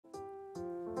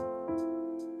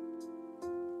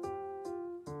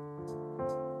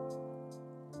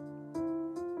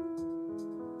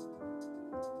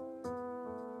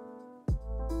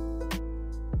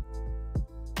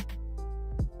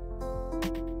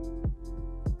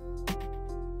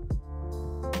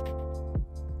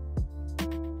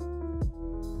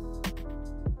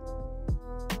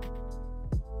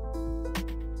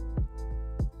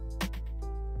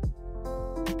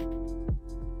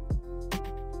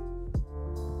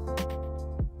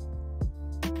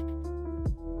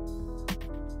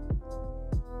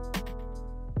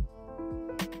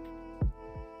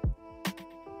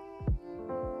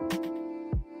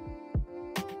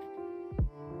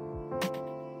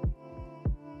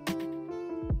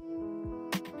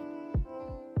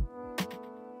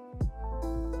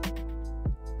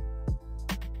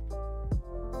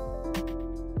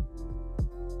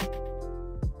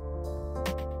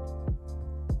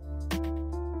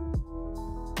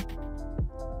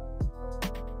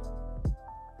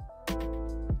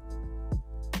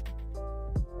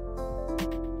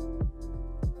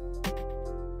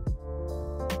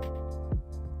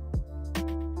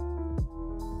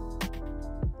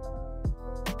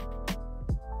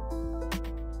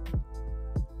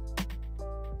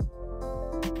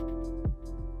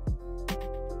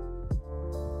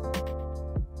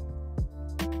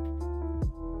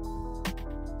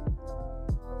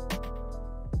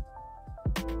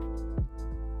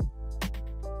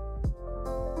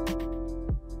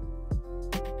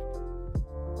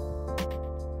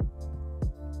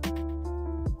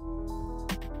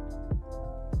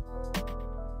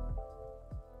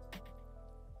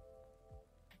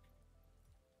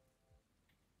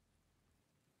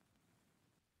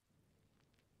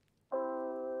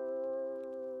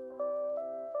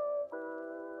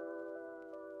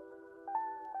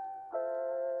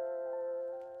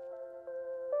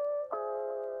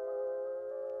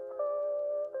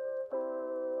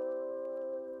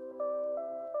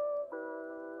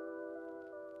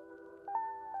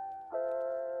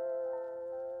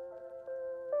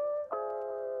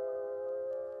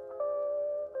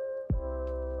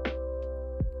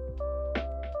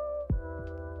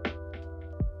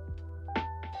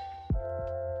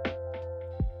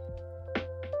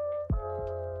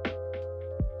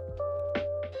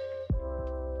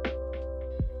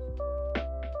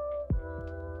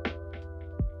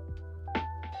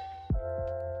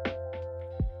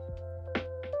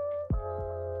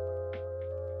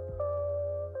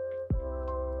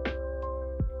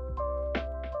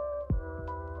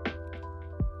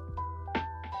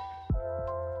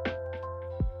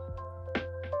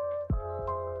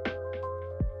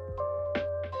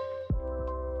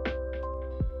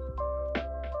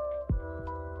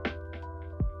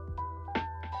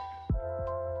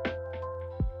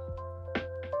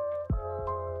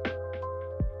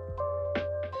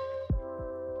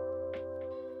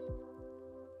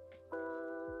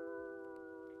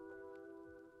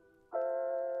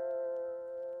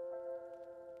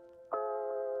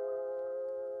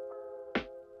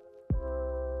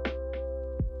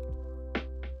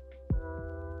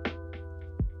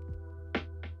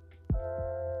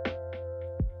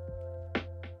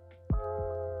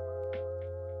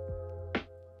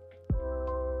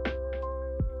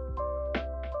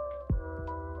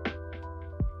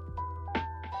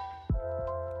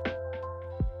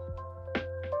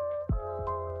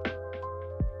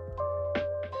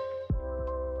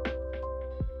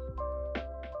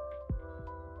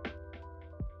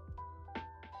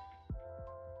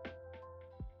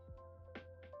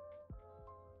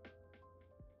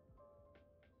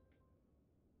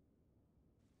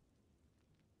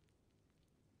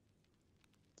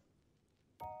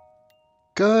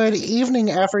Good evening,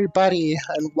 everybody,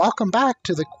 and welcome back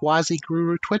to the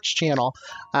Quasiguru Twitch channel.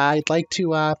 I'm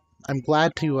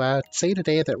glad to say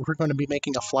today that we're going to be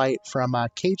making a flight from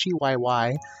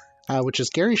KGYY, which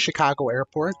is Gary Chicago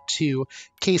Airport, to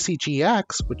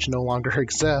KCGX, which no longer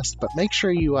exists. But make sure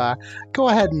you go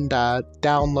ahead and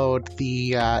download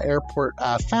the airport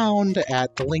found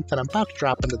at the link that I'm about to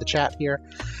drop into the chat here.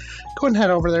 Go ahead and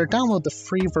head over there, download the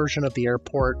free version of the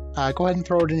airport, go ahead and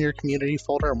throw it in your community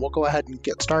folder, and we'll go ahead and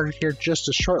get started here just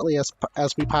as shortly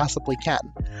as we possibly can.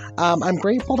 I'm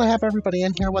grateful to have everybody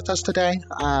in here with us today.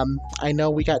 I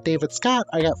know we got David Scott,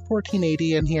 I got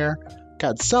 1480 in here,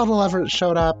 got Zelda Lever that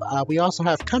showed up. We also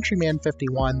have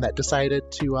Countryman51 that decided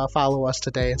to follow us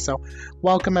today. So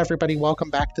welcome everybody, welcome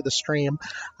back to the stream.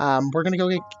 We're going to go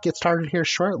get started here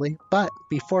shortly, but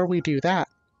before we do that,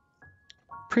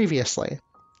 previously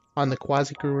on the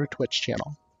Quasiguru Twitch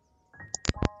channel.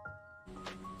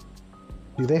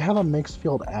 Do they have a mixed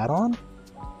field add-on?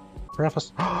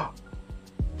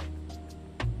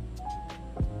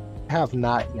 Have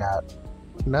not yet.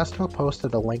 Nesto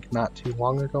posted a link not too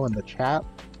long ago in the chat.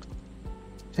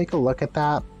 Take a look at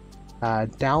that,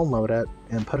 download it,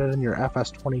 and put it in your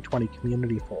FS 2020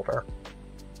 community folder.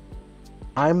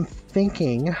 I'm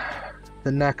thinking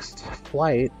the next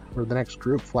flight, or the next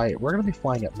group flight, we're going to be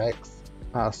flying at mixed.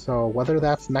 So whether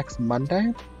that's next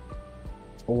Monday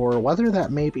or whether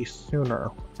that may be sooner,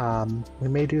 we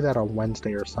may do that on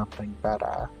Wednesday or something,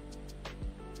 but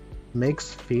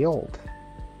Meigs Field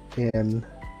in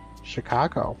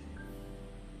Chicago.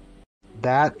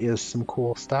 That is some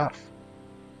cool stuff.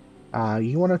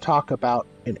 You want to talk about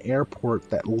an airport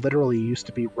that literally used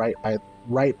to be right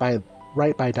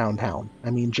by downtown. I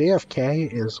mean, JFK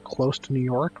is close to New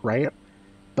York, right?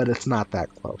 But it's not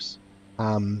that close.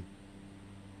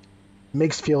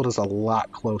 Meigs Field is a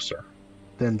lot closer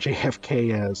than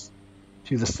JFK is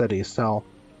to the city. So,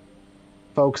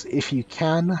 folks, if you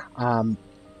can,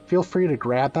 feel free to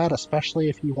grab that, especially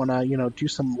if you want to, do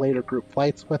some later group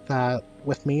flights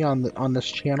with me on this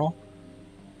channel.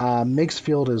 Meigs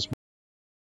Field is.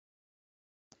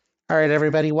 All right,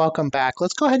 everybody, welcome back.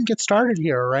 Let's go ahead and get started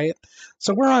here, right?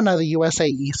 So we're on the USA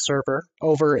East server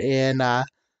over at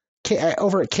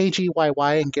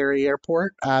KGYY and Gary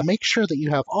Airport. Make sure that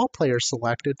you have all players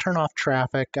selected, turn off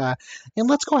traffic, and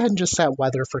let's go ahead and just set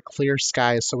weather for clear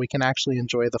skies so we can actually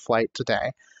enjoy the flight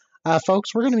today.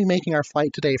 Folks, we're going to be making our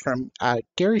flight today from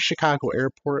Gary Chicago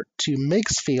Airport to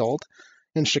Meigs Field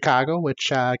in Chicago, which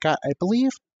got, I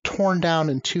believe, torn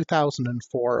down in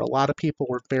 2004. A lot of people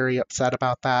were very upset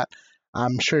about that.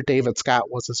 I'm sure David Scott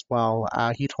was as well.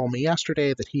 He told me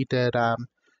yesterday that he did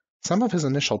some of his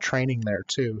initial training there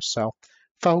too. So,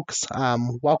 folks,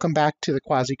 welcome back to the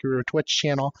Quasiguru Twitch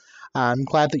channel. I'm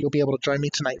glad that you'll be able to join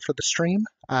me tonight for the stream.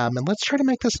 And let's try to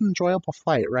make this an enjoyable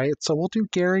flight, right? So we'll do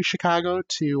Gary, Chicago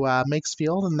to Meigs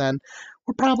Field, and then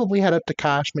we'll probably head up to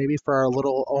KOSH maybe for our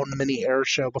little own mini air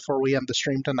show before we end the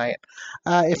stream tonight.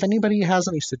 If anybody has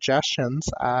any suggestions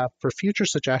for future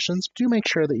suggestions, do make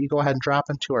sure that you go ahead and drop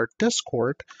into our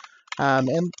Discord.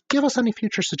 And give us any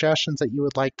future suggestions that you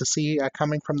would like to see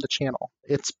coming from the channel.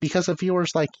 It's because of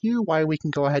viewers like you why we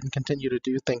can go ahead and continue to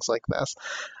do things like this.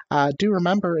 Do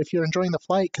remember, if you're enjoying the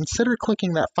flight, consider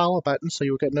clicking that follow button so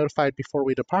you'll get notified before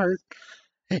we depart.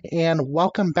 And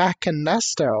welcome back,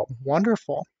 Nesto.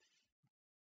 Wonderful.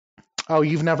 Oh,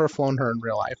 you've never flown her in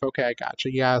real life. Okay, I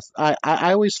gotcha. Yes,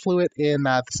 I always flew it in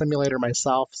the simulator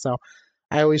myself, so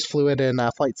I always flew it in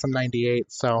Flight Sim 98,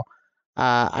 so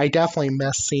I definitely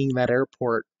miss seeing that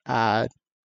airport. I'm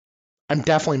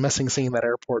definitely missing seeing that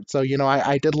airport. So,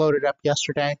 I did load it up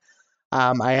yesterday.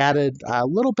 I added a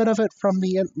little bit of it from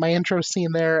my intro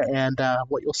scene there and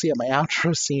what you'll see at my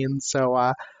outro scene.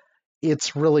 So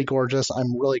it's really gorgeous.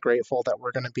 I'm really grateful that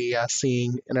we're going to be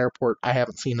seeing an airport I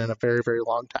haven't seen in a very, very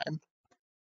long time.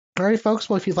 All right, folks,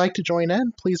 well, if you'd like to join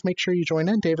in, please make sure you join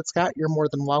in. David Scott, you're more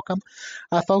than welcome.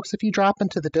 Folks, if you drop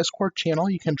into the Discord channel,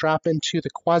 you can drop into the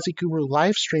Quasiguru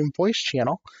live stream voice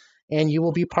channel, and you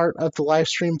will be part of the live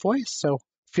stream voice. So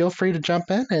feel free to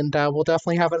jump in, and we'll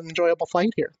definitely have an enjoyable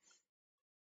flight here.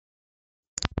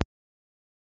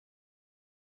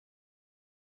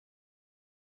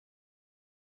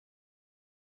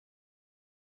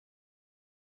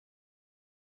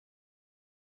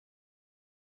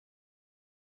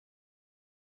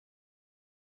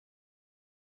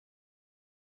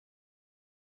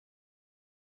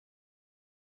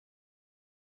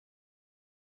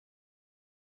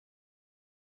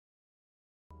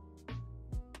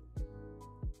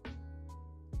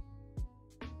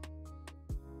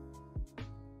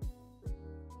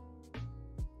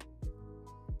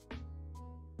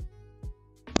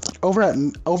 Over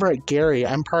at Gary,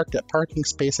 I'm parked at parking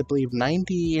space, I believe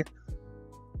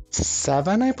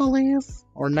 97, I believe,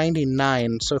 or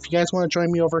 99. So if you guys want to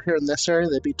join me over here in this area,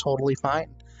 that'd be totally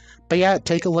fine. But yeah,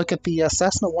 take a look at the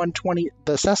Cessna 120,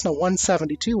 the Cessna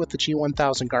 172 with the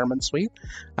G1000 Garmin suite.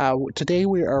 Today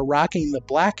we are rocking the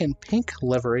black and pink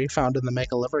livery found in the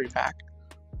Mega Livery Pack.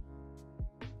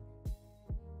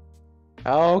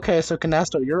 Okay, so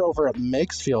Canesto, you're over at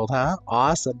Mixfield, huh?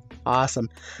 Awesome, awesome.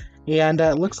 And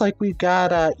it looks like we've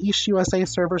got East USA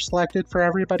server selected for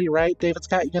everybody, right? David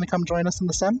Scott, you gonna come join us in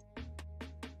the sim?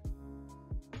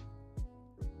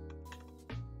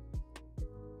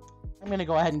 I'm going to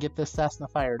go ahead and get this Cessna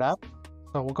fired up.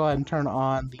 So we'll go ahead and turn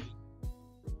on the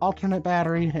alternate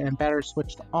battery and battery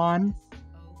switched on.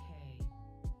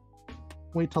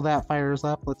 Wait till that fires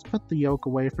up. Let's put the yoke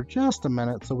away for just a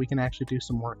minute so we can actually do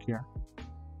some work here.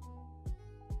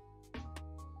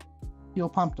 Fuel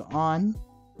pumped on.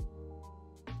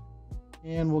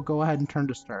 And we'll go ahead and turn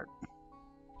to start.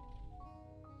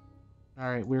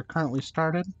 Alright, we're currently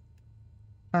started.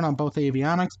 Turn on both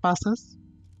avionics buses.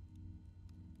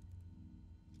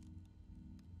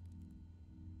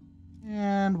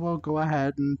 And we'll go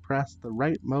ahead and press the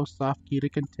rightmost soft key to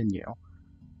continue.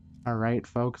 Alright,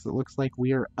 folks, it looks like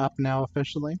we are up now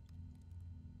officially.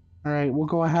 Alright, we'll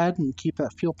go ahead and keep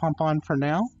that fuel pump on for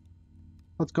now.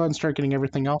 Let's go ahead and start getting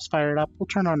everything else fired up. We'll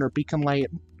turn on our beacon light,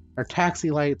 our taxi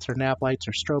lights, our nav lights,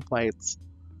 our strobe lights.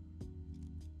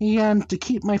 And to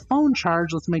keep my phone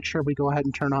charged, let's make sure we go ahead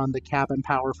and turn on the cabin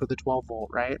power for the 12 volt,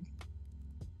 right?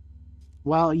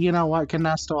 Well, you know what,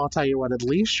 Canesto, I'll tell you what, at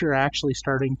least you're actually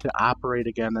starting to operate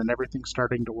again and everything's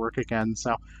starting to work again.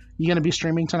 So, you going to be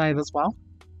streaming tonight as well?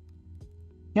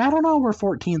 Yeah, I don't know where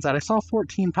 14's at. I saw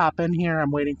 14 pop in here. I'm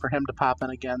waiting for him to pop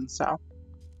in again, so.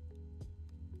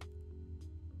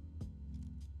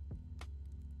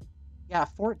 Yeah,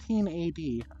 14 AD.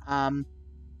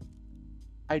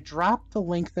 I dropped the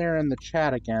link there in the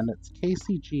chat again. It's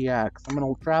KCGX. I'm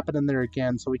going to drop it in there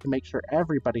again so we can make sure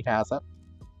everybody has it.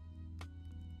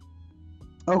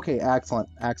 Okay, excellent,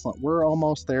 excellent. We're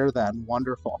almost there then.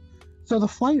 Wonderful. So the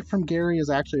flight from Gary is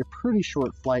actually a pretty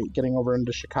short flight getting over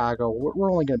into Chicago.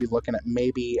 We're only going to be looking at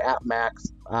maybe, at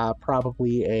max,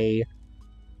 probably a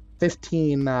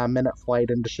 15-minute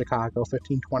flight into Chicago,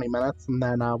 15-20 minutes, and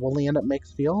then we'll land at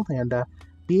Mixfield and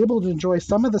be able to enjoy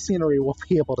some of the scenery we'll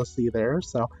be able to see there.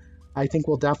 So I think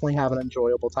we'll definitely have an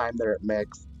enjoyable time there at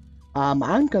Mix.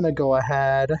 I'm going to go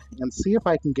ahead and see if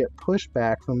I can get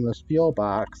pushback from this fuel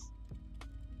box.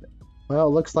 Well,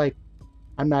 it looks like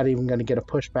I'm not even going to get a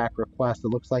pushback request. It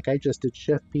looks like I just did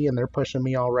Shift P and they're pushing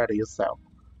me already, so.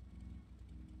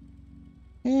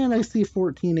 And I see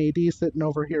 14 AD sitting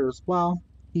over here as well.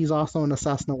 He's also in a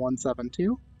Cessna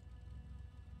 172.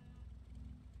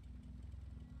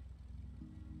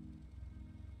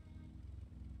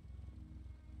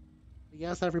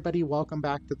 Yes, everybody, welcome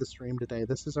back to the stream today.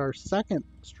 This is our second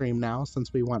stream now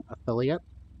since we went affiliate.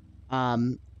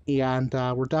 And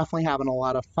we're definitely having a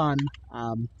lot of fun.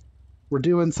 We're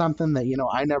doing something that, you know,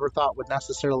 I never thought would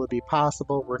necessarily be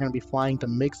possible. We're going to be flying to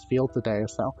Mixfield today,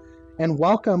 so. And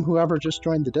welcome whoever just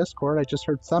joined the Discord. I just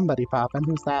heard somebody pop in.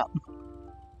 Who's that?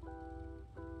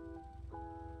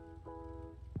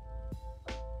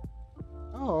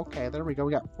 Oh, okay, there we go.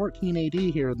 We got 14 AD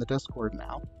here in the Discord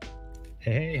now.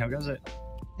 Hey, how goes it?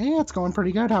 Hey, it's going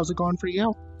pretty good. How's it going for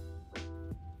you?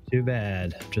 Too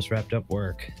bad. Just wrapped up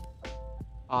work.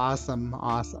 Awesome,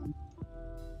 awesome.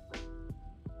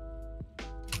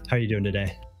 How are you doing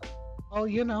today? Oh,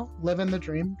 you know, living the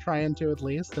dream, trying to at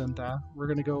least, and we're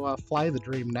gonna go fly the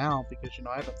dream now because, you know,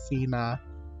 I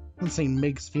haven't seen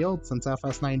Miggs Field since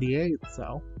FS98,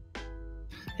 so.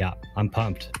 Yeah, I'm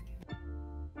pumped.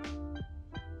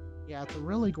 Yeah, it's a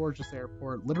really gorgeous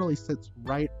airport. Literally sits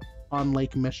right on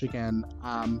Lake Michigan,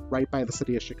 right by the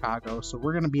city of Chicago. So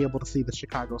we're gonna be able to see the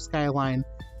Chicago skyline,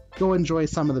 go enjoy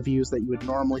some of the views that you would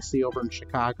normally see over in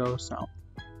Chicago. So,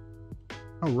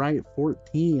 all right,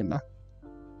 14.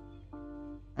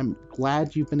 I'm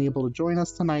glad you've been able to join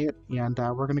us tonight, and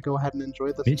we're going to go ahead and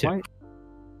enjoy this flight.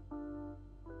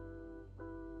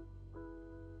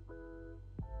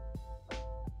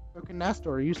 Okay,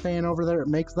 Nestor, are you staying over there at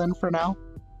Mix then for now?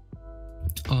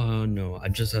 No, I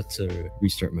just had to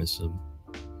restart my sim.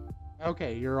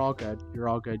 Okay, you're all good. You're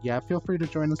all good. Yeah, feel free to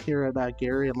join us here at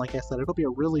Gary, and like I said, it'll be a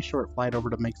really short flight over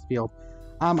to Mixfield.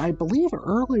 I believe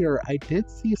earlier I did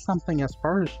see something as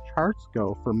far as charts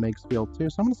go for Mixfield too,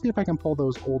 so I'm going to see if I can pull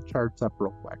those old charts up real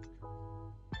quick.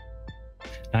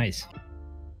 Nice.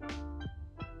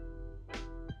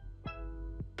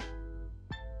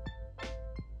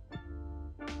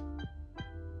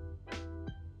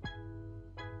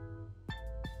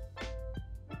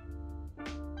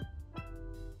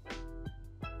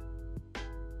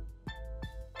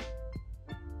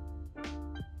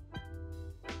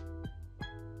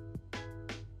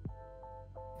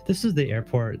 This is the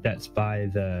airport that's by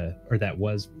that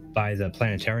was by the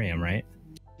planetarium, right?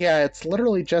 Yeah, it's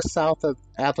literally just south of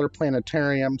Adler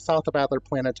Planetarium, and south of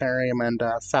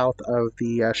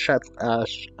the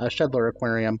Shedler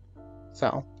Aquarium.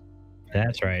 So,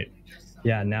 That's right.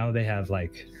 Yeah, now they have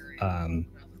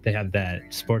they have that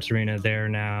sports arena there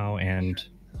now, and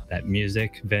that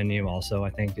music venue also, I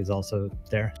think, is also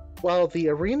there. well, the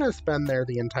arena's been there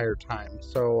the entire time.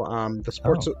 So, Oh,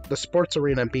 the sports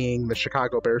arena being the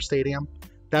Chicago Bears Stadium,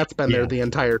 that's been there yeah. the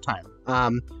entire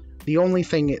time. The only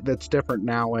thing that's different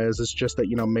now is just that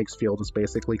Meigs Field is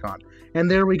basically gone. And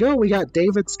there we go. We got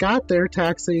David Scott there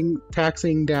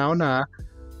taxiing down.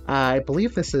 I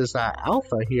believe this is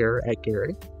Alpha here at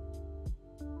Gary.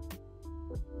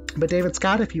 But David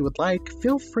Scott, if you would like,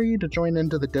 feel free to join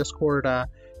into the Discord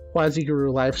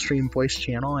Quasiguru live stream voice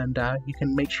channel, and you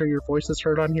can make sure your voice is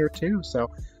heard on here too. So,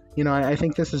 I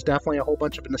think this is definitely a whole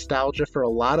bunch of nostalgia for a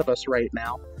lot of us right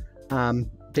now.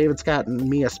 David Scott and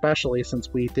me especially,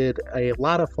 since we did a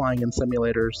lot of flying in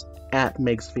simulators at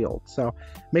Meigs Field. So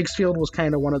Meigs Field was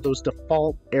kind of one of those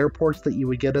default airports that you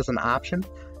would get as an option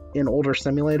in older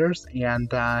simulators.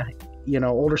 And,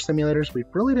 older simulators, we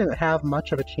really didn't have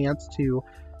much of a chance to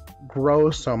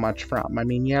grow so much from. I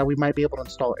mean, yeah, we might be able to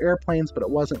install airplanes, but it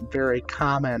wasn't very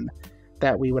common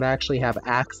that we would actually have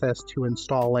access to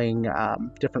installing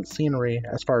different scenery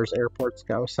as far as airports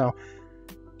go. So,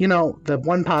 the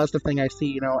one positive thing I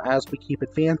see, as we keep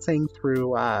advancing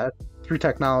through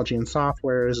technology and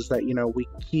software is that, we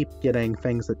keep getting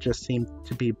things that just seem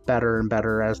to be better and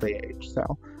better as they age.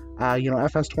 So,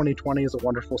 FS 2020 is a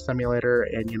wonderful simulator,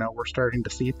 and, we're starting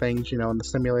to see things, in the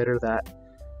simulator that,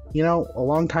 a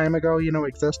long time ago,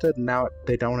 existed, and now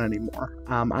they don't anymore.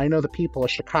 I know the people of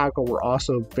Chicago were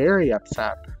also very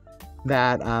upset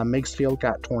that Meigs Field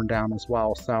got torn down as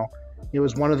well. So, it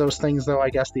was one of those things, though. I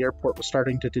guess the airport was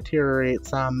starting to deteriorate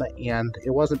some, and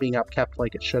it wasn't being upkept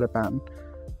like it should have been.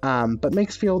 But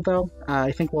Meigs Field, though,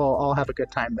 I think we'll all have a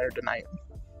good time there tonight.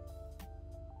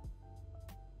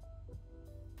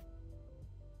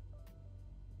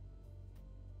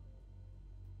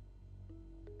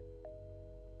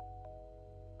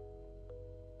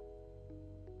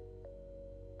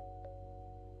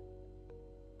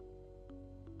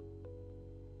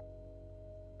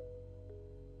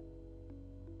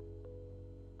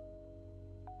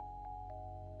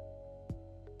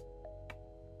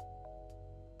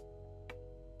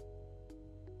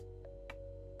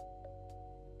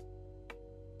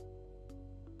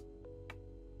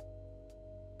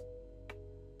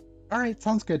 All right,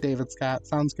 sounds good, David Scott.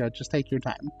 Sounds good. Just take your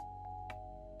time.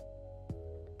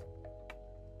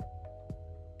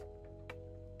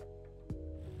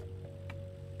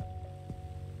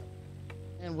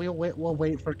 And we'll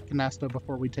wait for Canesto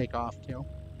before we take off too.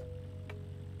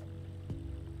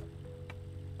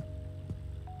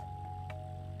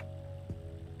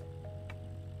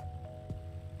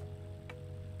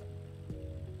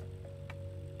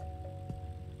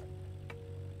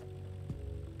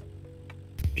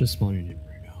 Just spawning in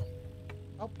right now.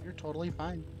 Oh, you're totally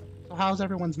fine. So how's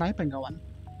everyone's night been going?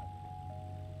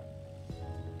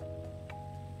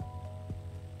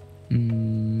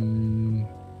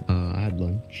 I had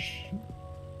lunch.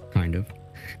 Kind of.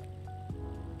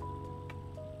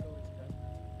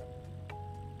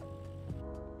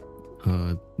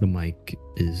 The mic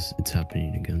it's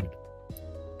happening again.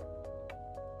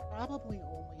 Probably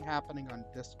only happening on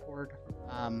Discord.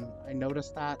 I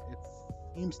noticed that it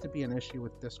seems to be an issue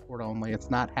with Discord only. It's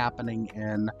not happening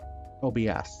in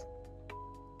OBS.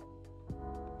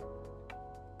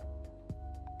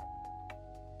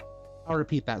 I'll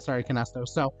repeat that. Sorry, Canesto.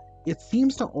 So it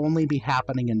seems to only be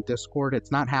happening in Discord.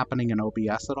 It's not happening in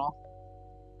OBS at all.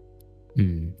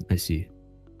 I see.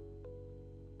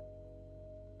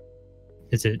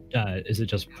 Is it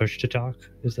just push to talk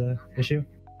is the issue?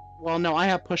 Well, no, I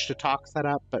have push to talk set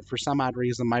up, but for some odd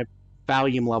reason, my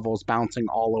volume level is bouncing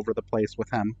all over the place with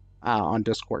him on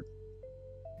Discord.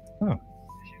 Oh,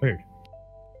 weird.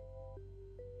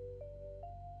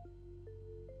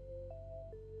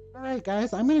 All right,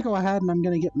 guys, I'm gonna go ahead and I'm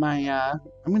gonna get my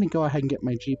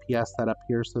GPS set up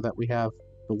here so that we have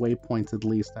the waypoints at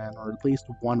least in, or at least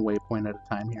one waypoint at a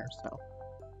time here. So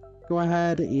go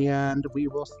ahead and we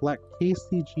will select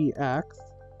KCGX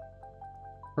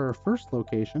for our first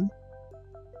location.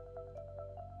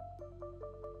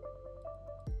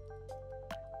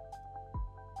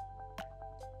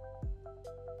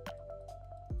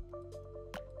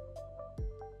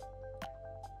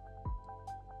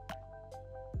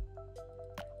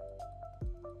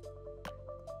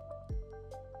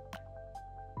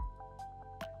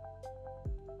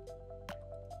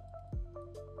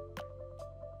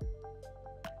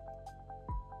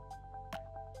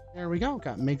 There we go.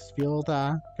 Got mixed field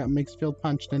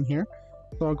punched in here.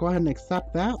 So I'll go ahead and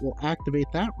accept that. We'll activate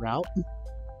that route.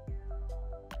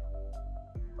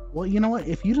 Well, you know what?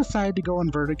 If you decide to go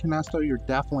inverted, Canesto, you're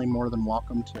definitely more than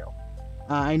welcome to.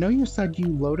 I know you said you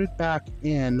loaded back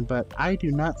in, but I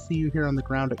do not see you here on the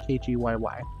ground at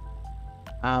KGYY.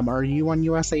 Are you on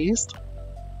USA East?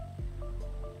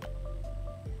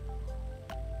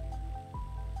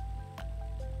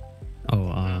 Oh,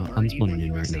 I'm spawning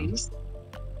in right now.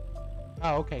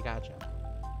 Oh, okay, gotcha.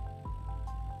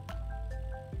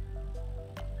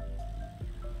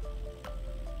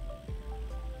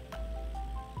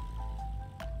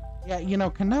 Yeah, you know,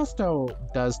 Canesto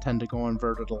does tend to go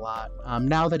inverted a lot.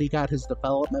 Now that he got his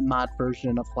development mod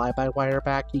version of fly-by-wire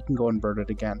back, he can go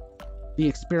inverted again. The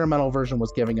experimental version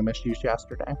was giving him issues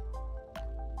yesterday.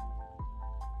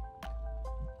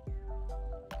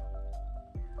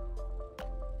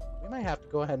 We might have to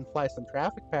go ahead and fly some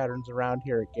traffic patterns around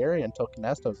here at Gary until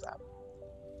Canesto's out.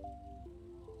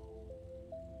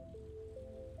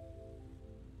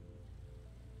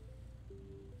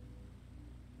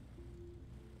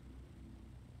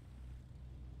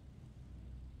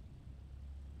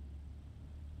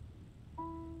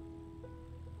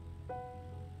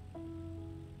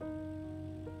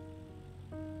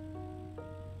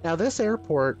 Now, this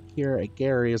airport here at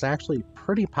Gary is actually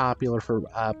pretty popular for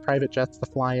private jets to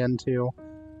fly into.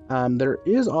 There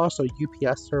is also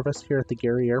UPS service here at the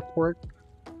Gary Airport.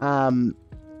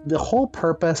 The whole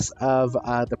purpose of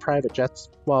the private jets,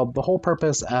 well, the whole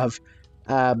purpose of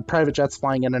private jets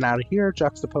flying in and out of here,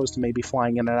 juxtaposed to maybe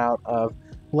flying in and out of,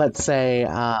 let's say,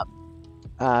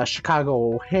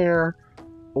 Chicago O'Hare,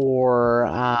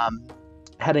 or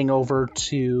heading over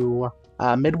to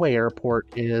Midway Airport,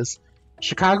 is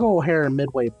Chicago O'Hare and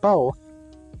Midway both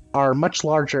are much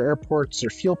larger airports. Their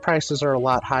fuel prices are a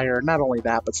lot higher. Not only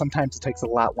that, but sometimes it takes a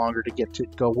lot longer to get to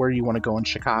go where you want to go in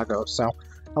Chicago. So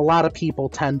a lot of people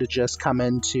tend to just come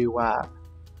into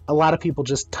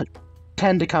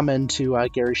tend to come into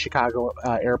Gary Chicago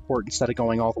Airport instead of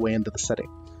going all the way into the city.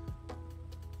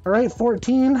 All right,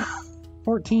 14,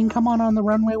 come on the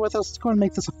runway with us. Let's go ahead and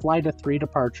make this a flight of 3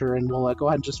 departure, and we'll go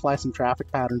ahead and just fly some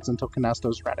traffic patterns until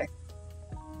Canesto's ready.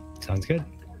 Sounds good.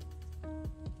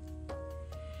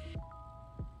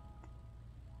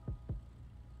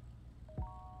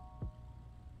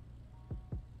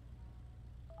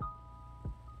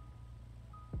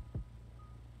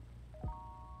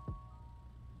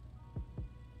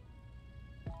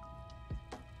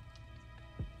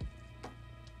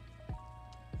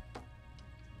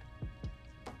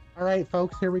 All right,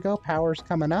 folks, here we go. Power's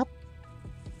coming up.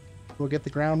 We'll get the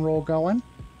ground roll going.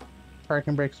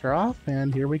 Parking brakes are off,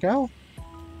 and here we go.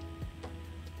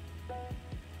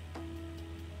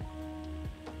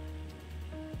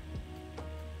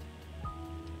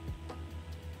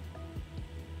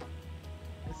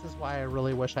 This is why I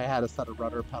really wish I had a set of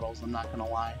rudder pedals, I'm not going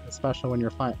to lie. Especially when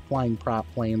you're flying prop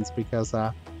planes, because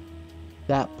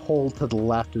that pull to the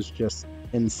left is just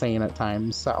insane at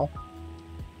times, so...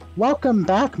 Welcome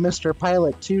back, Mr.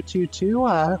 Pilot 222.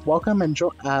 Welcome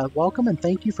and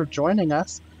thank you for joining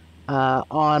us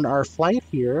on our flight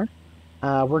here.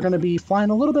 We're going to be flying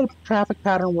a little bit of traffic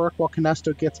pattern work while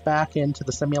Canesto gets back into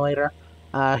the simulator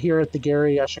here at the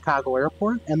Gary Chicago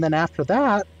Airport, and then after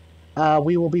that,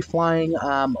 we will be flying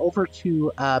over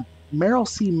to Merrill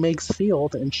C. Meigs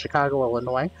Field in Chicago,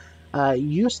 Illinois. It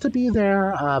used to be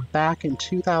there back in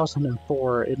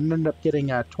 2004. It ended up getting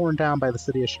torn down by the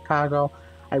city of Chicago.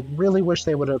 I really wish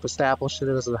they would have established it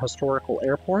as a historical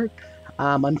airport.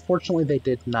 Unfortunately, they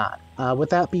did not.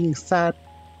 With that being said,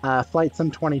 Flight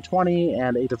Sim 2020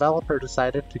 and a developer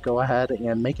decided to go ahead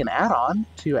and make an add-on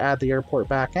to add the airport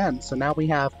back in. So now we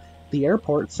have the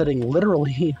airport sitting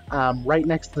literally right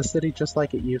next to the city, just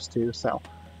like it used to. So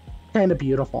kind of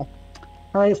beautiful.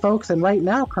 All right, folks, and right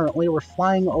now, currently, we're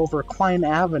flying over Klein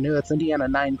Avenue. That's Indiana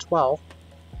 912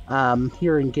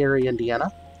 here in Gary,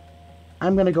 Indiana.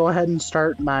 I'm going to go ahead and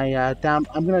start my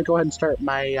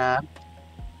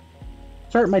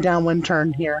downwind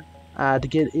turn here to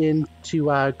get into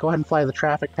go ahead and fly the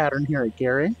traffic pattern here at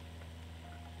Gary.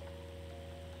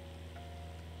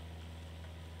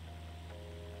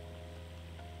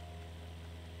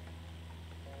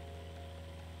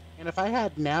 And if I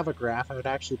had Navigraph, I would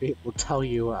actually be able to tell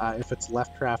you if it's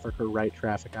left traffic or right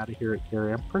traffic out of here at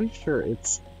Gary. I'm pretty sure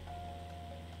it's...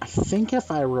 I think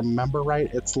if I remember right,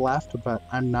 it's left, but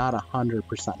I'm not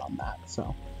 100% on that.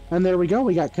 So, and there we go.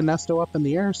 We got Canesto up in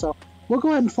the air. So we'll go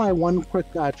ahead and fly one quick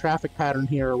traffic pattern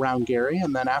here around Gary,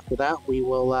 and then after that, we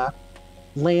will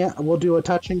land. We'll do a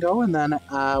touch and go, and then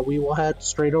we will head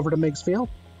straight over to Meigs Field.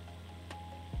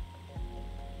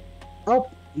 Oh,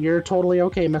 You're totally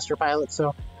okay, Mr. Pilot.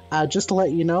 So, just to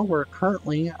let you know, we're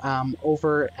currently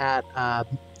over at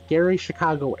Gary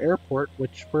Chicago Airport,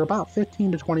 which we're about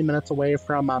 15 to 20 minutes away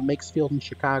from Makesfield in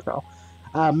Chicago.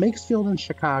 Makesfield in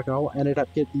Chicago ended up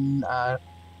getting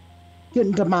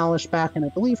demolished back in, I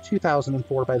believe,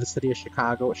 2004 by the city of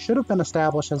Chicago. It should have been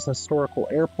established as a historical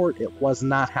airport. It was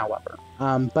not, however.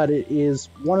 But it is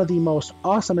one of the most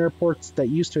awesome airports that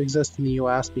used to exist in the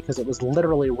U.S. because it was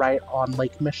literally right on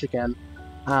Lake Michigan,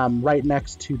 right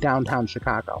next to downtown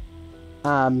Chicago.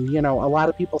 You know, a lot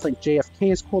of people think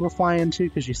JFK is cool to fly into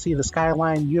because you see the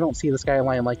skyline. You don't see the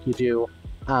skyline like you do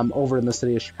over in the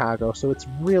city of Chicago. So it's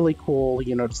really cool,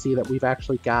 you know, to see that we've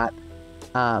actually got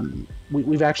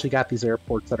we've actually got these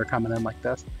airports that are coming in like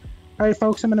this. All right,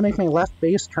 folks, I'm going to make my left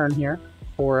base turn here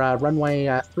for runway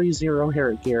 30 here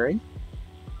at Gary.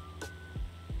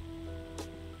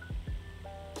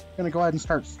 Going to go ahead and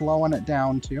start slowing it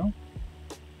down too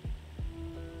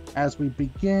as we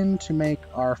begin to make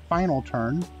our final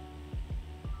turn.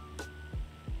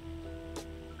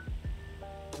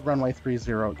 Runway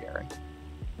 30 Gary.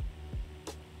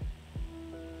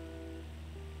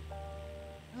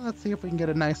 Let's see if we can get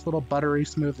a nice little buttery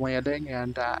smooth landing,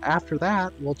 and after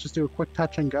that we'll just do a quick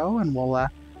touch and go, and we'll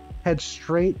head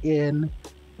straight in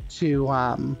to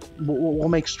we'll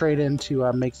make straight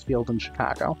into Makesfield in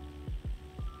Chicago.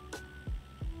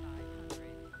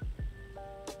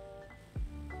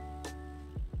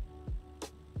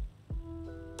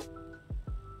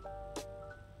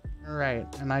 Alright,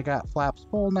 and I got flaps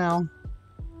full now.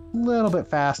 A little bit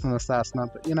fast in the Cessna,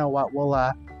 but you know what, we'll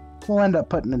end up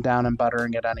putting it down and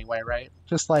buttering it anyway, right?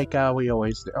 Just like we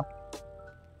always do.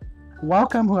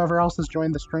 Welcome, whoever else has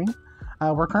joined the stream.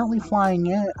 We're currently flying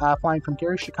from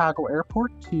Gary Chicago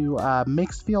Airport to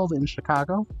Makesfield in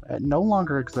Chicago. It no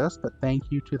longer exists, but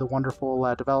thank you to the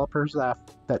wonderful developers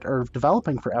that are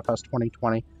developing for FS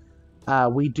 2020.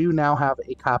 We do now have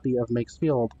a copy of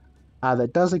Makesfield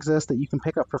that does exist that you can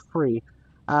pick up for free.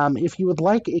 If you would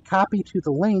like a copy to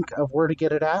the link of where to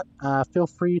get it at, feel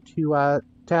free to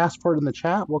ask for it in the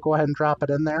chat. We'll go ahead and drop it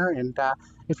in there. And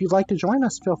if you'd like to join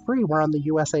us, feel free. We're on the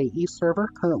USA East server,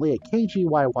 currently at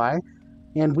KGYY,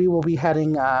 and we will be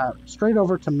heading straight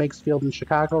over to Makesfield in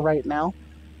Chicago right now.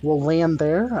 We'll land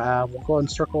there. We'll go and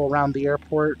circle around the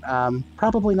airport.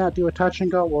 Probably not do a touch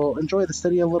and go. We'll enjoy the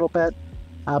city a little bit,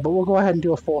 but we'll go ahead and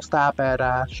do a full stop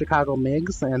at Chicago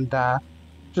MIGS and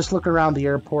just look around the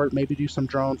airport, maybe do some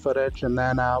drone footage, and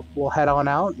then we'll head on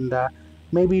out and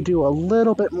maybe do a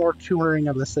little bit more touring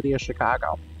of the city of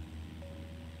Chicago.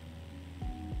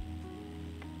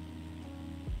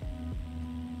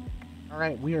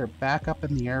 Alright, we are back up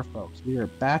in the air, folks. We are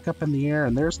back up in the air,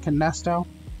 and there's Canesto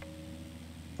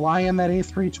flying that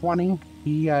A320.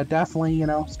 He definitely, you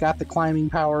know, has got the climbing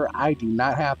power. I do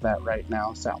not have that right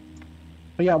now, so.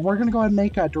 But yeah, we're going to go ahead and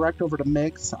make a direct over to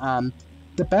MIGS.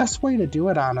 The best way to do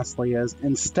it, honestly, is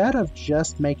instead of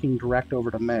just making direct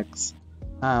over to MIGS,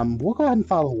 we'll go ahead and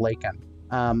follow Laken.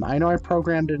 I know I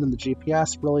programmed it in the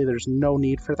GPS. Really, there's no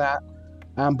need for that.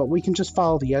 But we can just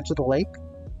follow the edge of the lake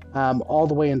all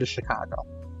the way into Chicago.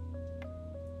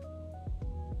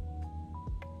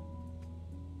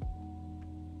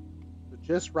 So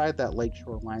just ride that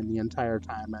lakeshore line the entire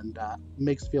time, and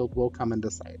Makesfield will come into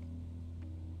sight.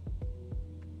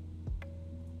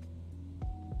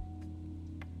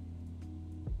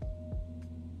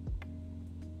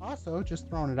 Also, just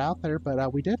throwing it out there,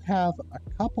 but we did have a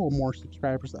couple more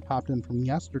subscribers that popped in from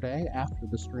yesterday after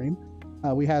the stream.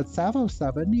 We had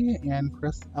Savo70 and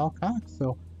Chris L. Cox,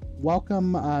 so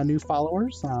welcome new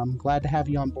followers. I'm glad to have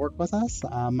you on board with us.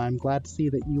 I'm glad to see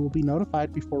that you will be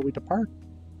notified before we depart.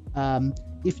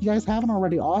 If you guys haven't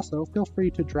already also, feel free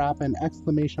to drop an !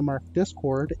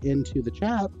 Discord into the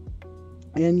chat,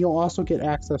 and you'll also get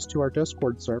access to our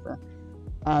Discord server.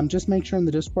 Just make sure in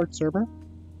the Discord server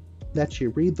that you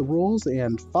read the rules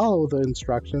and follow the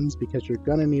instructions, because you're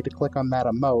going to need to click on that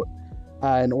emote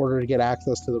in order to get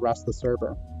access to the rest of the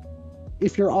server.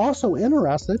 If you're also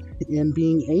interested in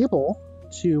being able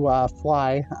to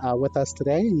fly with us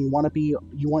today, and you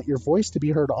want your voice to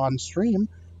be heard on stream,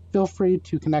 feel free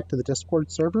to connect to the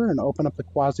Discord server and open up the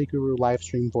Quasiguru live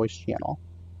stream voice channel.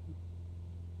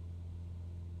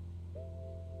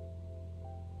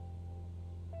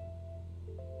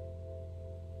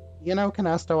 You know,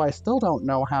 Canesto, I still don't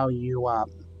know how you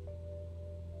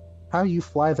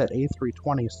fly that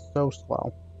A320 so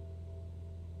slow.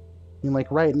 I mean, like,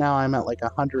 right now I'm at like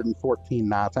 114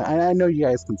 knots. I know you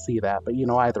guys can see that, but you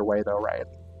know, either way though, right?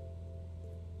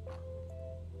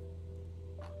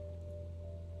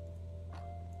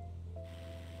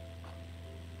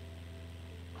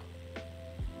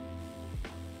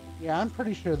 Yeah, I'm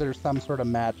pretty sure there's some sort of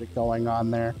magic going on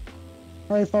there.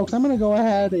 Alright folks, I'm going to go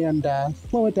ahead and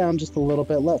slow it down just a little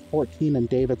bit, let 14 and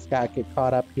David Scott get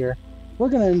caught up here. We're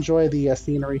going to enjoy the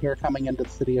scenery here coming into the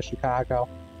city of Chicago.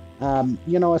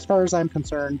 You know, as far as I'm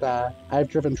concerned, I've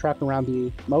driven truck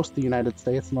around most of the United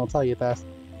States, and I'll tell you this,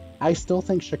 I still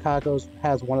think Chicago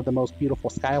has one of the most beautiful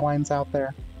skylines out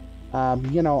there.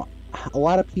 You know, a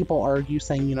lot of people argue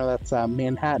saying, you know, that's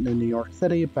Manhattan in New York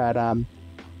City, but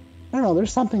I don't know,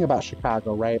 there's something about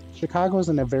Chicago, right? Chicago's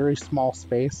in a very small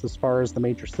space as far as the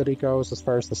major city goes, as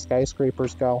far as the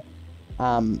skyscrapers go.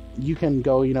 You can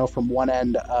go, you know, from one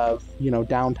end of, you know,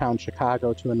 downtown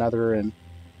Chicago to another in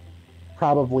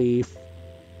probably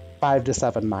 5 to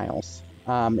 7 miles.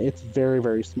 It's very,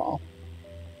 very small.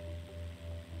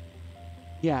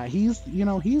 Yeah,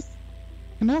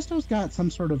 Canesto's got some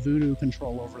sort of voodoo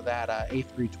control over that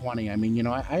A320. I mean, you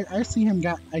know, I see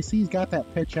he's got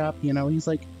that pitch up, you know, he's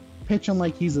like pitching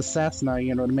like he's a Cessna,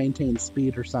 you know, to maintain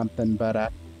speed or something,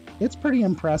 but it's pretty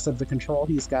impressive the control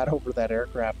he's got over that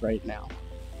aircraft right now.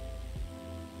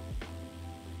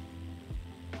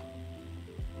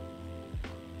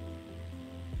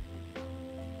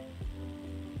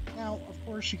 Now, of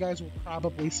course, you guys will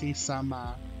probably see some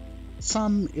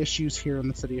issues here in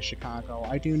the city of Chicago.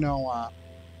 I do know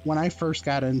when I first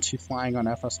got into flying on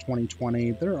FS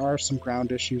 2020, there are some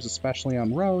ground issues, especially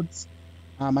on roads.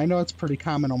 I know it's pretty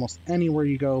common almost anywhere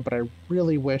you go, but I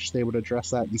really wish they would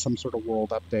address that in some sort of world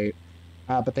update,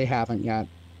 but they haven't yet.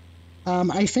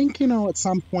 I think, you know, at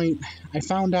some point, I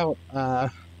found out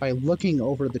by looking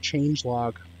over the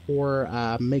changelog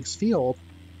for Meigs Field,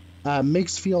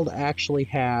 Meigs Field actually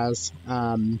has,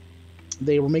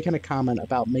 they were making a comment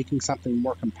about making something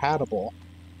more compatible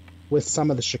with some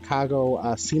of the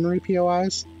Chicago scenery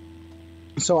POIs.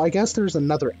 So I guess there's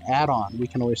another add-on we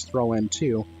can always throw in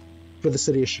too for the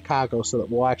city of Chicago so that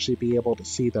we'll actually be able to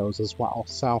see those as well.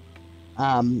 So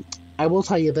I will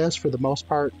tell you this, for the most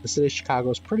part, the city of Chicago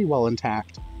is pretty well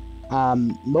intact.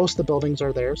 Most of the buildings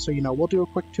are there, so, you know, we'll do a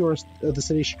quick tour of the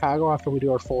city of Chicago after we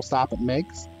do our full stop at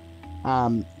Meigs.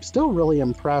 Still really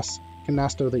impressed,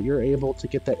 Canesto, that you're able to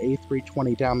get that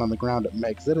A320 down on the ground at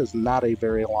Meigs. It is not a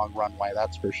very long runway,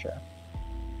 that's for sure.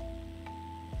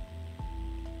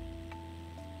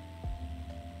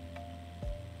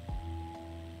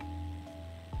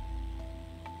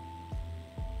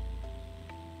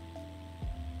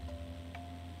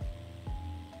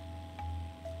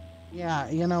 Yeah,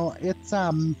 you know, it's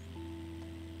one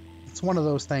of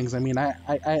those things. I mean,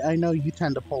 I know you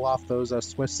tend to pull off those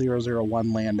Swiss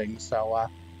 001 landings, so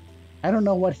I don't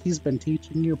know what he's been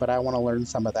teaching you, but I want to learn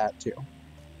some of that too.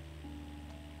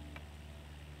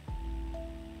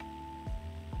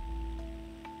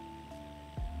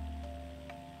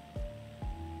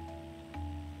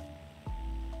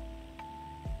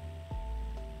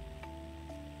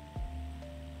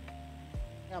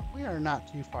 Yeah, we are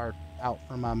not too far out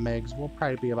from Meigs. We'll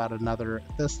probably be about another,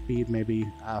 at this speed,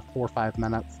 maybe 4 or 5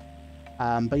 minutes.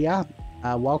 But yeah,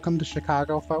 welcome to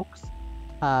Chicago, folks.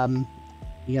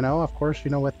 You know, of course, you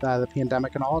know, with the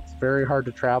pandemic and all, it's very hard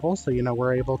to travel. So, you know,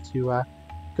 we're able to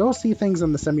go see things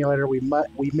in the simulator we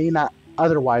may not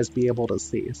otherwise be able to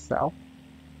see. So.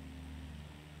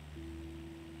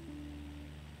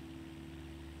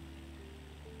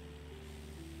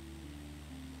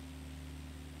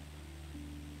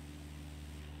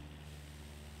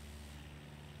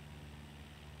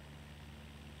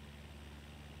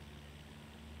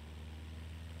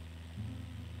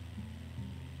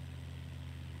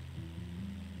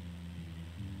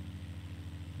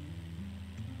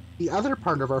 The other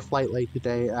part of our flight late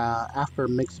today, after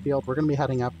Meigs Field, we're going to be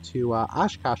heading up to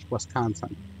Oshkosh,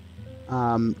 Wisconsin.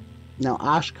 Now,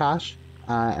 Oshkosh,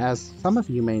 as some of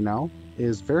you may know,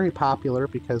 is very popular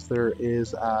because there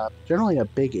is generally a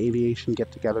big aviation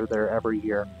get-together there every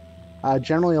year.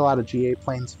 Generally, a lot of GA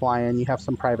planes fly in. You have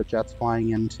some private jets flying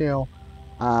in, too.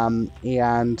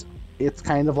 And it's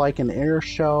kind of like an air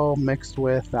show mixed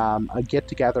with a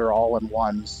get-together all in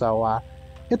one. So,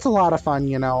 it's a lot of fun,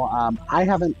 you know. I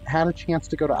haven't had a chance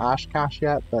to go to Oshkosh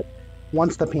yet, but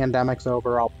once the pandemic's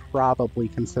over, I'll probably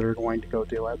consider going to go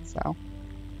do it. So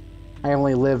I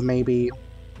only live maybe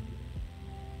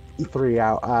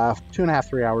 2.5,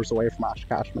 3 hours away from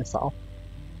Oshkosh myself.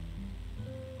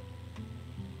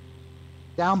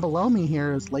 Down below me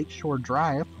here is Lakeshore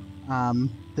Drive.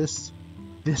 This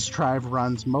drive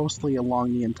runs mostly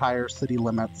along the entire city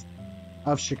limits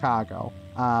of Chicago.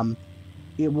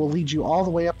 It will lead you all the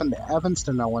way up into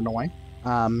Evanston, Illinois.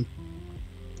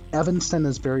 Evanston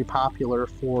is very popular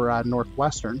for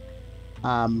Northwestern.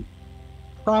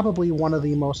 Probably one of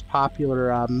the most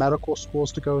popular medical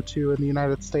schools to go to in the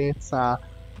United States.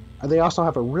 They also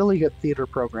have a really good theater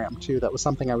program too. That was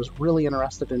something I was really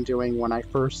interested in doing when I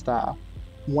first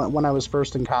when I was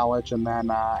first in college, and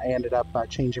then I ended up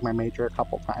changing my major a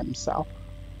couple times. So.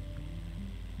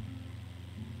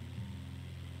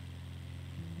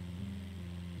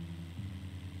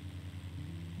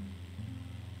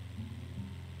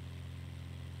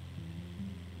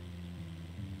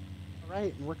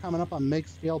 Right, and we're coming up on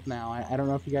Meigs Field now. I don't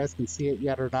know if you guys can see it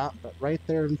yet or not, but right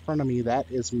there in front of me,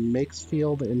 that is Meigs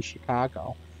Field in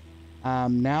Chicago.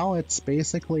 Now it's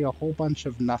basically a whole bunch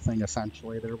of nothing,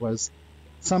 essentially. There was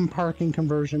some parking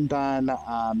conversion done.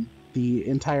 The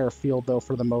entire field, though,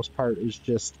 for the most part, is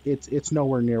just, it's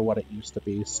nowhere near what it used to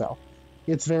be. So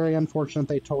it's very unfortunate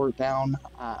they tore it down.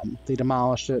 They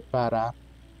demolished it, but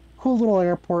cool little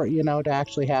airport, you know, to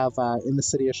actually have in the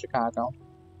city of Chicago.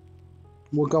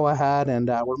 We'll go ahead and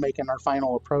we're making our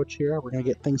final approach here. We're going to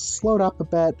get things slowed up a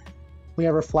bit. We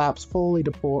have our flaps fully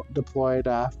deployed,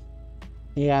 and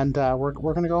we're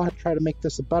going to go ahead and try to make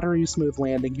this a buttery smooth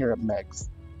landing here at Meigs.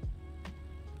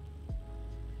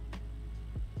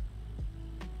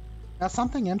 Now,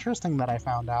 something interesting that I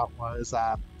found out was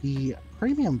the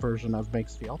premium version of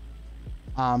Meigs Field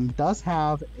does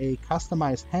have a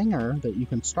customized hangar that you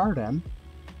can start in,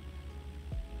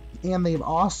 and they've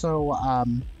also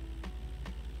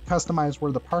customized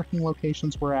where the parking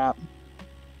locations were at,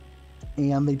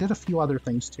 and they did a few other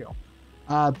things too.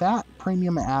 That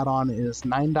premium add-on is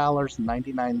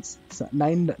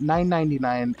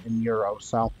 $9.99 in euro,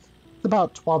 so it's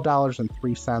about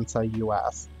 $12.03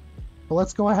 US. But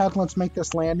let's go ahead and let's make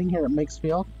this landing here at Meigs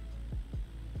Field.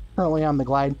 Currently on the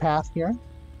glide path here.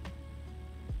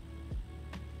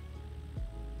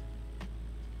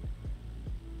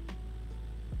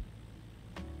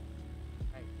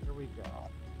 Right, here we go.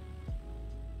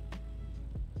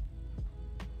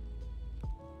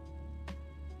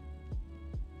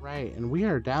 Right, and we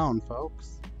are down,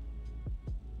 folks.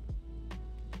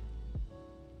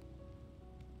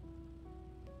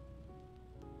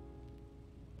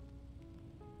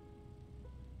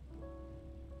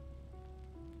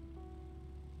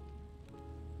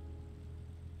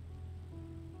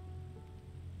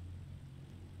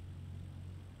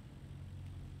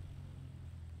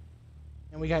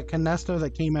 And we got Canesto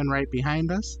that came in right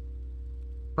behind us.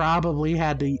 Probably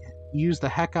had to use the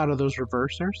heck out of those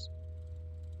reversers.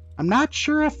 I'm not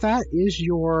sure if that is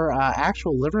your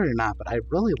actual livery or not, but I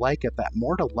really like it, that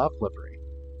More to Love livery.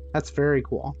 That's very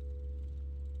cool.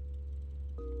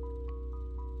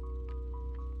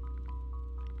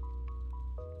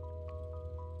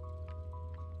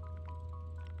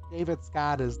 David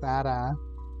Scott, is that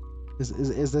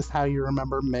is this how you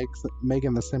remember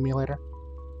Megan the Simulator?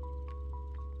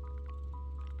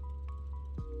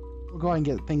 We'll go ahead and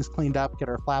get things cleaned up, get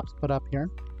our flaps put up here.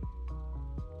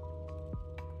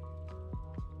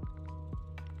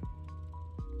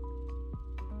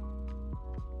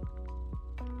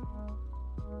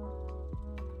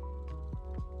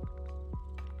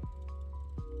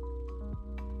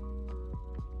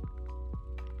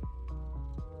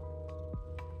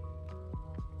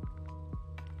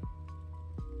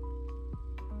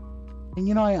 And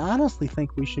you know, I honestly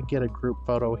think we should get a group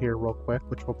photo here real quick,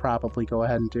 which we'll probably go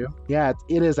ahead and do. Yeah,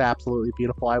 it is absolutely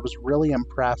beautiful. I was really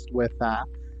impressed with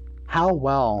how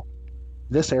well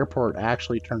this airport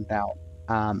actually turned out.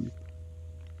 And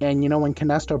you know, when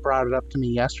Canesto brought it up to me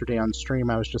yesterday on stream,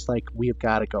 I was just like, we have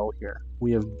got to go here.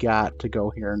 We have got to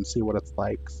go here and see what it's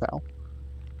like. So,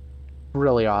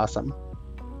 really awesome.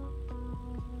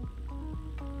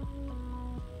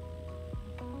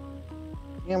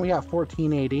 And we got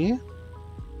 1480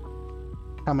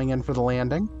 coming in for the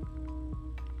landing.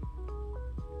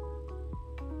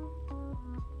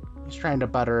 He's trying to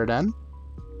butter it in.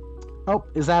 Oh,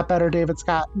 is that better, David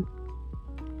Scott?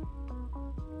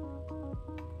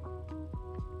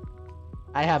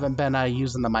 I haven't been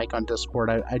using the mic on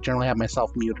Discord. I generally have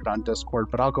myself muted on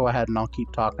Discord, but I'll go ahead and I'll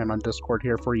keep talking on Discord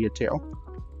here for you too.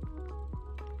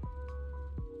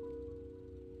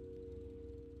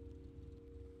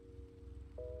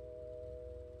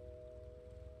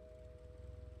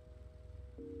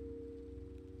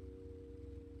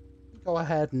 Go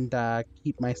ahead and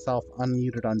keep myself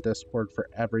unmuted on Discord for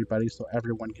everybody so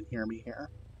everyone can hear me here.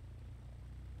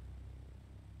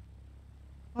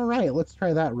 Alright, let's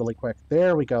try that really quick.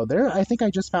 There we go. There, I think I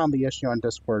just found the issue on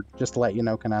Discord, just to let you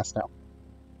know, Canesto.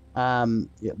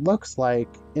 It looks like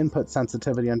input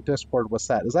sensitivity on Discord was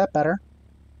set. Is that better?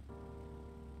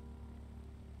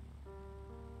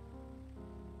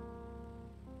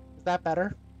 Is that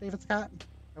better, David Scott?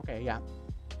 Okay, yeah.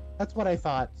 That's what I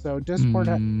thought. So Discord...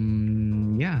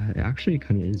 Yeah, it actually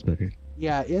kind of is better.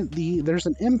 Yeah, there's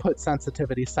an input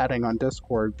sensitivity setting on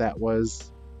Discord that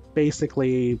was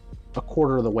basically a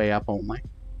quarter of the way up only.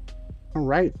 All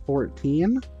right,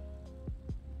 14.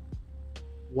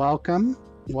 Welcome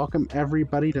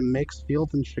everybody to Mixed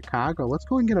Field in Chicago. Let's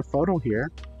go and get a photo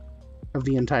here of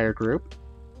the entire group.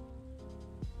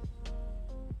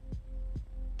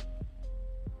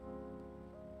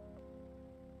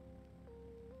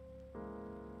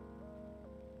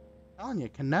 I'm telling you,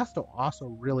 Canesto also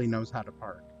really knows how to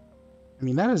park. I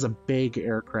mean, that is a big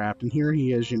aircraft, and here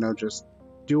he is, you know, just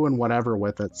doing whatever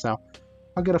with it. So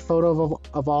I'll get a photo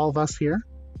of all of us here.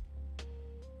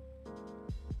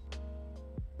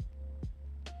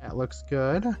 That looks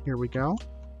good. Here we go.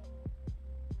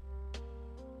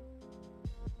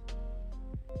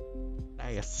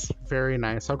 Nice. Very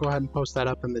nice. I'll go ahead and post that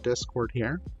up in the Discord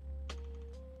here.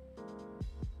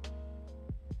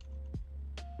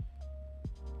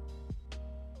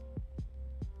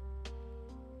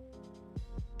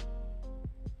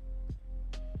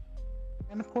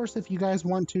 And of course, if you guys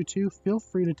want to too, feel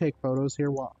free to take photos here,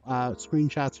 while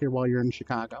screenshots here while you're in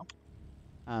Chicago.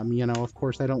 You know, of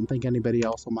course, I don't think anybody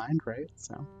else will mind, right?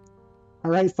 So,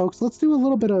 all right, folks, let's do a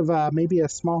little bit of maybe a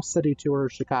small city tour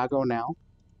of Chicago now.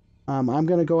 I'm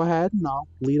going to go ahead and I'll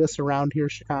lead us around here,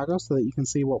 Chicago, so that you can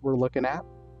see what we're looking at.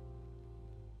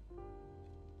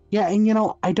 Yeah, and you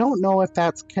know, I don't know if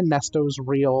that's Canesto's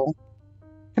real...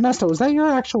 Canesto, is that your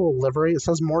actual livery? It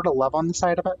says More to Love on the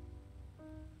side of it.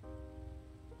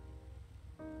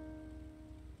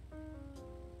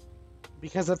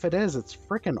 Because if it is, it's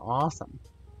freaking awesome.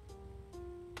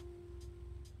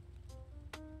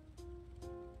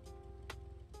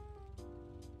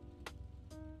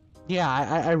 Yeah,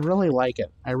 I really like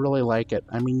it. I really like it.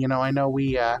 I mean, you know, I know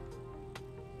we,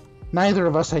 neither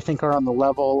of us, I think, are on the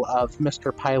level of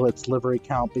Mr. Pilot's livery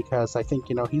count, because I think,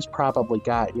 you know, he's probably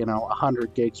got, you know,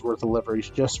 100 gigs worth of liveries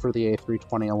just for the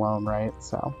A320 alone, right?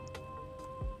 So,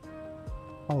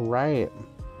 all right.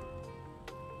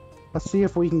 Let's see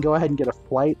if we can go ahead and get a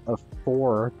flight of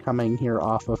 4 coming here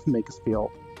off of Mixed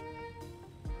Field.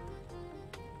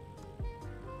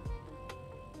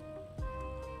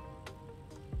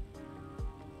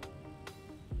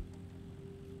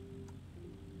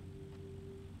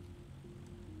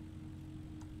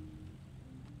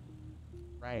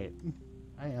 Right.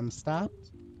 I am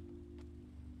stopped.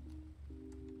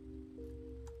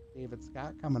 David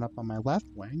Scott coming up on my left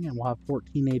wing, and we'll have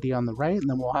 1480 on the right, and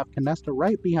then we'll have Canesto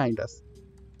right behind us.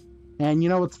 And you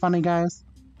know what's funny, guys?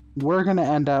 We're going to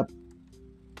end up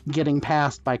getting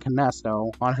passed by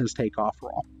Canesto on his takeoff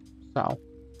roll. So,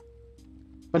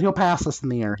 but he'll pass us in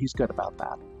the air. He's good about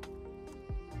that.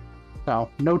 So,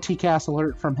 no TCAS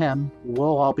alert from him.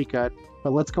 We'll all be good.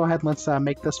 But let's go ahead and let's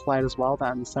make this flight as well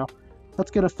then. So, let's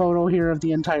get a photo here of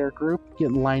the entire group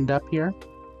getting lined up here.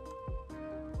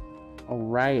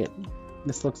 Alright.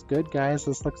 This looks good, guys.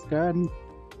 This looks good.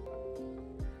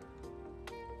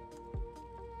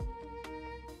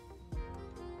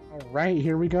 Alright,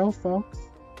 here we go, folks.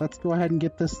 Let's go ahead and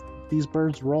get these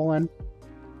birds rolling.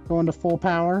 Going to full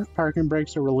power. Parking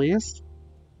brakes are released.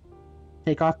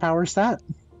 Takeoff power set.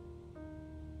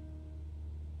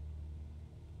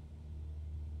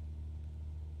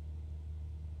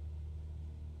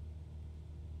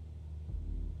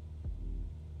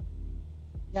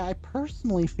 Yeah, I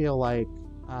personally feel like,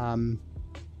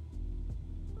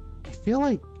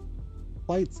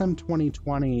 Flight Sim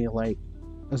 2020, like,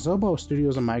 Asobo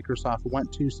Studios and Microsoft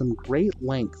went to some great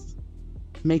lengths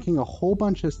making a whole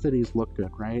bunch of cities look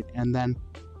good, right? And then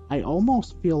I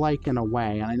almost feel like, in a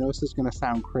way, and I know this is going to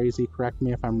sound crazy, correct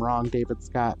me if I'm wrong, David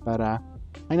Scott, but I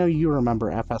know you remember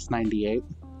FS98.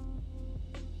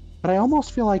 But I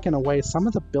almost feel like, in a way, some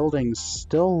of the buildings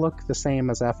still look the same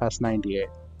as FS98.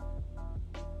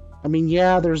 I mean,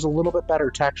 yeah, there's a little bit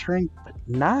better texturing, but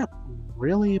not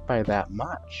really by that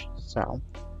much. So,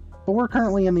 but we're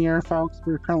currently in the air, folks.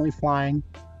 We're currently flying.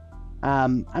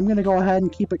 I'm going to go ahead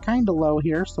and keep it kind of low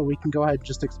here so we can go ahead and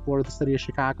just explore the city of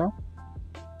Chicago.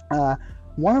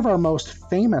 One of our most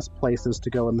famous places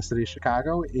to go in the city of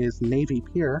Chicago is Navy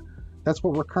Pier. That's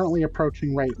what we're currently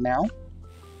approaching right now.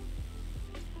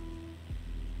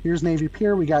 Here's Navy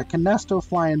Pier. We got Canesto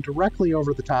flying directly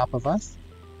over the top of us.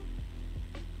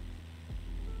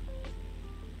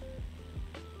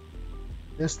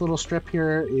 This little strip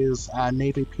here is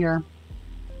Navy Pier.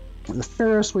 The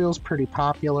Ferris wheel is pretty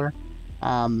popular.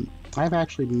 I've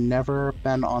actually never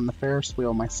been on the Ferris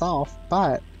wheel myself,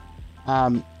 but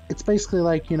it's basically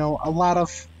like, you know, a lot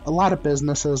of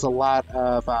businesses, a lot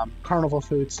of carnival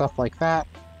food, stuff like that.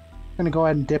 I'm gonna go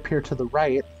ahead and dip here to the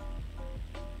right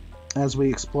as we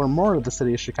explore more of the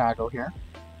city of Chicago here.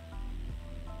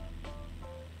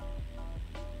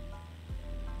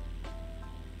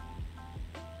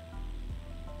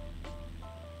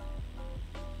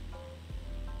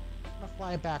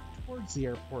 fly back towards the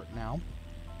airport now,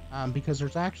 because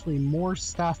there's actually more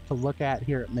stuff to look at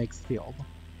here at Meigs Field.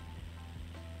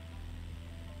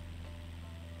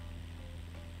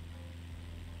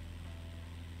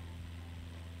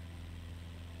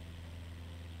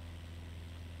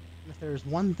 If there's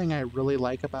one thing I really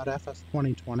like about FS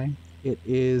 2020, it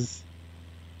is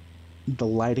the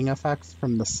lighting effects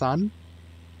from the sun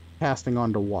casting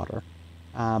onto water.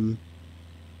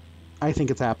 I think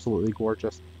it's absolutely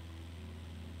gorgeous.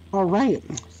 Alright,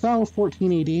 so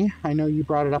 14AD, I know you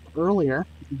brought it up earlier,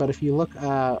 but if you look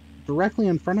directly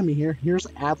in front of me here, here's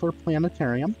Adler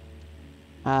Planetarium.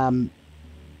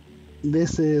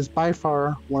 This is by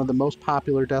far one of the most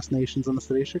popular destinations in the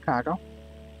city of Chicago.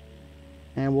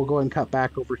 And we'll go ahead and cut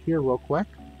back over here real quick.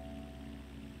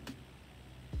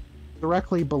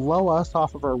 Directly below us,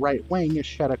 off of our right wing, is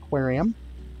Shed Aquarium.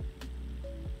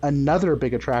 Another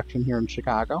big attraction here in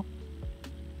Chicago.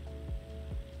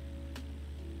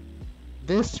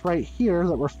 This right here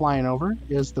that we're flying over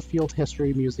is the Field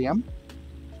History Museum.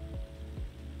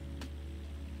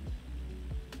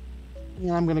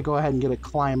 And I'm going to go ahead and get a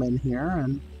climb in here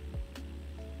and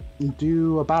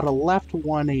do about a left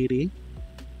 180.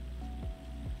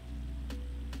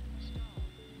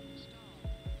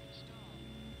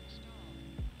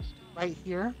 Right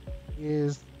here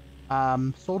is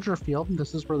Soldier Field.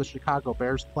 This is where the Chicago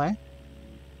Bears play.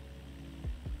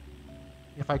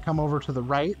 If I come over to the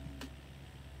right,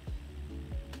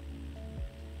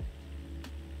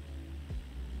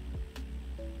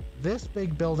 this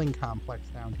big building complex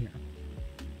down here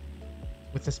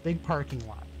with this big parking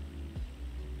lot,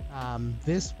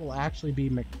 this will actually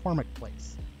be McCormick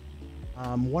Place,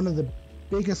 one of the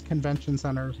biggest convention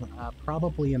centers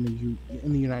probably in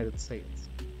the United States.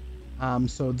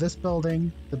 So this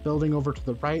building, the building over to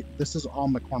the right, this is all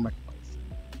McCormick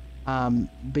Place.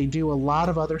 They do a lot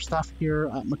of other stuff here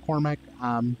at McCormick.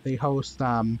 They host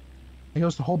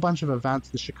a whole bunch of events.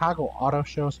 The Chicago Auto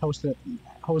Show is hosted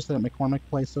at McCormick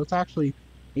Place, so it's actually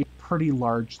a pretty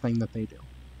large thing that they do.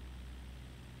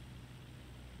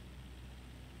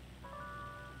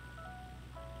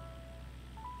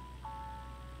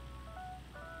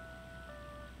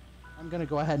 I'm going to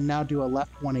go ahead and now do a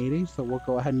left 180, so we'll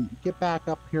go ahead and get back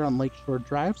up here on Lakeshore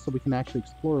Drive so we can actually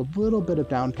explore a little bit of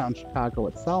downtown Chicago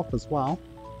itself as well.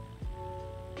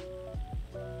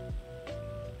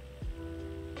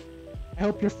 I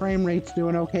hope your frame rate's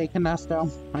doing okay,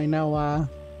 Canesto. I know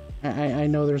I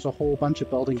know there's a whole bunch of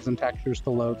buildings and textures to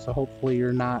load, so hopefully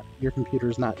your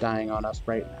computer's not dying on us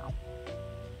right now.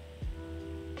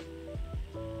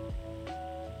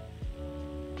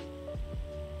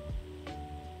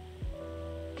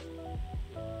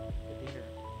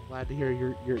 Glad to hear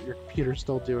your computer's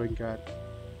still doing good.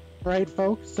 Alright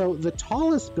folks, so the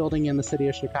tallest building in the city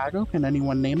of Chicago, can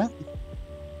anyone name it?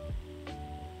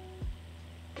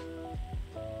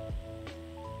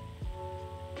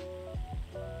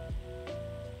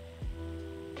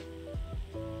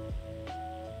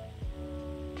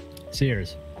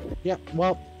 Sears. Yeah,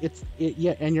 well,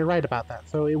 yeah, and you're right about that.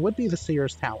 So it would be the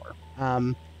Sears Tower.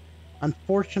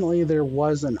 Unfortunately, there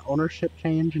was an ownership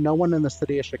change. No one in the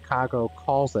city of Chicago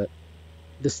calls it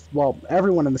this. Well,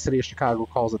 everyone in the city of Chicago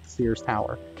calls it the Sears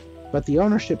Tower, but the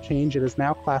ownership change, it is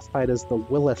now classified as the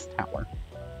Willis Tower.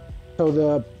 So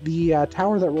the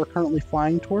tower that we're currently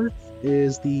flying towards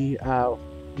is the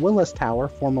Willis Tower,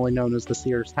 formerly known as the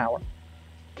Sears Tower.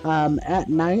 At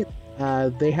night,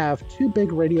 they have two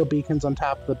big radio beacons on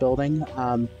top of the building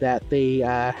that they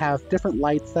have different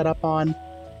lights set up on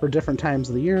for different times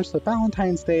of the year. So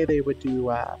Valentine's Day they would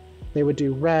do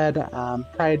red.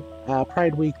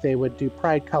 Pride Week they would do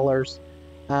pride colors.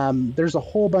 There's a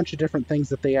whole bunch of different things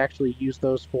that they actually use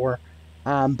those for.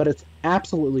 But it's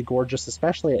absolutely gorgeous,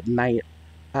 especially at night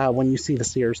when you see the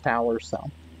Sears Tower.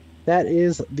 So that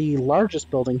is the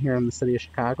largest building here in the city of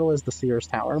Chicago, is the Sears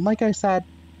Tower. And like I said,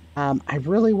 I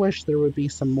really wish there would be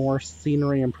some more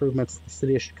scenery improvements to the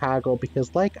city of Chicago,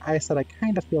 because like I said, I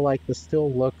kind of feel like this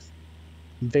still looks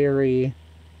very,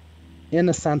 in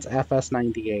a sense,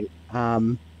 FS98.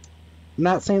 I'm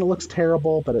not saying it looks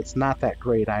terrible, but it's not that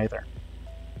great either.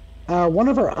 One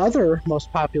of our other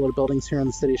most popular buildings here in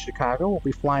the city of Chicago, we'll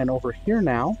be flying over here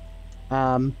now.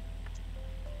 See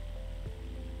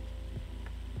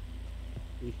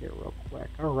here real quick.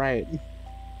 All right.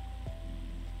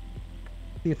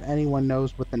 See if anyone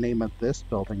knows what the name of this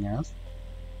building is.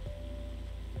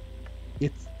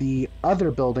 It's the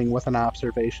other building with an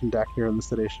observation deck here in the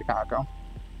city of Chicago.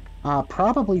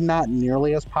 Probably not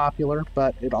nearly as popular,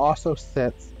 but it also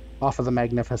sits off of the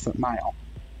Magnificent Mile.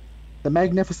 The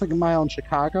Magnificent Mile in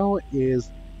Chicago is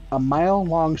a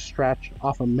mile-long stretch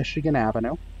off of Michigan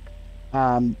Avenue.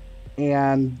 And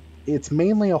and it's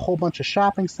mainly a whole bunch of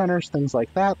shopping centers, things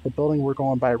like that. The building we're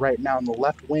going by right now in the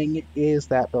left wing is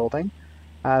that building.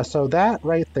 So that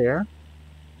right there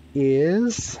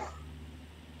is...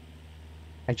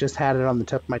 I just had it on the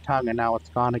tip of my tongue and now it's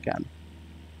gone again.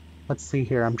 Let's see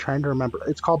here. I'm trying to remember.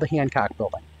 It's called the Hancock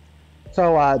Building.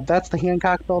 So that's the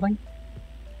Hancock Building.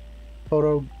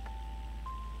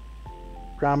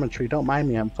 Photogrammetry. Don't mind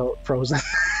me, I'm frozen.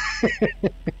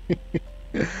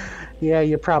 Yeah,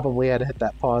 you probably had to hit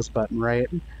that pause button, right?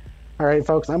 All right,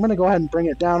 folks, I'm going to go ahead and bring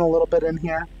it down a little bit in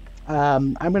here.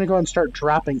 I'm going to go ahead and start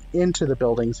dropping into the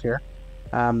buildings here.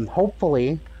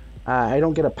 Hopefully, I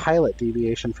don't get a pilot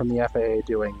deviation from the FAA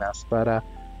doing this, but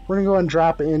we're going to go ahead and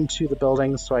drop into the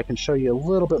buildings so I can show you a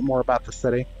little bit more about the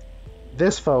city.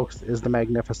 This, folks, is the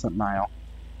Magnificent Mile.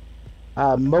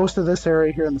 Most of this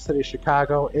area here in the city of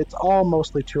Chicago, it's all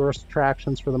mostly tourist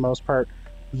attractions for the most part.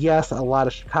 Yes, a lot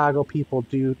of Chicago people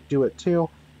do it too,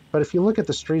 but if you look at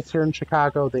the streets here in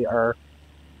Chicago, they are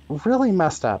really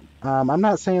messed up. I'm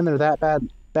not saying they're that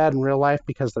bad in real life,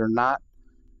 because they're not.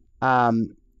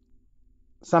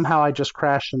 Somehow I just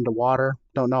crashed into water.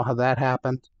 Don't know how that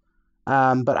happened. But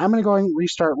I'm going to go and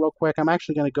restart real quick. I'm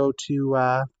actually going to go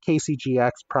to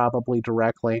KCGX probably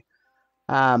directly,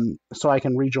 so I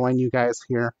can rejoin you guys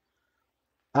here.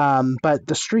 But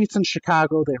the streets in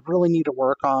Chicago, they really need to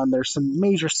work on. There's some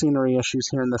major scenery issues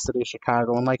here in the city of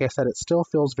Chicago, and like I said, it still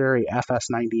feels very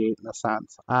FS98 in a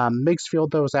sense. Meigs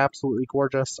Field, though, is absolutely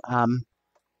gorgeous.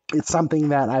 It's something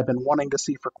that I've been wanting to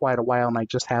see for quite a while, and I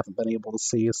just haven't been able to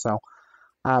see, so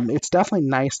it's definitely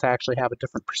nice to actually have a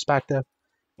different perspective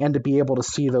and to be able to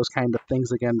see those kind of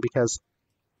things again, because,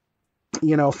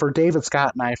 you know, for David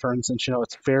Scott and I, for instance, you know,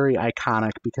 it's very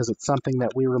iconic because it's something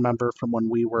that we remember from when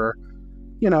we were,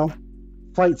 you know,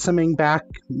 flight simming back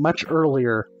much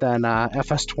earlier than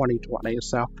FS 2020.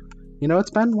 So, you know,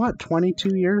 it's been, what,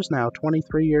 22 years now,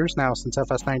 23 years now since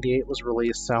FS 98 was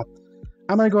released. So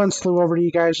I'm going to go ahead and slew over to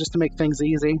you guys just to make things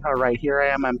easy. All right, here I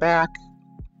am. I'm back.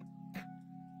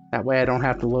 That way I don't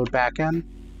have to load back in.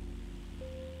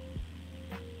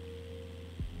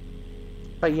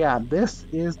 But yeah, this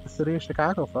is the city of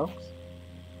Chicago, folks.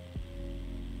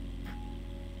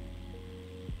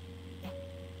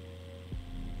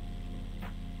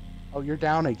 Oh, you're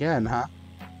down again, huh?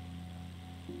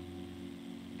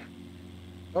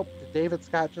 Oh, did David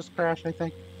Scott just crash, I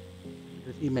think?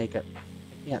 Or did he make it?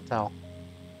 I can't tell.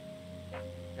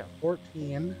 Got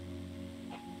 14.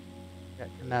 Got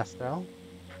Canesto.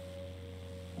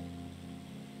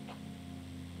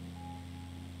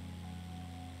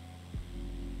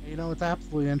 You know, it's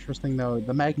absolutely interesting, though.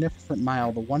 The Magnificent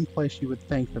Mile, the one place you would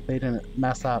think that they didn't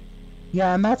mess up.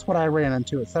 Yeah, and that's what I ran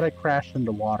into. It said I crashed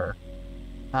into water.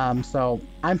 So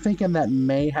I'm thinking that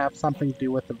may have something to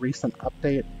do with the recent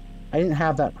update. I didn't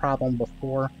have that problem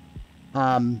before.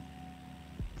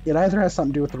 It either has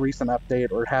something to do with the recent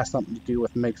update or it has something to do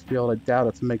with Meigs Field. I doubt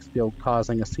it's Meigs Field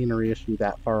causing a scenery issue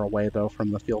that far away, though,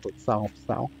 from the field itself.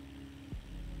 So,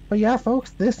 but yeah,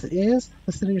 folks, this is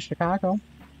the city of Chicago.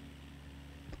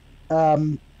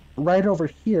 Right over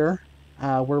here,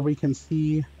 where we can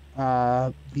see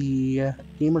the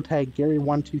gamertag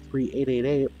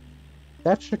Gary123888,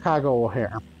 that's Chicago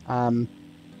O'Hare.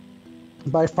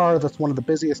 By far, that's one of the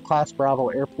busiest Class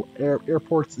Bravo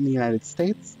airports in the United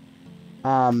States.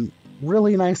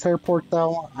 Really nice airport,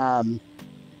 though.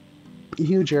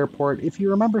 Huge airport. If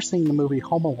you remember seeing the movie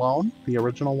Home Alone, the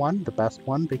original one, the best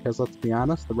one, because let's be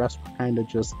honest, the rest were kind of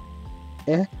just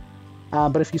eh.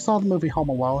 But if you saw the movie Home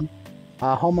Alone,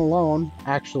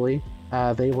 actually,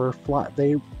 they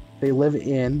live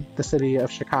in the city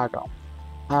of Chicago,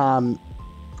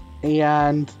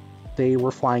 and they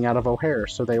were flying out of O'Hare,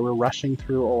 so they were rushing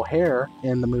through O'Hare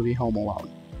in the movie Home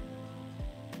Alone.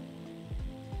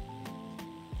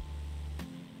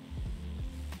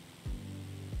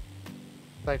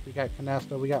 Like we got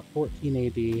Canesto, we got 14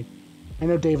 AD. I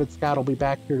know David Scott will be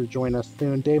back here to join us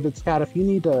soon. David Scott, if you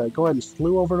need to go ahead and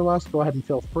slew over to us, go ahead and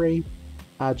feel free.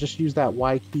 Just use that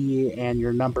Y key and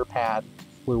your number pad to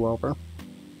slew over.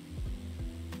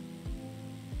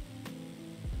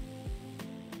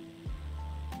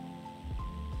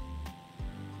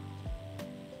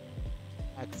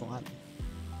 Excellent.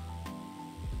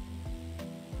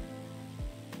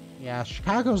 Yeah,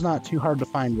 Chicago's not too hard to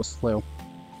find with slew.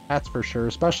 That's for sure,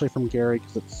 especially from Gary,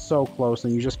 because it's so close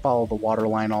and you just follow the water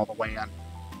line all the way in.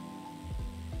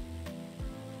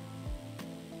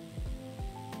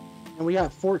 And we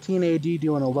got 14 AD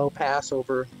doing a low pass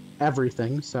over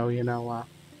everything, so, you know,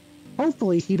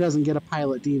 hopefully he doesn't get a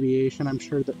pilot deviation. I'm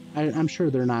sure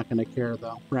they're not going to care,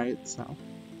 though, right? So,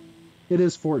 it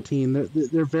is 14.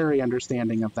 They're very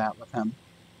understanding of that with him.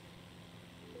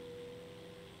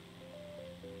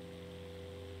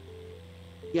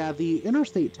 Yeah, the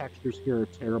interstate textures here are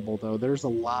terrible, though. There's a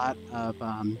lot of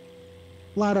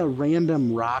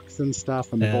random rocks and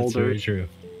stuff and That's very boulders. true.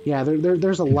 Yeah,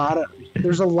 there's a lot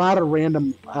of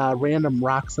random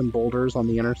rocks and boulders on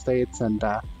the interstates, and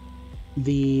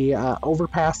the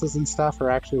overpasses and stuff are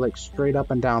actually like straight up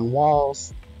and down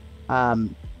walls.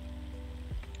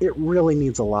 It really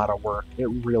needs a lot of work. It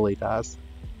really does.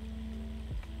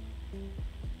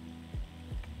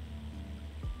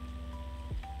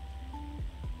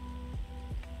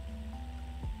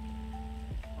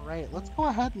 All right, let's go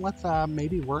ahead and let's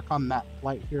maybe work on that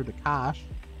flight here to KOSH.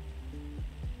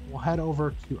 We'll head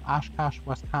over to Oshkosh,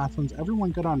 Wisconsin's.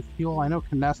 Everyone good on fuel? I know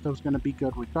Canesto's going to be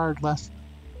good regardless.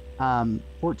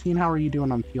 14, how are you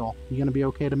doing on fuel? You going to be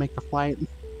okay to make the flight?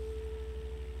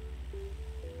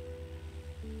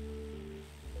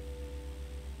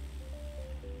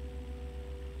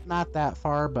 Not that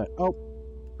far, but oh,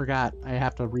 forgot. I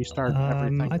have to restart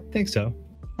everything. I think so.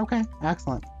 Okay,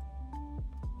 excellent.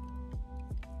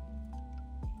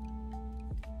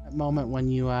 That moment when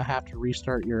you have to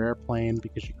restart your airplane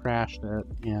because you crashed it,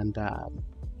 and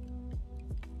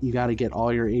you got to get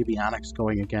all your avionics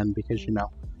going again because, you know,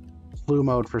 flu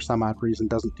mode for some odd reason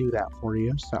doesn't do that for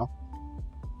you. So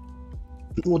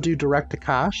we'll do direct to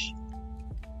KOSH.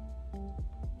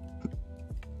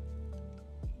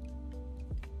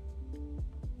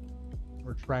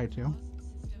 Or try to.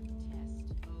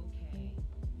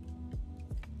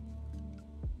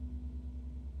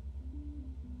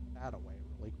 That away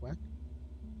really quick.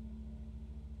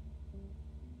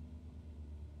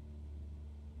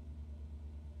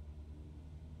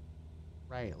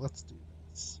 Right, let's do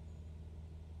this.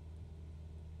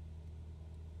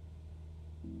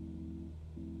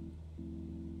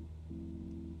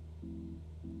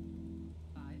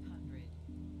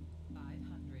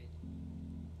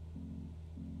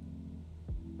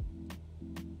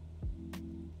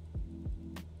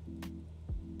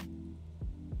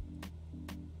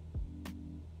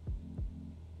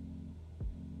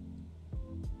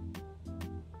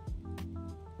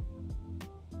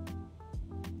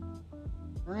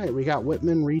 All right, we got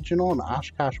Whitman Regional in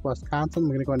Oshkosh, Wisconsin.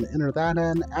 We're going to go ahead and enter that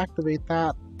in, activate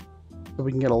that, so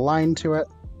we can get a line to it.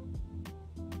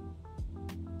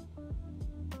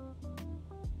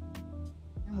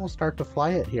 And we'll start to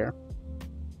fly it here.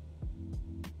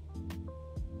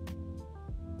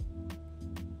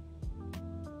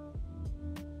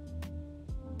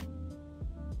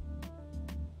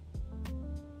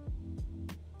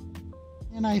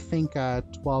 And I think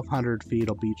 1,200 feet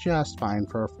will be just fine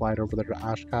for a flight over there to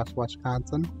Oshkosh,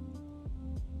 Wisconsin.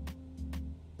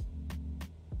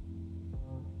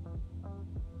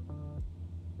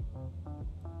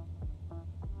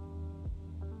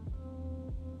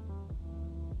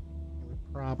 It would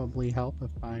probably help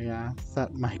if I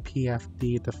set my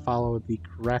PFD to follow the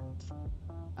correct,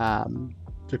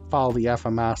 to follow the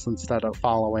FMS instead of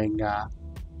following a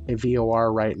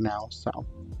VOR right now, so.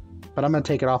 But I'm going to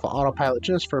take it off of autopilot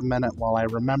just for a minute while I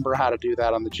remember how to do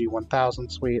that on the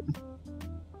G1000 suite.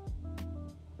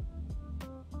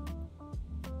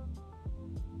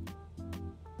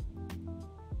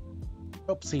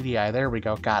 Oh, CDI, there we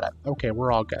go, got it. Okay,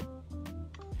 we're all good.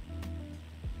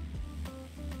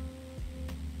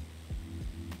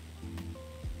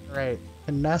 Alright,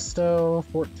 Canesto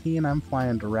 14, I'm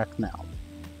flying direct now.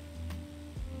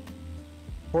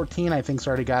 14, I think's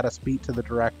already got us beat to the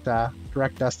direct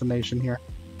destination here.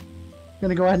 I'm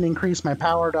gonna go ahead and increase my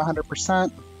power to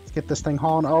 100%. Let's get this thing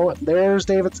hauling. Oh, there's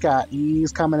David Scott.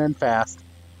 He's coming in fast.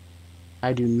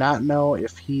 I do not know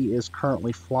if he is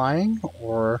currently flying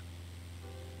or...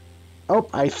 Oh,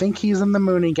 I think he's in the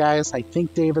Mooney, guys. I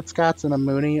think David Scott's in a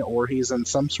Mooney or he's in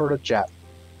some sort of jet.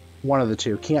 One of the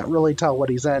two. Can't really tell what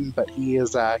he's in, but he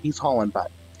is he's hauling butt.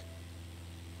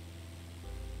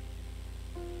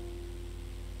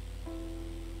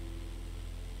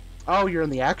 Oh, you're in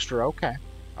the extra. Okay.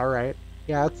 All right.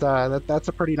 Yeah, that's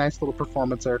a pretty nice little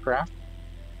performance aircraft.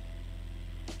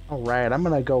 All right, I'm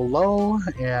gonna go low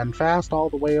and fast all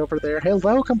the way over there.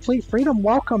 Hello, Complete Freedom.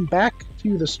 Welcome back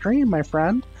to the stream, my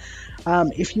friend.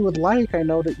 If you would like, I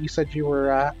know that you said you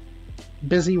were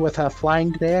busy with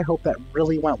flying today. I hope that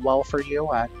really went well for you.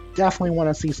 I definitely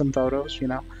want to see some photos, you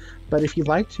know. But if you'd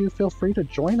like to, feel free to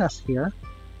join us here.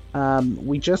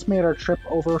 We just made our trip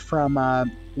over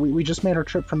from we just made our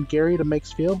trip from Gary to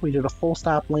Makesfield. We did a full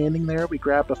stop landing there. We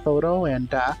grabbed a photo,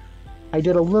 and I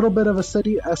did a little bit of a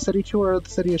city tour of the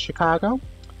city of Chicago.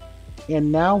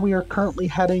 And now we are currently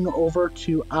heading over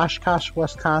to Oshkosh,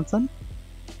 Wisconsin.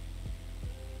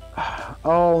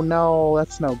 Oh no,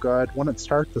 that's no good. Wouldn't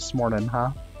start this morning,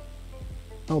 huh?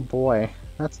 Oh boy,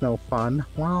 that's no fun.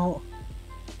 Well,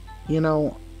 you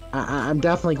know, I'm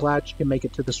definitely glad you can make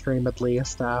it to the stream at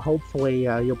least. Hopefully,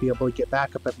 you'll be able to get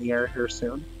back up in the air here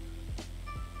soon.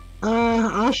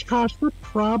 Oshkosh, we're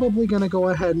probably going to go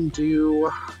ahead and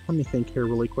do... Let me think here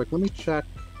really quick. Let me check.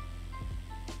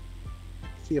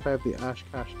 See if I have the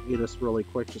Oshkosh ATIS really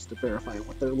quick just to verify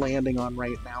what they're landing on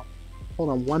right now. Hold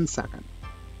on 1 second.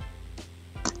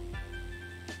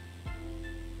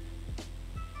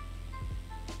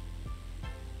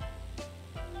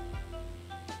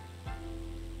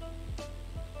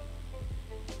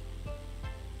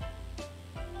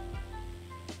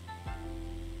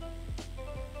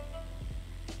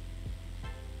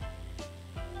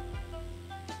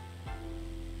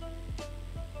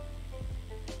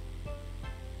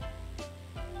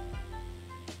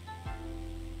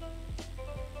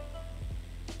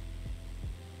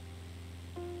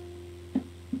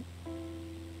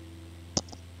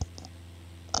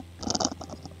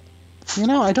 You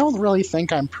know, I don't really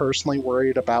think I'm personally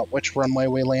worried about which runway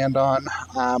we land on,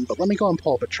 but let me go and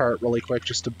pull up a chart really quick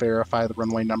just to verify the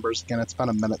runway numbers again. It's been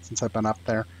a minute since I've been up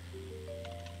there.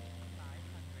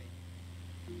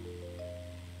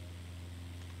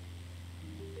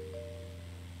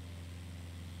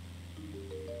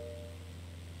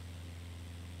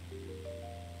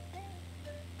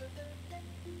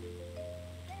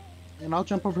 And I'll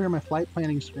jump over here to my flight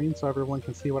planning screen so everyone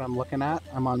can see what I'm looking at.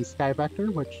 I'm on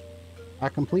SkyVector, which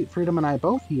Complete Freedom and I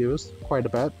both use quite a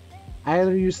bit. I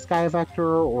either use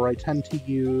SkyVector or I tend to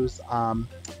use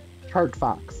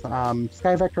ChartFox.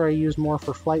 SkyVector I use more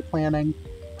for flight planning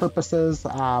purposes.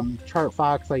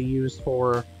 ChartFox I use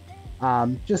for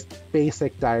just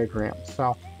basic diagrams.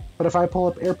 So, but if I pull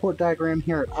up airport diagram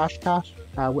here at Oshkosh,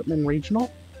 Whitman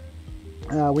Regional,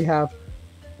 we have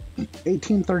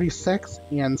 1836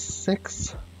 and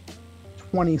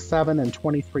 627 and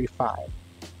 23.5.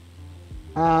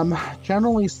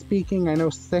 Generally speaking, I know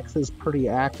 6 is pretty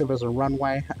active as a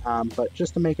runway, but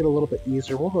just to make it a little bit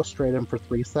easier, we'll go straight in for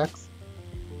 36.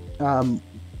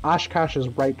 Oshkosh is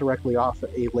right directly off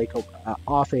a lake,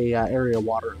 area of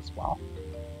water as well.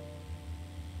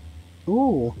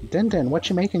 Ooh, Din, what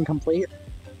you making, Complete?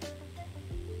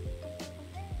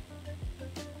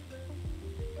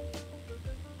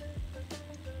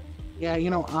 Yeah, you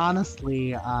know,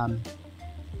 honestly,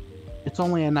 it's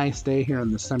only a nice day here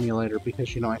in the simulator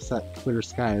because, you know, I set clear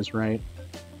skies, right?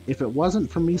 If it wasn't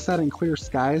for me setting clear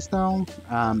skies, though,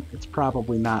 it's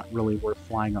probably not really worth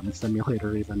flying on the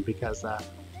simulator even because,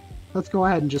 let's go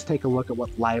ahead and just take a look at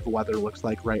what live weather looks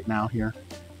like right now here.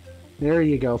 There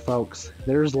you go, folks.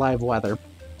 There's live weather.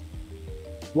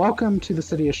 Welcome to the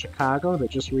city of Chicago that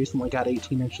just recently got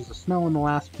 18 inches of snow in the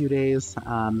last few days.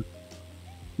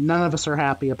 None of us are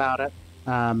happy about it.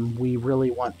 We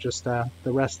really want just the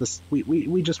rest of this.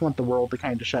 We just want the world to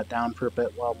kind of shut down for a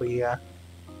bit while we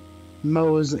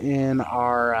mose in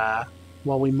our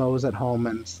while we mose at home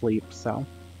and sleep. So.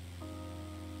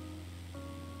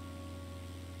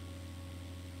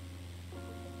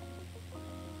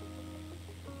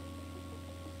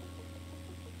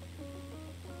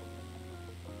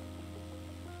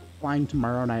 Flying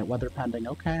tomorrow night, weather pending.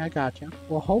 Okay, I gotcha.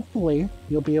 Well, hopefully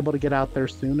you'll be able to get out there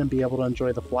soon and be able to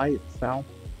enjoy the flight, so.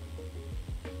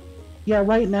 Yeah,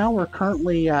 right now we're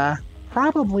currently,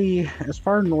 probably, as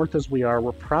far north as we are,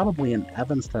 we're probably in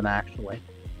Evanston, actually,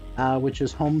 which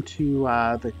is home to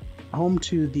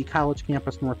the college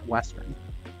campus Northwestern.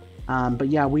 But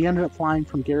yeah, we ended up flying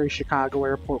from Gary Chicago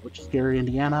Airport, which is Gary,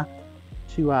 Indiana,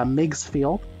 to Meigs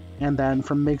Field, and then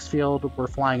from Meigs Field, we're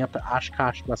flying up to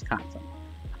Oshkosh, Wisconsin.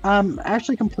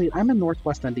 Actually, Complete, I'm in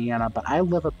Northwest Indiana, but I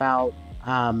live about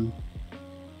an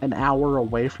hour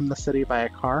away from the city by a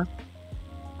car.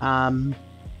 And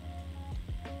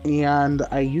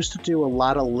I used to do a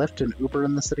lot of Lyft and Uber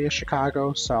in the city of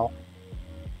Chicago, so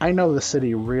I know the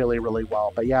city really, really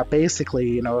well. But yeah, basically,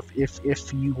 you know,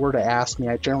 if you were to ask me,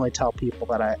 I generally tell people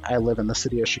that I live in the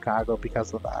city of Chicago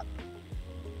because of that.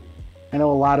 I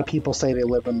know a lot of people say they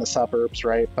live in the suburbs,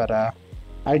 right? But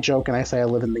I joke and I say I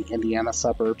live in the Indiana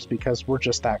suburbs because we're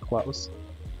just that close.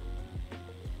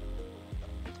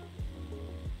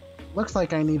 Looks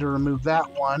like I need to remove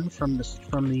that one from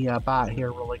the bot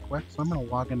here really quick, so I'm going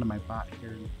to log into my bot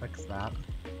here and fix that.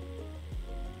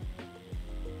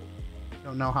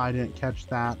 Don't know how I didn't catch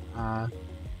that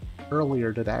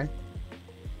earlier today.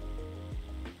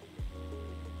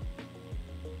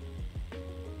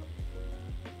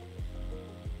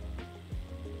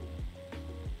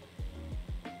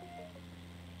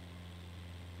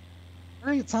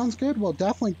 Alright, sounds good. We'll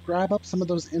definitely grab up some of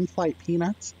those in-flight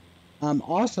peanuts.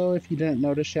 Also, if you didn't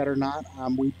notice yet or not,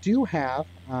 we do have,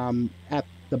 at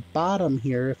the bottom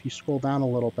here, if you scroll down a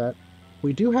little bit,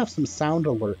 we do have some sound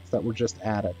alerts that were just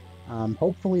added.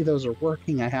 Hopefully those are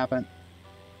working. I haven't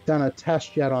done a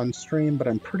test yet on stream, but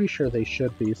I'm pretty sure they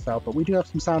should be. So, but we do have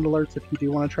some sound alerts if you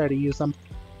do want to try to use them.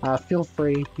 Feel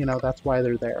free, you know, that's why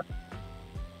they're there.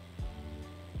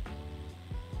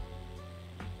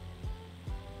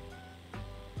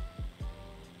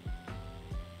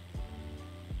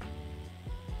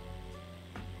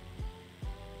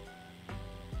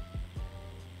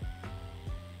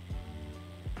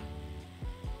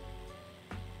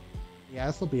 Yeah,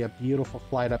 this will be a beautiful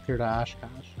flight up here to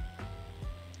Oshkosh.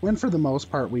 And for the most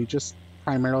part, we just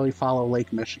primarily follow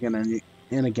Lake Michigan.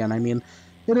 And again, I mean,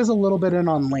 it is a little bit in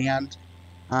on land,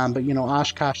 but you know,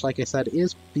 Oshkosh, like I said,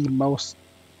 is the most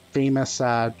famous,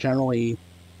 generally,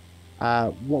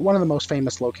 one of the most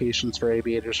famous locations for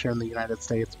aviators here in the United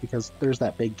States because there's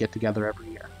that big get-together every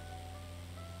year.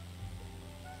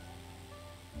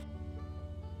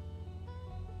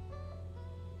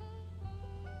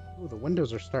 Ooh, the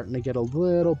windows are starting to get a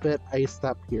little bit iced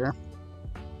up here.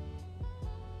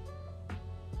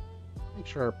 Make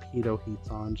sure our pitot heat's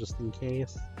on just in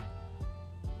case.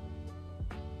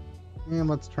 And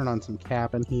let's turn on some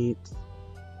cabin heat.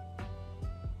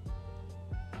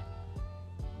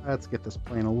 Let's get this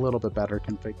plane a little bit better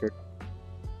configured.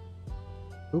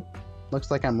 Oop,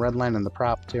 looks like I'm redlining the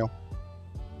prop too.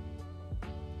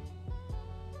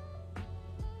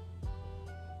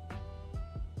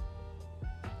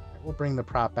 We'll bring the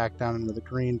prop back down into the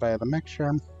green via the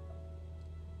mixture.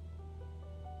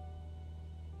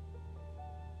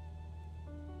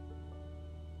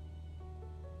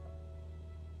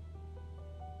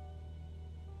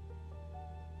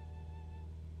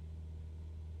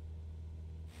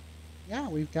 Yeah,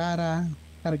 we've got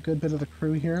a good bit of the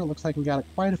crew here. It looks like we got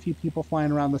quite a few people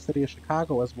flying around the city of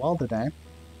Chicago as well today.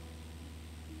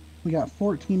 We got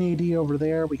 14 AD over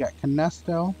there. We got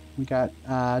Canesto. We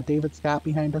got David Scott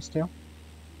behind us too.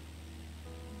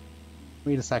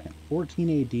 Wait a second.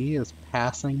 14 AD is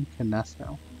passing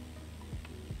Canesto.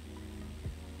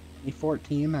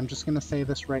 A14, I'm just going to say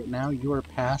this right now. You are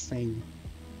passing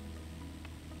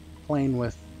a plane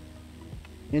with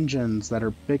engines that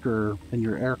are bigger than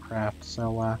your aircraft.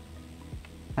 So,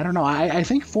 I don't know. I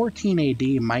think 14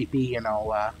 AD might be, you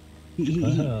know...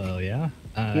 oh, yeah?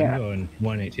 Yeah. I'm going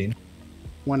 118.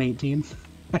 118?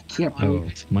 I can't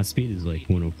believe... my speed is like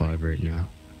 105 right now.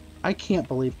 I can't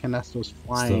believe Canesto's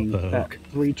flying Slowpoke. that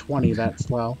 320 that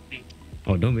slow.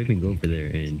 Oh, don't make me go over there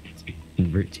and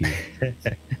invert to you.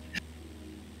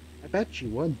 I bet you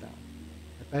would, though.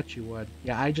 I bet you would.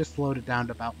 Yeah, I just slowed it down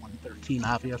to about 113,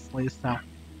 obviously, so...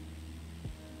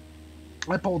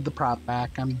 I pulled the prop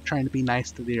back. I'm trying to be nice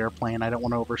to the airplane. I don't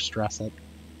want to overstress it.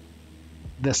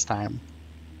 This time.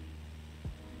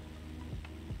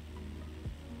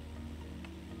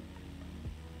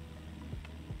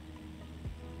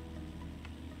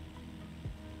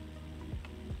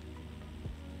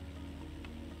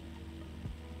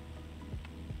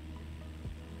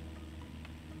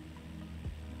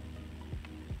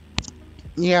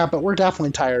 Yeah, but we're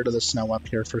definitely tired of the snow up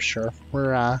here for sure.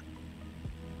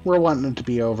 We're wanting it to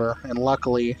be over, and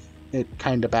luckily it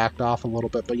kind of backed off a little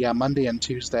bit. But yeah, Monday and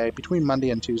Tuesday, between Monday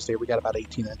and Tuesday, we got about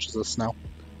 18 inches of snow.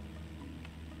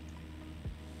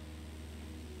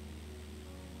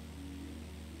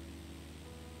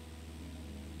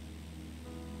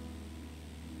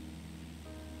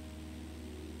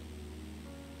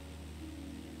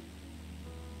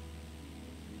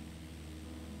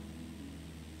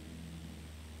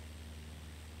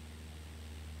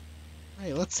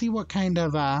 Alright, let's see what kind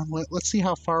of, let's see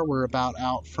how far we're about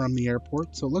out from the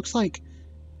airport. So it looks like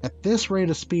at this rate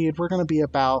of speed, we're going to be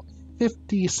about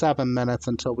 57 minutes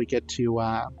until we get to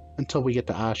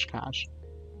Oshkosh.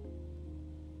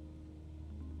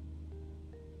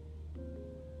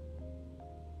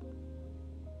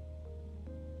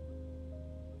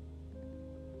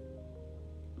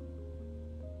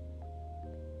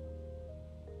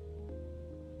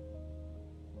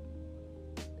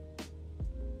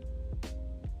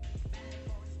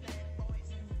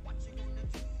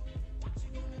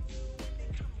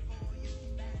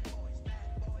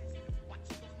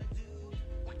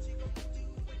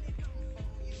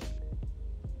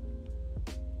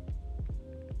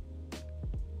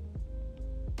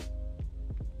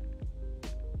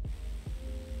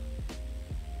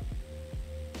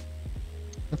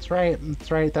 That's right,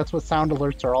 that's right. That's what sound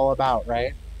alerts are all about,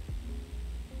 right?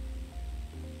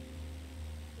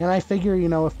 And I figure, you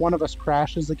know, if one of us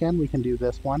crashes again, we can do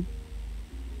this one.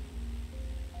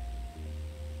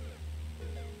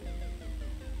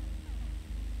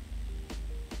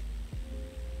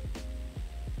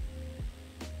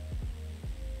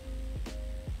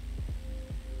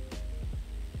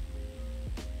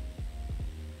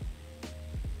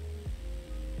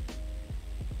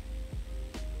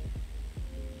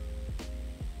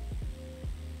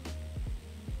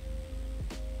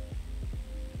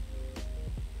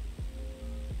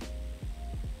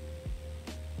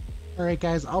 Alright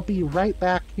guys, I'll be right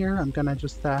back here. I'm gonna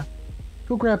just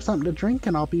go grab something to drink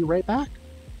and I'll be right back.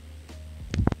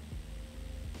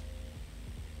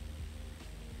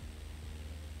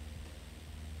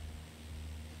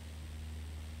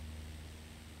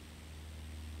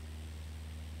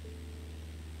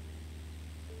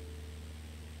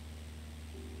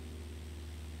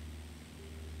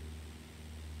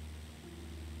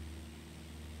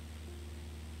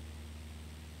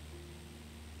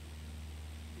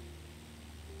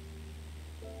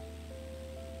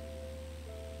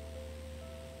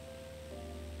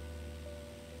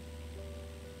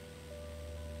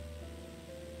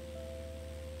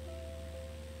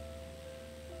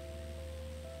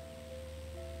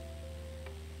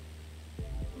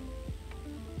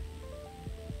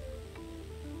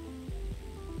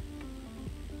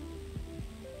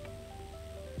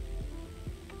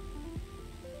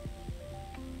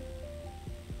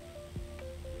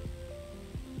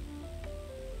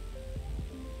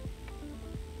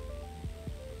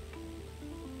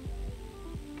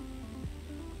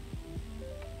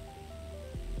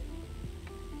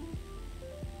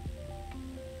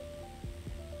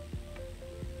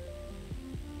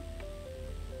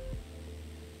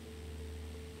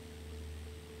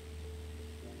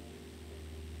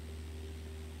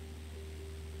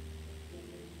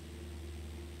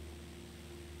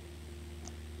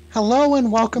 Hello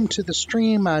and welcome to the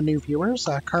stream, new viewers.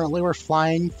 Currently we're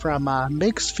flying from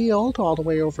Meigs Field all the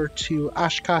way over to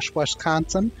Oshkosh,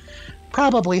 Wisconsin.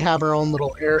 Probably have our own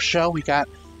little air show. We got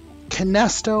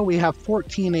Kinesto, we have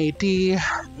 14AD,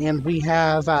 and we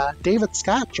have David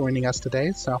Scott joining us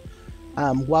today. So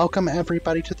welcome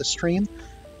everybody to the stream.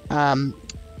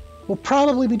 We'll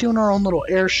probably be doing our own little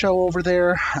air show over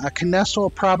there. Kinesto will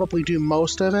probably do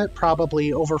most of it,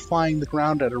 probably overflying the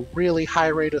ground at a really high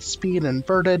rate of speed,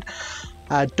 inverted.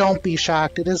 Don't be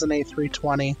shocked, it is an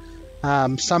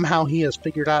A320. Somehow he has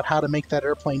figured out how to make that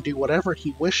airplane do whatever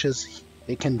he wishes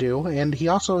it can do, and he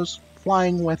also is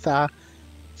flying with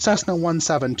Cessna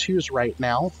 172s right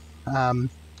now.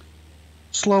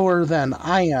 Slower than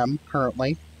I am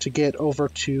currently to get over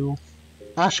to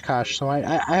Oshkosh, so I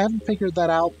haven't figured that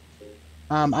out.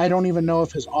 I don't even know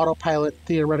if his autopilot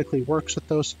theoretically works at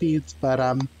those speeds,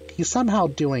 but he's somehow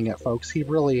doing it, folks. He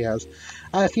really is.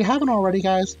 If you haven't already,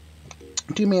 guys,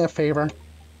 do me a favor.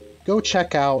 Go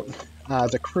check out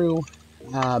the crew.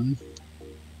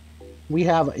 We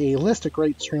have a list of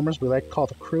great streamers we like to call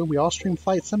the crew. We all stream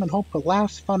flight sim and hope for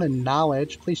laughs, fun, and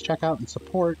knowledge. Please check out and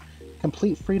support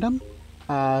Complete Freedom,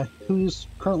 who's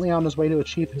currently on his way to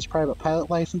achieve his private pilot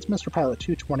license, Mr. Pilot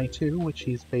 222, which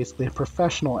he's basically a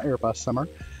professional Airbus simmer.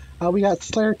 We got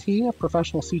Slayer T, a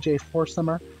professional CJ4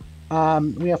 simmer.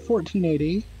 We have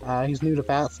 1480, he's new to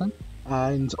VATSIM,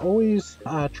 and he's always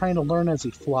trying to learn as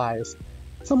he flies.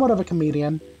 Somewhat of a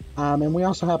comedian. And we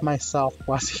also have myself,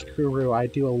 Quasiguru. I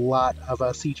do a lot of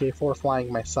CJ4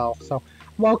 flying myself, so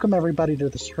welcome everybody to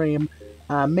the stream.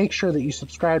 Make sure that you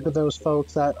subscribe to those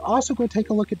folks. Also go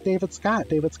take a look at David Scott.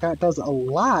 David Scott does a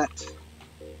lot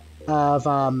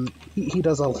of he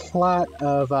does a lot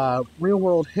of real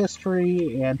world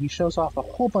history, and he shows off a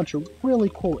whole bunch of really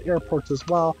cool airports as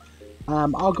well.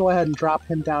 I'll go ahead and drop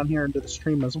him down here into the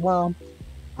stream as well.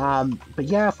 But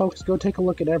yeah, folks, go take a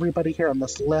look at everybody here on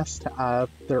this list.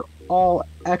 They're all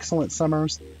excellent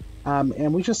simmers.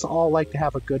 And we just all like to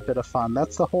have a good bit of fun.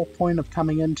 That's the whole point of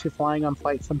coming into flying on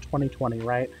Flight Sim 2020,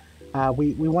 right?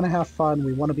 We want to have fun.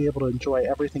 We want to be able to enjoy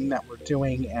everything that we're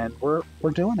doing, and we're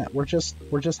doing it. We're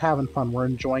just having fun. We're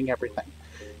enjoying everything.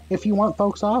 If you want,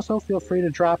 folks, also feel free to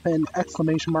drop in !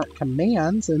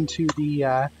 commands into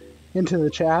the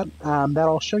chat.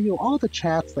 That'll show you all the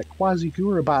chats that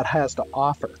Quasiguru bot has to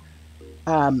offer.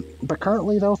 But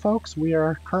currently, though, folks, we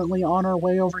are currently on our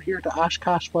way over here to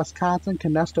Oshkosh, Wisconsin.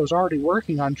 Kinesto's already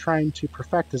working on trying to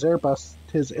perfect his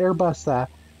Airbus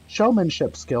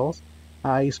showmanship skills.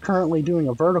 He's currently doing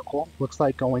a vertical, looks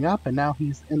like going up, and now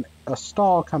he's in a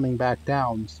stall coming back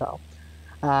down. So,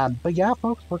 but yeah,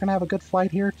 folks, we're gonna have a good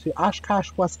flight here to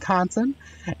Oshkosh, Wisconsin,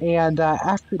 and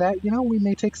after that, we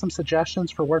may take some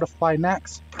suggestions for where to fly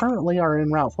next. Currently, our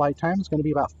en route flight time is going to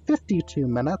be about 52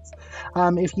 minutes.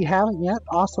 If you haven't yet,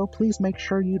 also please make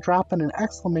sure you drop in an !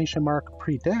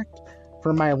 predict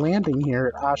for my landing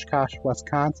here at Oshkosh,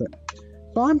 Wisconsin.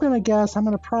 So I'm going to guess I'm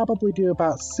going to probably do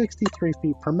about 63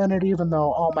 feet per minute, even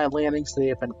though all my landings today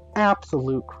have been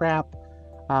absolute crap.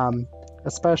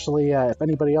 Especially if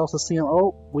anybody else is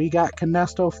seeing, we got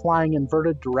Kinesto flying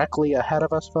inverted directly ahead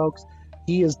of us, folks.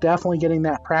 He is definitely getting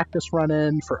that practice run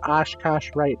in for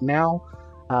Oshkosh right now.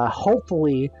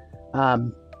 Hopefully,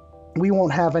 we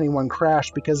won't have anyone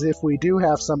crash, because if we do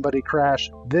have somebody crash,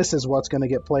 this is what's going to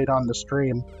get played on the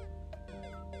stream.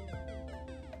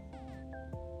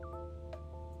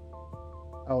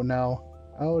 Oh no.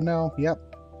 Oh no.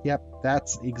 Yep. Yep.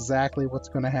 That's exactly what's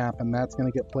going to happen. That's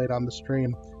going to get played on the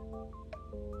stream.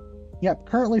 Yep.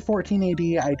 Currently 14 AD.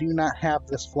 I do not have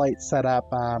this flight set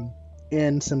up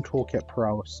in Sim Toolkit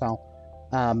Pro. So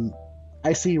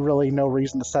I see really no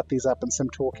reason to set these up in Sim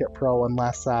Toolkit Pro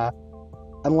unless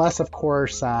of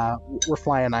course, we're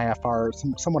flying IFR,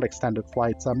 somewhat extended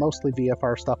flights. Mostly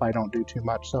VFR stuff I don't do too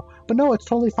much. So, but no, it's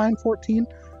totally fine, 14.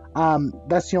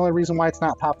 That's the only reason why it's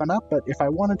not popping up. But if I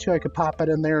wanted to, I could pop it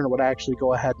in there and it would actually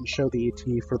go ahead and show the AT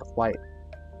for the flight.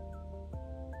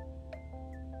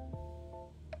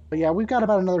 But yeah, we've got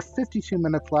about another 52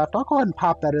 minutes left. I'll go ahead and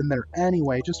pop that in there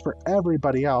anyway, just for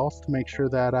everybody else to make sure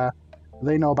that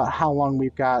they know about how long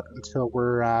we've got until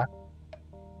we're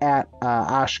at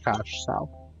Oshkosh. So.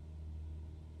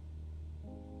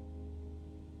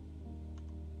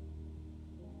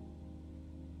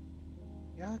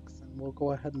 And we'll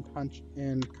go ahead and punch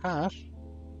in KOSH,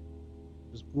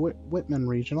 which is Whitman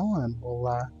Regional, and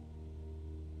we'll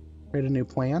create a new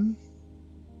plan.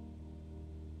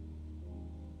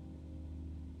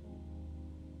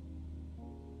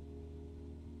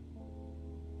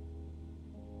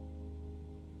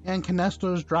 And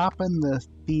Canesto's dropping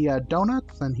the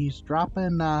donuts, and he's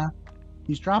dropping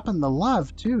the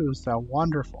love too. So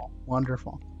wonderful,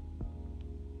 wonderful.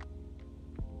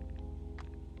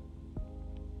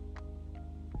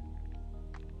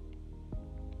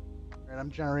 All right,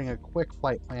 I'm generating a quick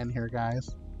flight plan here,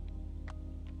 guys.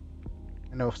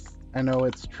 I know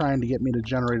it's trying to get me to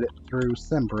generate it through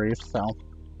SimBrief, so. All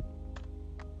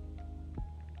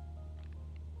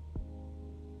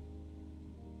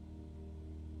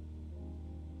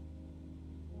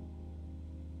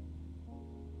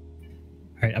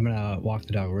right, I'm gonna walk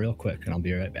the dog real quick, and I'll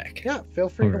be right back. Yeah, feel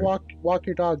free to walk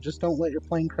your dog. Just don't let your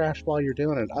plane crash while you're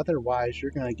doing it. Otherwise,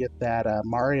 you're gonna get that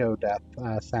Mario death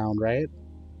sound, right?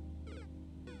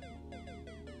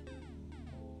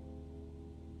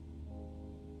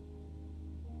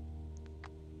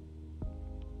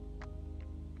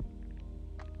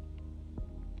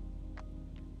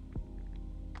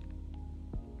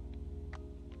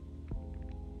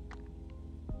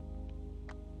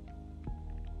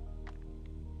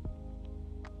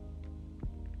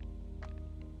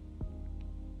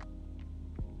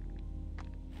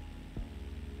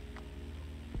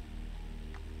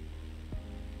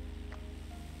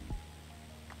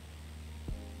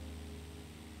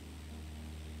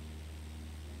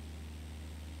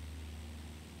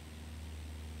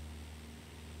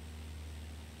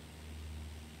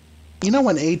 You know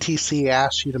when ATC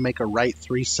asks you to make a right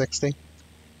 360?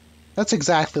 That's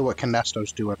exactly what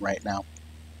Canesto's doing right now.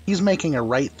 He's making a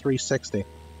right 360.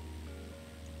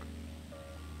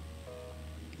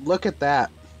 Look at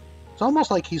that. It's almost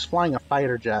like he's flying a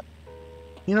fighter jet.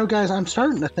 You know, guys, I'm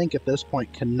starting to think at this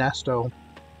point Canesto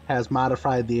has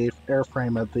modified the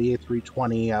airframe of the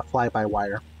A320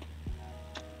 fly-by-wire.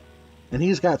 And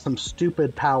he's got some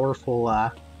stupid,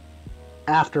 powerful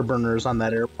afterburners on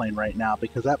that airplane right now,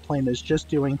 because that plane is just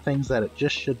doing things that it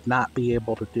just should not be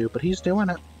able to do, but he's doing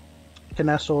it.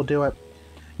 Canesto will do it.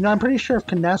 You know, I'm pretty sure if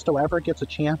Canesto ever gets a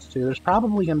chance to, there's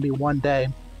probably going to be one day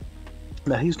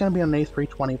that he's going to be on an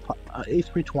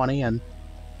A320 and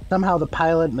somehow the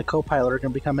pilot and the co-pilot are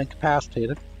going to become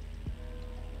incapacitated.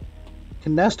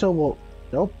 Canesto will...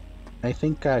 Nope. I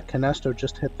think Canesto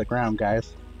just hit the ground,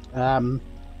 guys.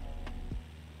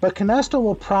 But Canesto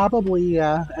will probably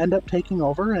end up taking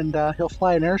over, and he'll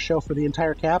fly an air show for the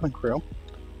entire cabin crew.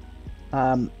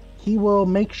 He will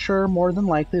make sure, more than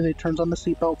likely, that he turns on the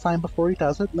seatbelt sign before he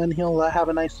does it, and then he'll have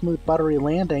a nice, smooth, buttery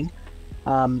landing.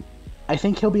 I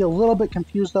think he'll be a little bit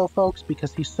confused, though, folks,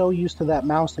 because he's so used to that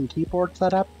mouse and keyboard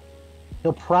setup.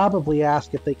 He'll probably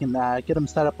ask if they can get him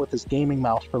set up with his gaming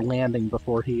mouse for landing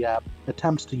before he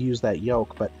attempts to use that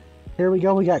yoke. But here we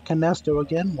go. We got Canesto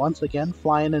again, once again,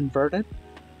 flying inverted.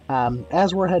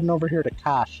 As we're heading over here to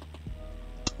KOSH,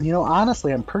 you know,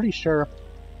 honestly, I'm pretty sure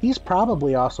he's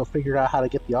probably also figured out how to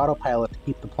get the autopilot to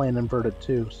keep the plane inverted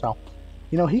too. So,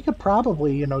 you know, he could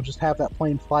probably, you know, just have that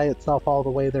plane fly itself all the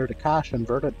way there to KOSH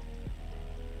inverted.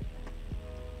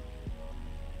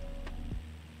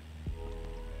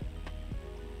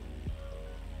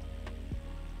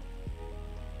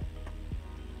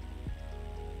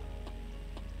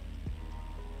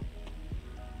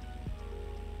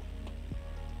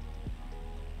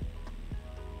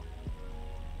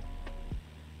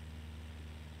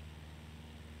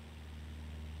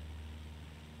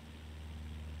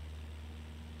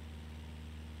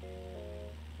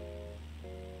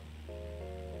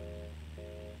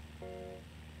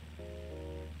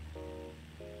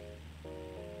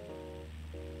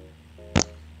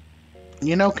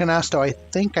 You know, Canesto, I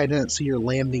think I didn't see your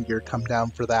landing gear come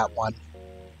down for that one.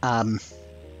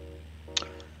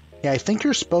 Yeah, I think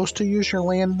you're supposed to use your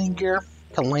landing gear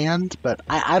to land, but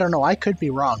I don't know. I could be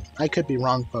wrong. I could be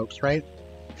wrong, folks, right?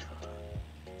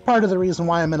 Part of the reason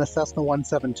why I'm in a Cessna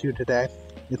 172 today.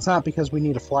 It's not because we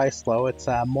need to fly slow. It's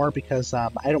more because I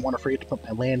don't want to forget to put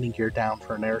my landing gear down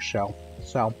for an air show.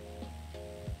 So,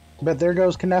 but there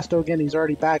goes Canesto again. He's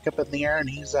already back up in the air, and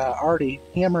he's already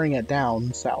hammering it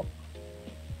down. So,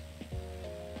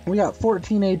 we got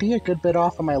 14 AD, a good bit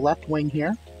off of my left wing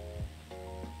here.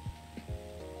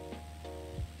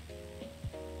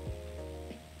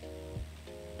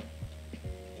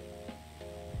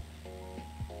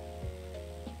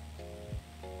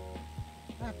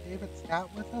 David Scott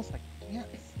with us? I can't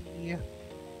see.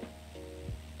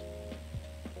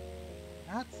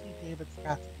 Not see David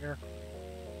Scott's aircraft,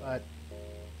 but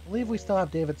I believe we still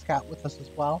have David Scott with us as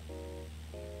well.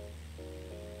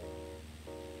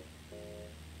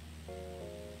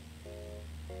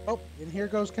 Oh, and here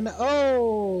goes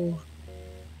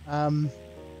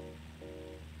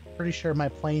pretty sure my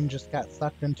plane just got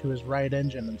sucked into his right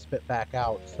engine and spit back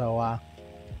out. So,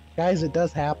 guys, it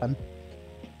does happen.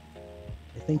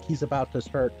 I think he's about to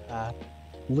start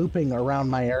looping around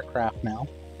my aircraft now.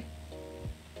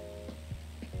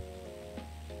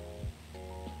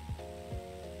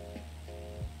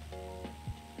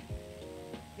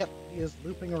 Yep, he is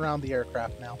looping around the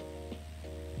aircraft now.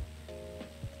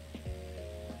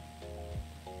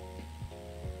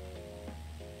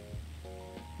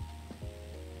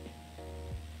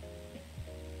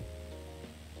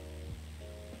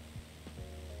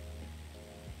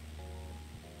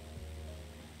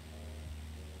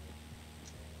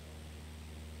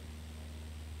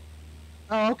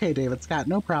 Oh, okay, David Scott,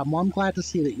 no problem. Well, I'm glad to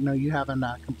see that, you haven't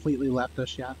completely left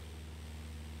us yet.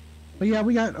 But yeah,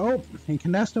 we got, and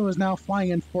Canesto is now flying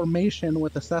in formation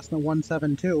with the Cessna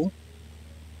 172.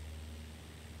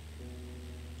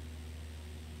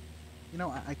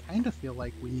 I kind of feel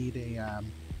like we need a,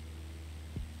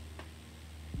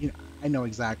 I know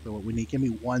exactly what we need. Give me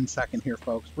 1 second here,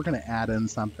 folks. We're going to add in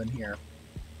something here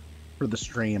for the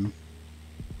stream.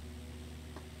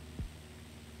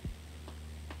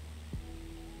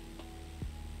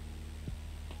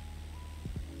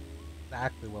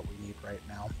 Exactly what we need right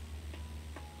now.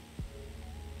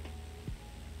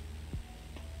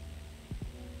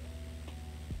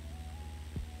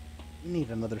 We need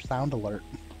another sound alert.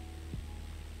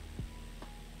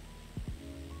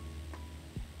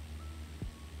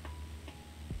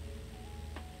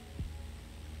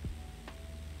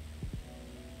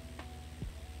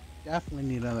 Definitely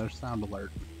need another sound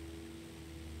alert.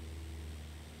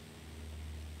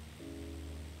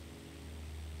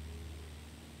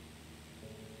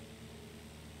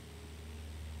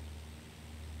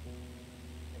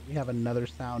 We have another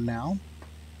sound now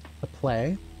to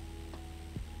play.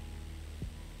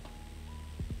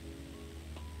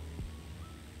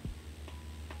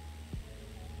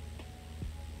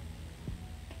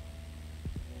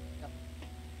 Yep.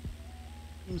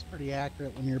 Seems pretty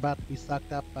accurate when you're about to be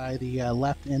sucked up by the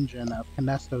left engine of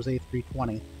Canesto's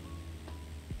A320.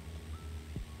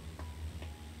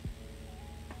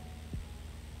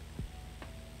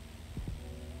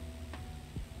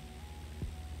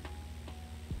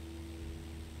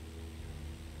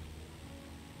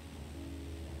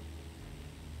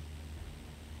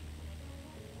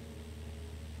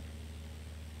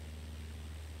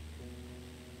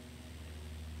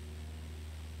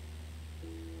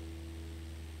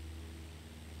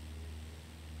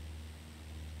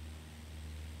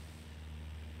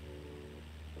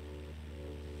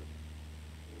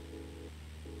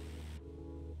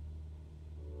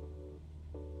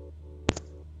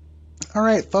 All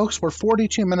right, folks, we're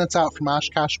 42 minutes out from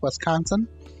Oshkosh, Wisconsin.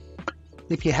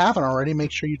 If you haven't already,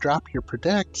 make sure you drop your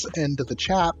predicts into the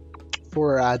chat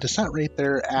for descent rate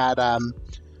there at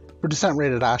for descent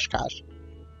rate at Oshkosh.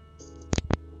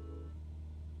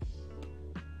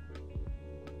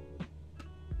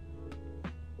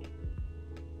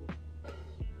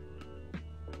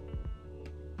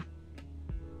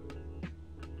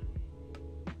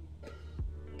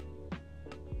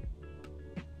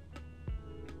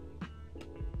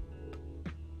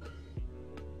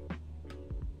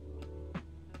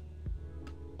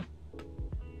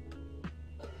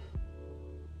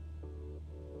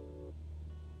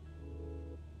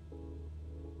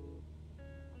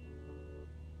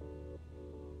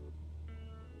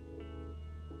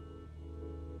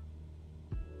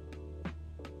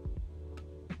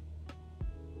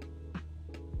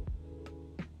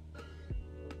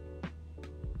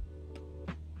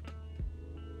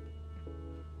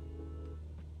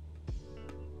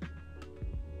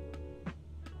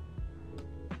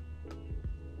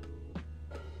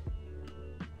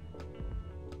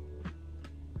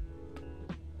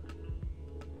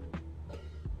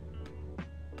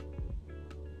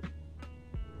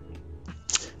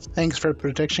 Thanks for the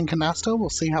prediction, Canasto. We'll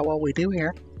see how well we do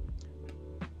here.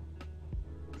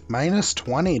 Minus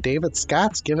 20. David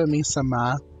Scott's giving me some,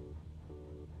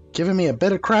 giving me a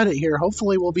bit of credit here.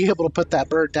 Hopefully we'll be able to put that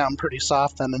bird down pretty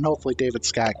soft then, and hopefully David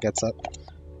Scott gets it.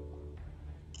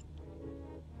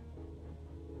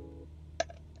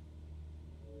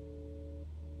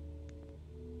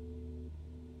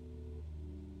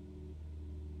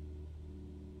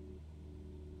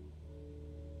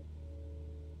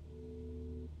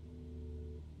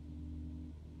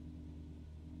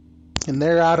 And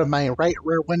there, out of my right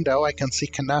rear window, I can see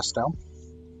Canesto.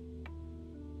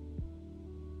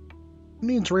 Who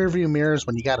needs rear view mirrors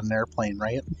when you got an airplane,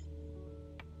 right?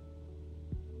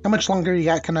 How much longer you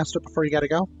got, Canesto, before you gotta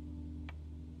go?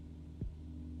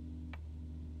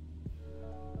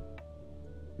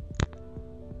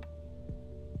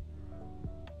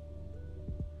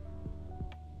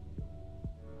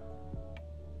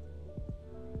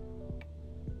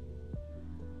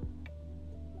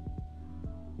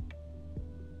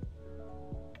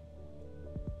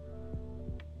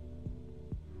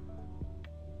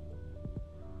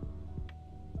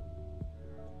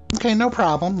 Okay, no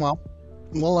problem. Well,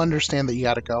 we'll understand that you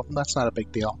gotta go. That's not a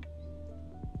big deal.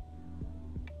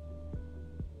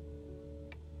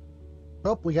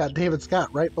 Oh, we got David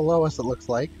Scott right below us, it looks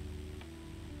like.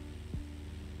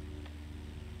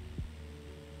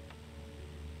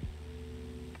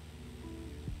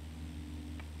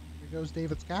 Here goes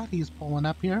David Scott. He's pulling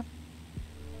up here.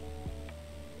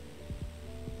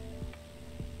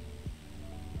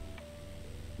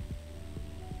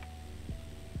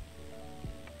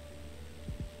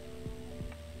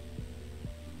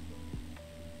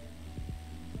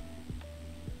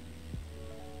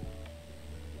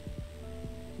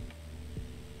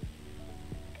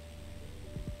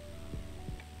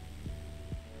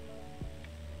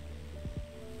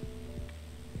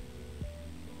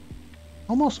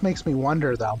 Almost makes me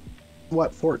wonder, though,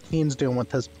 what 14's doing with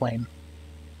his plane.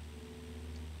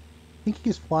 I think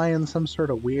he's flying some sort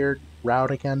of weird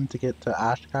route again to get to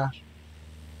Oshkosh.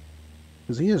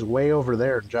 Because he is way over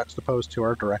there juxtaposed to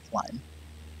our direct line.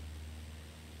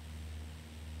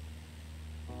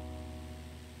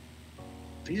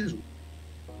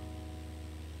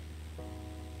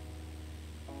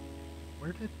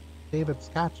 Where did David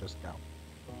Scott just go?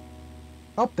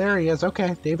 Oh, there he is.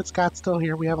 Okay, David Scott's still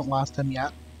here. We haven't lost him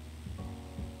yet.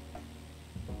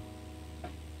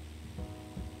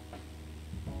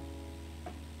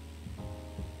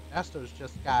 Nesto's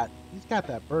he's got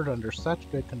that bird under such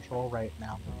good control right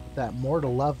now. That More to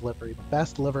Love livery,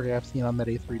 best livery I've seen on that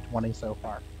A320 so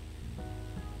far.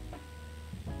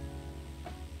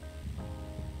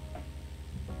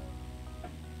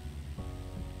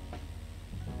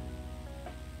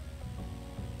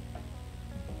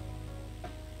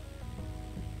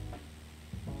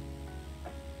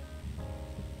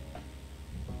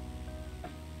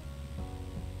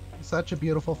 Such a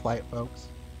beautiful flight, folks.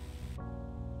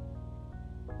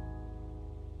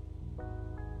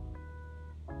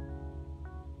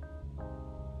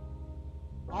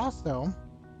 Also,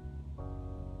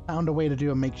 found a way to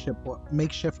do a makeshift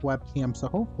webcam, so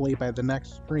hopefully by the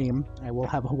next stream I will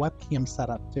have a webcam set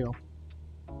up too.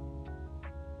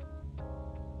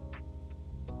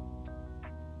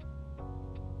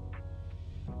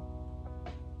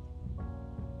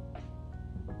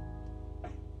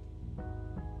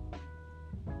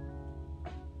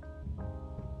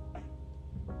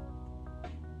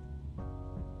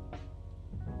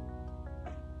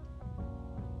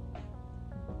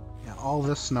 All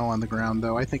this snow on the ground,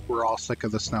 though. I think we're all sick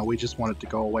of the snow. We just want it to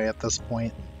go away at this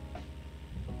point. I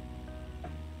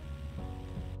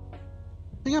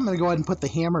think I'm going to go ahead and put the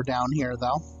hammer down here,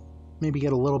 though. Maybe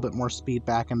get a little bit more speed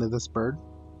back into this bird.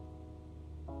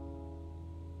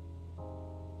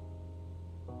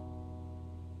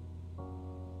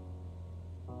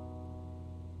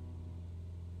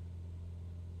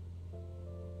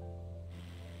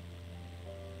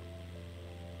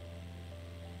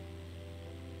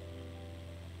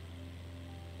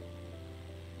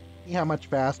 See how much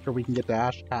faster we can get to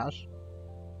Oshkosh.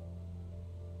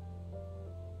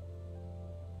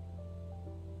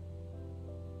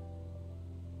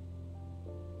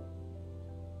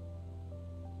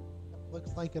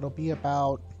 Looks like it'll be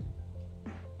about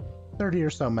 30 or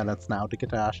so minutes now to get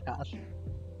to Oshkosh.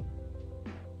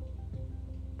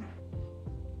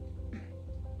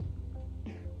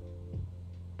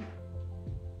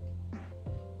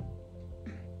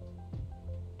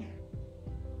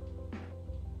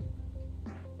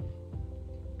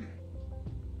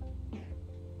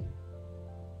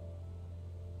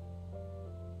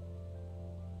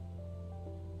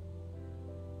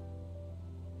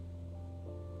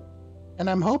 And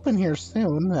I'm hoping here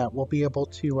soon that we'll be able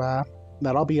to,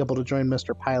 that I'll be able to join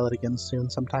Mr. Pilot again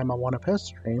soon, sometime on one of his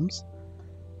streams.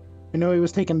 I know he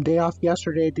was taking a day off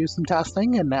yesterday to do some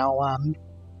testing, and now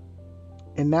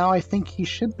I think he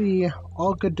should be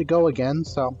all good to go again.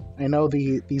 So I know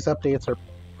these updates are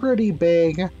pretty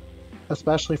big,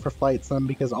 especially for Flight Sim,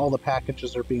 because all the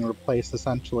packages are being replaced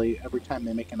essentially every time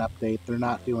they make an update. They're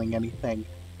not doing anything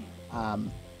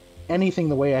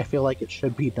the way I feel like it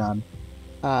should be done.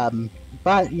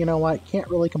 But you know what? Can't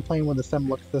really complain when the sim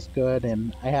looks this good,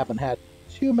 and I haven't had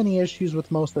too many issues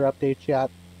with most of their updates yet.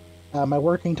 My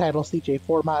working Title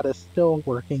CJ4 mod is still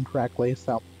working correctly,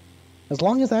 so as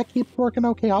long as that keeps working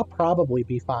okay, I'll probably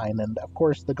be fine. And of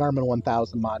course, the Garmin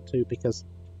 1000 mod too, because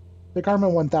the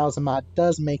Garmin 1000 mod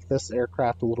does make this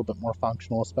aircraft a little bit more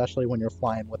functional, especially when you're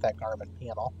flying with that Garmin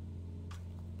panel.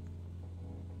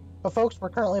 But folks, we're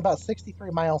currently about 63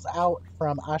 miles out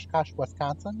from Oshkosh,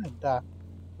 Wisconsin, and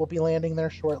we'll be landing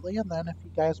there shortly. And then if you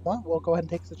guys want, we'll go ahead and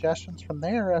take suggestions from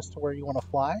there as to where you want to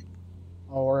fly.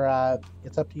 Or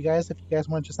it's up to you guys if you guys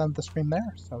want to just end the stream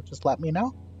there. So just let me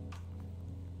know.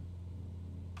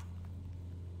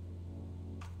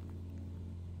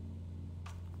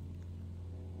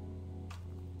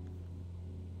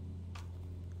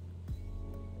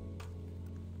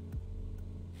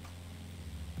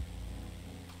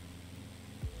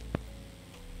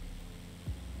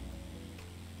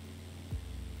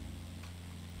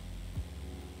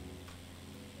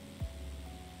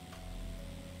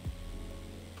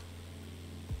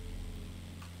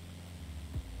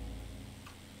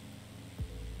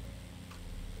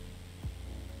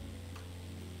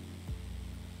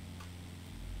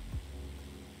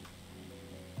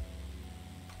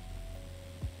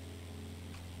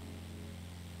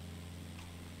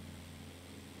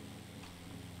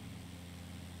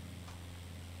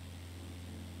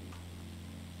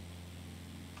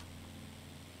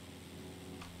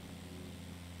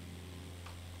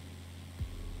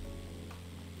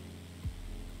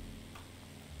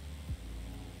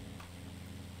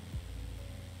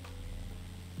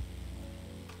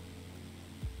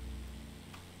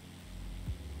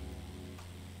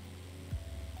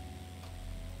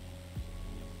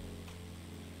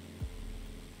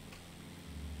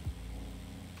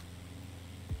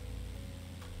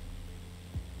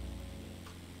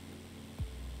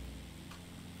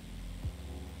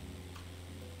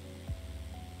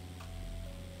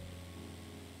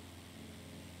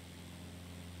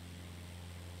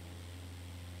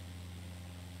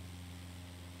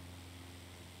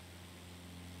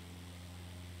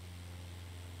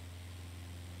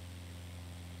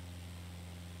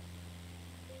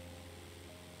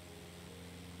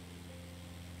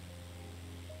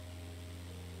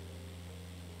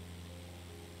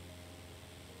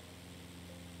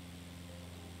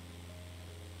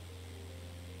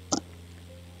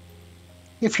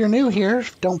 If you're new here,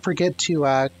 don't forget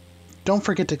to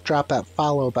drop that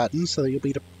follow button so that you'll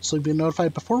be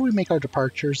notified before we make our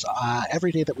departures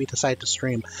every day that we decide to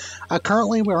stream.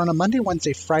 Currently, we're on a Monday,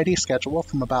 Wednesday, Friday schedule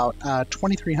from about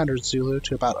 2300 Zulu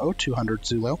to about 0200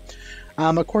 Zulu.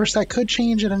 Of course, that could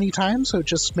change at any time, so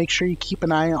just make sure you keep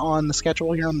an eye on the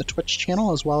schedule here on the Twitch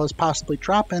channel, as well as possibly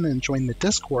drop in and join the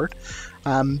Discord.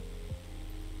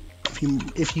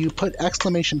 If you put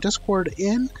exclamation Discord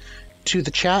in to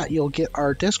the chat, you'll get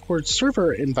our Discord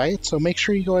server invite, so make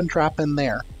sure you go and drop in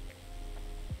there.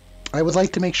 I would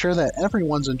like to make sure that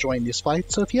everyone's enjoying these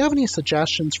flights, so if you have any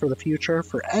suggestions for the future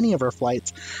for any of our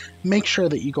flights, make sure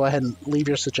that you go ahead and leave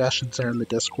your suggestions there in the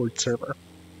Discord server.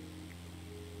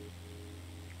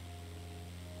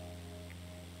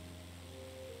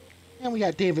 And we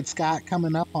got David Scott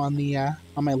coming up on the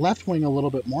on my left wing a little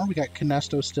bit more. We got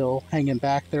Canesto still hanging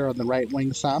back there on the right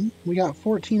wing some. We got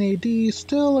 14 AD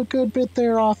still a good bit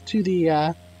there off to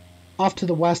the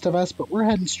west of us, but we're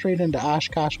heading straight into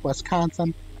Oshkosh,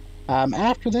 Wisconsin.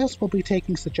 After this, we'll be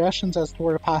taking suggestions as to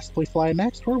where to possibly fly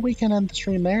next, or we can end the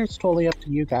stream there. It's totally up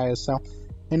to you guys. So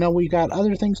I know we got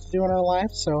other things to do in our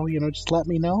life, so just let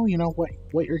me know,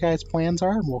 what your guys' plans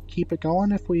are, and we'll keep it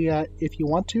going if you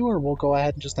want to, or we'll go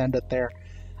ahead and just end it there.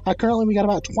 Currently, we got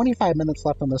about 25 minutes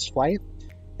left on this flight,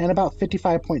 and about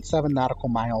 55.7 nautical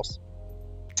miles.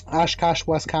 Oshkosh,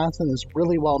 Wisconsin is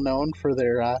really well known for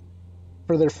their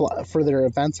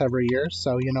events every year,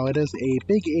 so it is a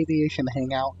big aviation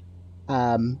hangout.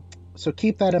 So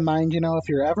keep that in mind. If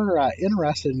you're ever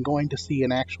interested in going to see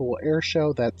an actual air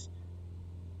show that's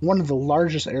one of the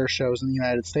largest air shows in the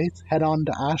United States, head on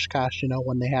to Oshkosh,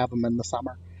 when they have them in the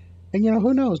summer. And,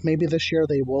 who knows, maybe this year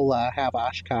they will have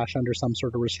Oshkosh under some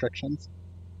sort of restrictions.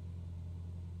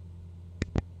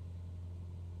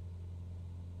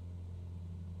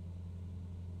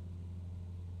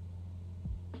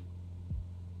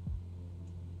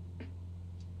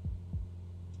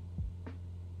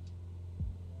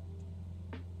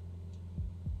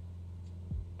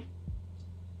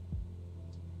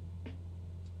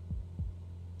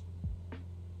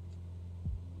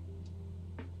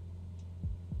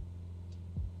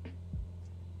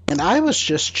 And I was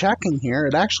just checking here.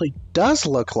 It actually does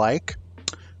look like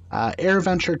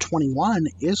AirVenture 21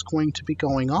 is going to be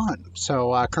going on.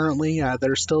 So currently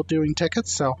they're still doing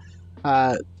tickets. So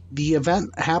the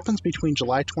event happens between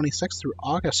July 26th through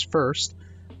August 1st.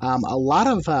 A lot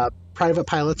of private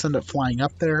pilots end up flying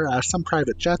up there. Some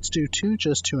private jets do too,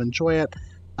 just to enjoy it.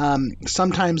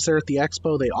 Sometimes they're at the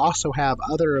expo. They also have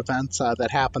other events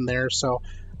that happen there. So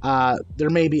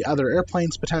there may be other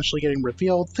airplanes potentially getting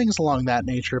revealed, things along that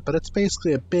nature. But it's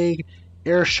basically a big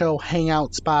air show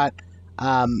hangout spot.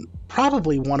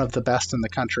 Probably one of the best in the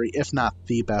country, if not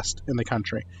the best in the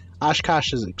country.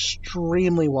 Oshkosh is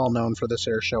extremely well known for this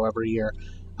air show every year.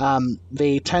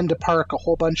 They tend to park a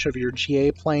whole bunch of your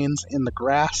GA planes in the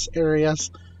grass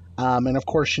areas. And of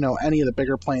course, you know, any of the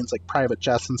bigger planes like private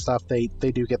jets and stuff, they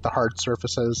do get the hard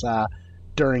surfaces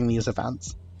during these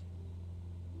events.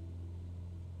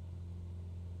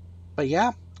 But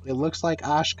yeah, it looks like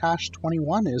Oshkosh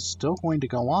 21 is still going to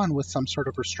go on with some sort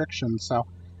of restrictions. So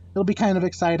it'll be kind of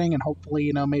exciting, and hopefully,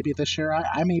 you know, maybe this year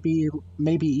I may be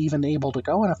even able to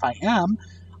go. And if I am,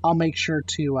 I'll make sure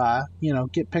to, you know,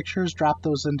 get pictures, drop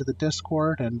those into the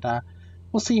Discord, and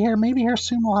we'll see here. Maybe here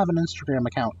soon we'll have an Instagram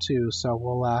account too, so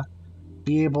we'll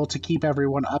be able to keep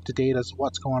everyone up to date as to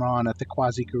what's going on at the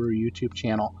Quasiguru YouTube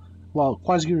channel. Well,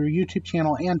 Quasiguru YouTube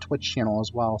channel and Twitch channel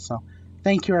as well. So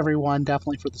thank you, everyone,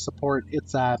 definitely for the support.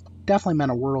 It's definitely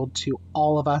meant a world to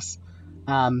all of us.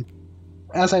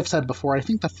 As I've said before, I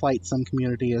think the flight sim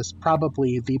community is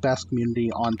probably the best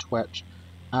community on Twitch.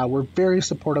 We're very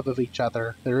supportive of each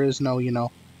other. There is no, you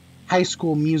know, high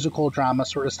school musical drama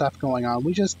sort of stuff going on.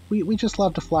 We just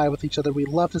love to fly with each other. We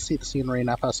love to see the scenery in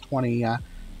FS 20,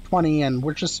 and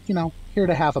we're just, you know, here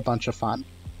to have a bunch of fun.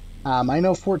 I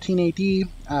know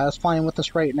 14AD is flying with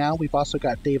us right now. We've also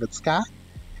got David Scott,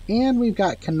 and we've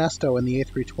got Canesto in the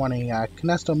A320.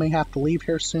 Canesto may have to leave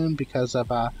here soon because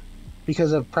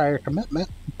of prior commitment.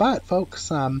 But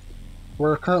folks,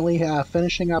 we're currently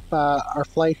finishing up our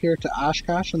flight here to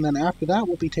Oshkosh, and then after that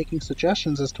we'll be taking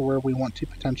suggestions as to where we want to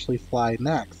potentially fly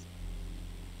next.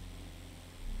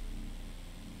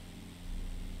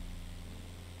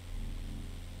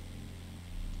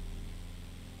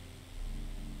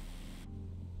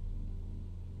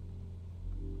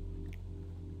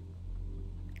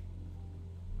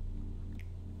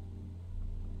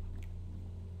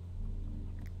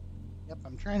 Yep,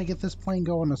 I'm trying to get this plane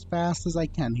going as fast as I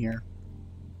can here.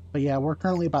 But yeah, we're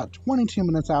currently about 22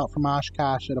 minutes out from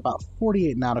Oshkosh at about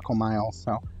 48 nautical miles.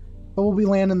 But we'll be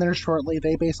landing there shortly.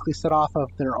 They basically sit off of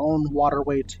their own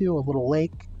waterway too, a little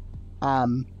lake.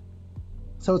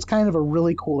 So it's kind of a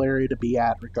really cool area to be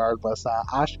at regardless.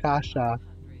 Oshkosh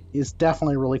is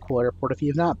definitely a really cool airport. If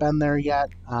you've not been there yet,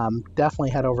 definitely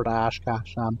head over to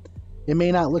Oshkosh. It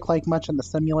may not look like much in the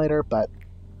simulator, but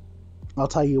I'll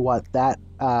tell you what, that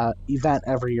event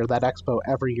every year, that expo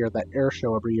every year, that air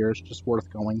show every year is just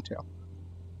worth going to.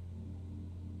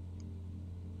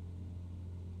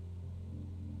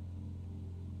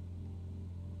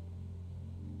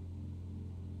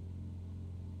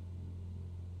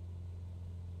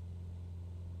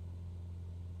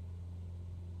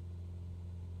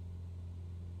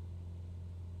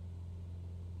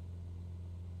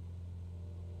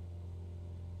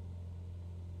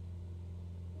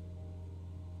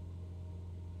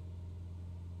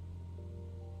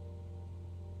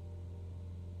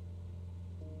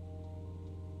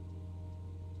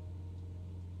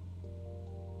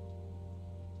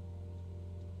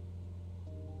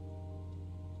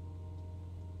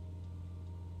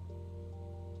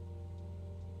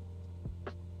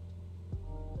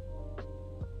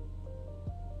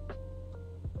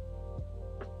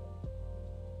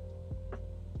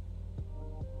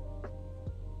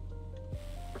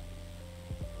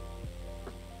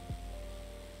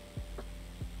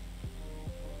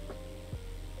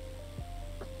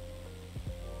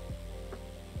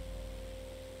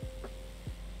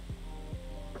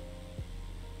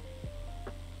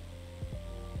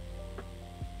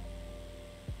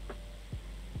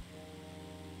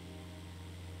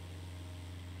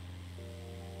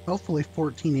 Hopefully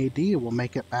 14AD will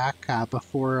make it back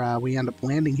before we end up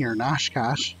landing here in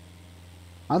Oshkosh.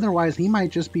 Otherwise, he might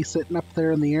just be sitting up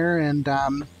there in the air and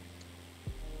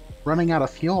running out of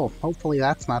fuel. Hopefully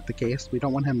that's not the case. We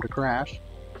don't want him to crash.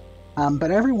 But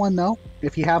everyone, though,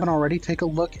 if you haven't already, take a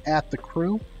look at the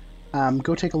crew.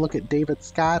 Go take a look at David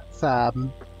Scott's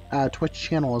Twitch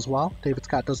channel as well. David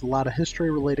Scott does a lot of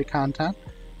history-related content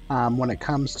when it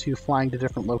comes to flying to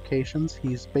different locations.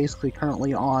 He's basically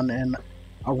currently on an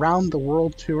around the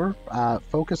world tour,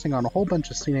 focusing on a whole bunch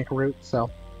of scenic routes,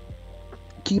 so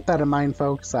keep that in mind,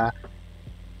 folks.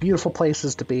 Beautiful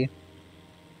places to be.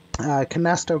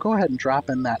 Canesto, go ahead and drop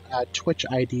in that Twitch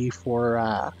ID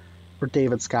for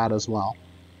David Scott as well.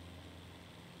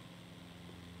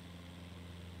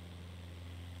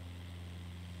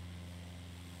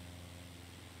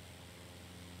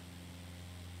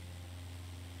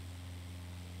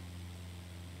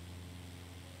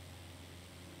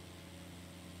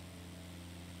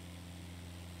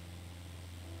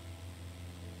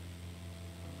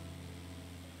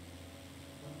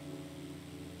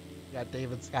 We got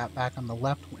David Scott back on the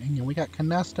left wing, and we got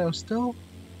Canesto still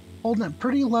holding it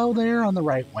pretty low there on the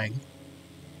right wing.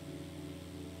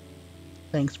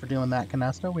 Thanks for doing that,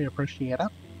 Canesto. We appreciate it.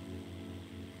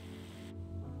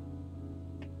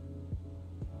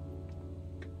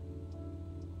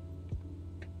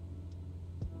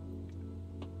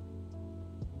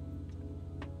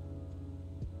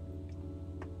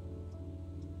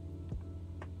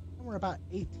 And we're about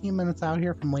 18 minutes out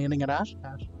here from landing at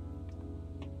Oshkosh.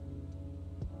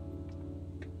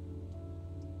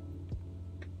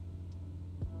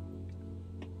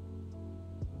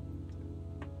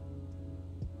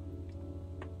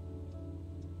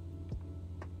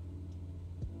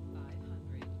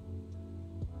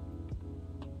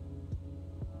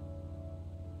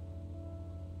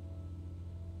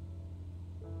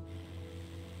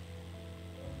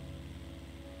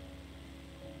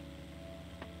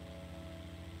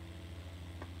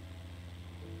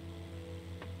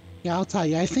 Yeah, I'll tell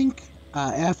you, I think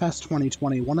FS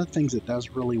 2020, one of the things it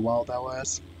does really well, though,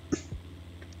 is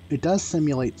it does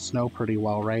simulate snow pretty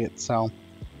well, right? So,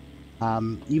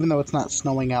 even though it's not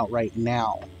snowing out right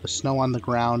now, the snow on the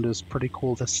ground is pretty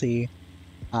cool to see.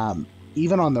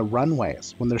 Even on the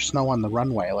runways, when there's snow on the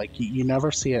runway, like, you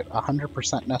never see it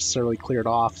 100% necessarily cleared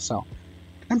off, so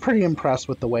I'm pretty impressed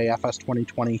with the way FS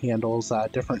 2020 handles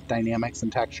different dynamics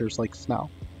and textures like snow.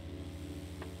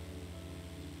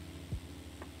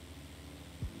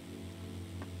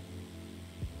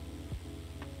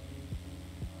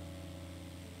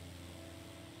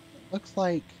 Looks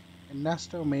like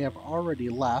Ernesto may have already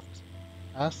left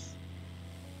us.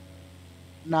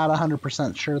 Not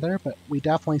 100% sure there, but we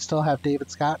definitely still have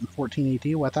David Scott and 14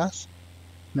 AD with us.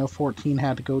 You know, 14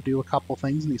 had to go do a couple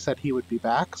things, and he said he would be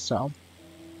back, so...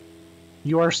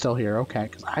 You are still here, okay,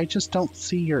 because I just don't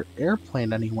see your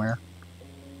airplane anywhere.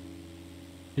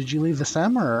 Did you leave the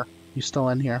sim, or are you still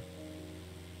in here?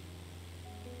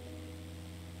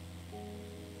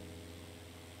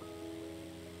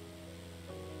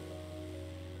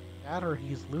 That or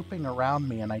he's looping around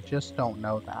me and I just don't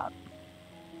know that.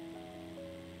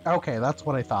 Okay, that's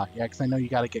what I thought. Yeah, because I know you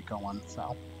got to get going,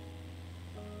 so.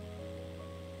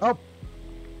 Oh!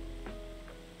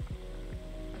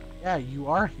 Yeah, you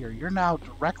are here. You're now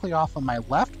directly off of my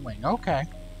left wing. Okay.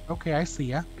 Okay, I see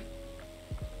ya.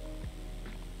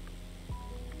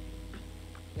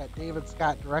 Got David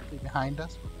Scott directly behind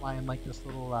us. We're flying like this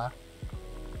little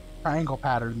triangle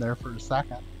pattern there for a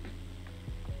second.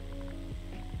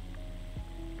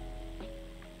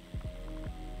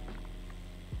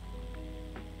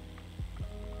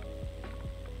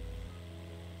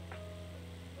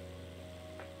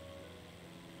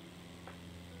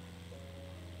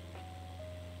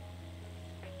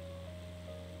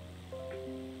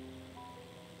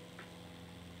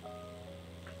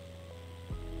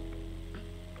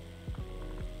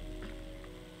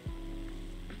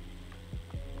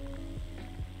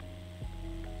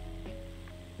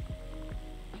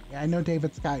 Yeah, I know,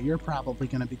 David Scott, you're probably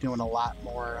going to be doing a lot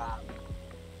more.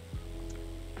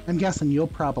 I'm guessing you'll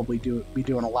probably be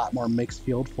doing a lot more mixed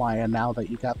field flying now that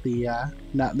you got the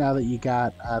now that you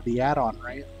got the add-on,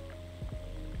 right?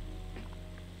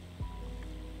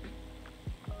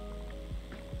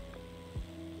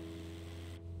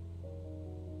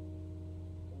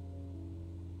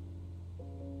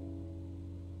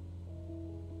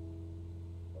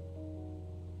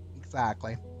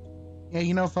 Exactly. Yeah,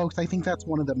 you know, folks, I think that's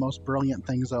one of the most brilliant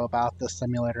things, though, about this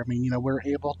simulator. I mean, you know, we're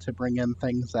able to bring in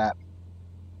things that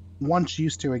once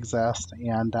used to exist,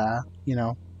 and, you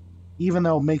know, even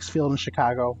though mixed field in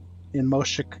Chicago, in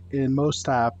most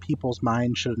people's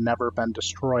minds, should have never been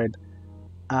destroyed,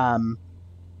 at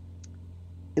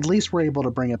least we're able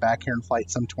to bring it back here in Flight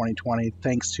Sim 2020,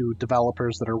 thanks to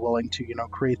developers that are willing to, you know,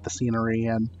 create the scenery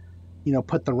and, you know,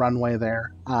 put the runway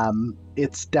there.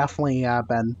 It's definitely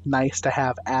been nice to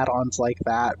have add-ons like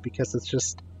that, because it's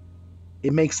just,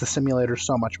 it makes the simulator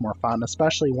so much more fun,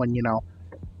 especially when, you know,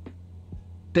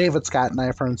 David Scott and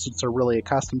I, for instance, are really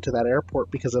accustomed to that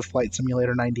airport because of Flight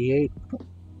Simulator 98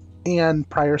 and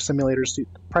prior simulators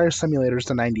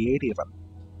to 98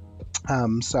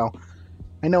 even. So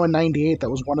I know in 98 that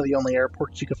was one of the only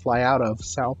airports you could fly out of,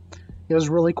 so it was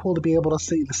really cool to be able to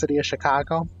see the city of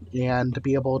Chicago and to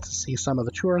be able to see some of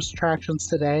the tourist attractions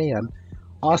today, and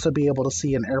also be able to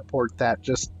see an airport that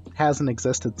just hasn't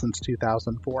existed since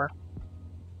 2004.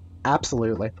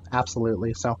 Absolutely,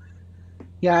 absolutely. So,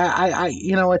 yeah,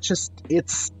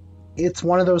 it's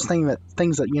one of those things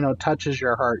that touches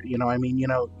your heart. I mean,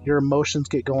 your emotions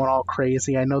get going all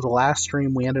crazy. I know the last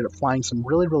stream we ended up flying some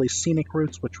really, really scenic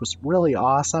routes, which was really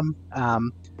awesome.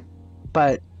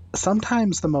 But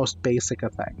sometimes the most basic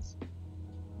of things,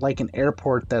 like an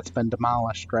airport that's been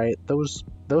demolished, right? Those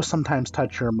sometimes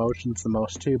touch your emotions the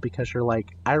most too, because you're like,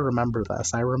 I remember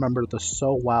this. I remember this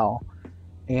so well.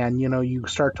 And you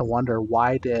start to wonder,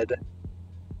 why did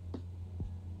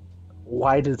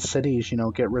cities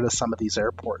get rid of some of these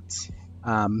airports?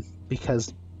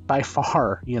 Because by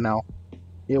far,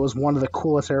 it was one of the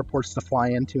coolest airports to fly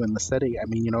into in the city. I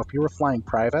mean, if you were flying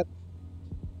private,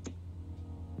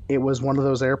 it was one of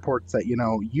those airports that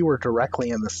you were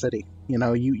directly in the city.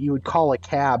 You would call a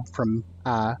cab from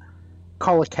that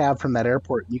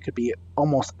airport, and you could be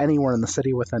almost anywhere in the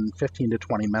city within 15 to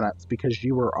 20 minutes because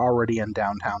you were already in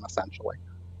downtown, essentially.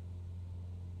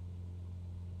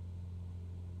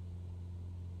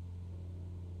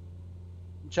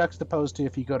 Juxtaposed to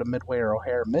if you go to Midway or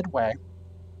O'Hare. Midway,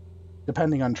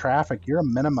 depending on traffic, you're a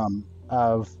minimum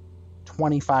of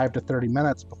 25 to 30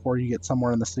 minutes before you get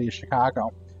somewhere in the city of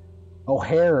Chicago.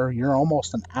 O'Hare, you're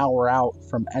almost an hour out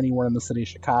from anywhere in the city of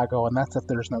Chicago, and that's if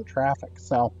there's no traffic.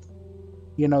 So,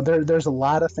 there's a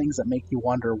lot of things that make you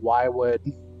wonder, why would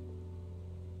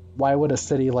a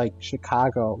city like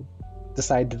Chicago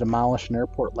decide to demolish an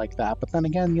airport like that? But then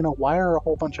again, why are a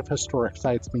whole bunch of historic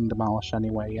sites being demolished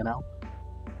anyway?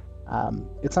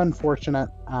 It's unfortunate.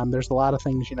 There's a lot of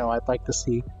things I'd like to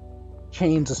see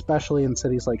change, especially in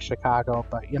cities like Chicago.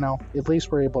 But at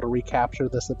least we're able to recapture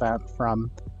this event from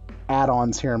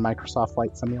add-ons here in Microsoft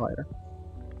Flight Simulator.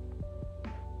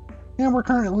 And we're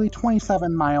currently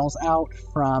 27 miles out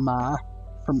from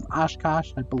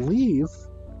Oshkosh. I believe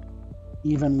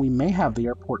even we may have the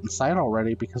airport in sight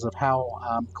already because of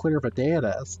how clear of a day it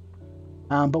is.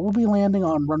 But we'll be landing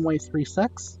on runway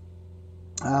 36.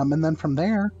 And then from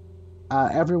there,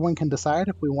 everyone can decide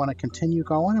if we want to continue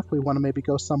going, if we want to maybe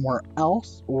go somewhere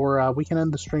else, or we can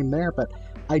end the stream there. But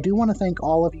I do want to thank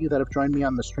all of you that have joined me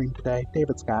on the stream today.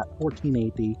 David Scott,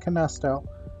 14AD, Canesto,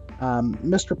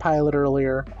 Mr. Pilot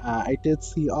earlier. I did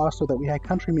see also that we had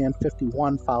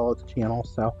Countryman51 follow the channel,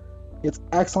 so it's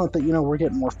excellent that we're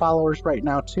getting more followers right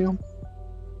now too.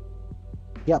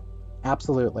 Yep,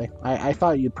 absolutely. I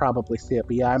thought you'd probably see it,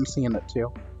 but yeah, I'm seeing it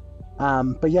too.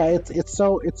 But yeah, it's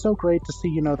so great to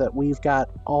see that we've got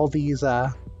all these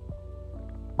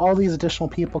additional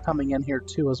people coming in here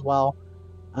too as well.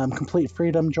 Complete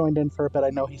Freedom joined in for a bit.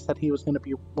 I know he said he was going to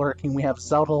be lurking. We have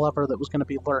Zelda Lover that was going to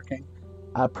be lurking.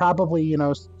 Probably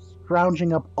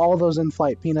scrounging up all those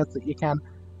in-flight peanuts that you can.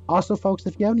 Also, folks,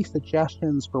 if you have any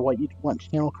suggestions for what you want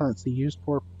channel currency used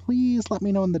for, please let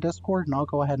me know in the Discord, and I'll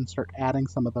go ahead and start adding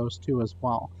some of those too as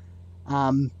well.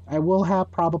 I will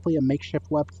have probably a makeshift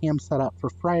webcam set up for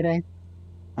Friday.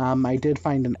 I did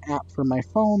find an app for my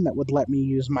phone that would let me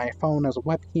use my phone as a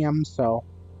webcam, so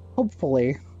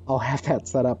hopefully I'll have that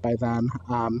set up by then.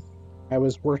 I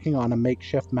was working on a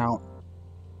makeshift mount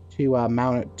to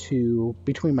mount it to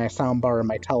between my soundbar and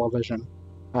my television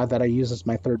that I use as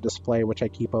my third display, which I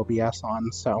keep OBS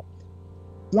on. So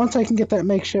once I can get that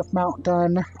makeshift mount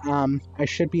done, I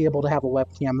should be able to have a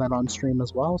webcam then on stream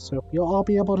as well, so you'll all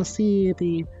be able to see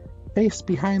the face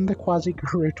behind the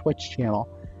Quasiguru Twitch channel.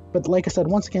 But like I said,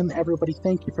 once again, everybody,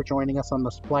 thank you for joining us on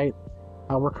this flight.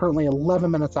 We're currently 11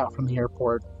 minutes out from the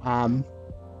airport.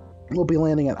 We'll be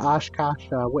landing at Oshkosh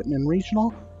Whitman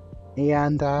Regional,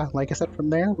 and like I said, from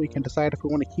there we can decide if we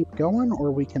want to keep going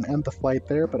or we can end the flight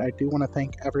there. But I do want to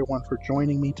thank everyone for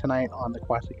joining me tonight on the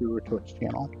Quasiguru Twitch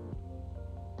channel.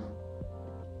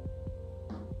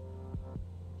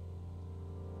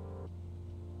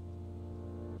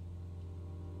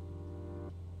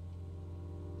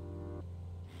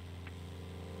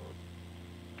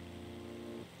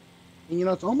 And,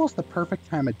 it's almost the perfect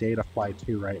time of day to fly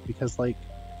too, right? Because, like,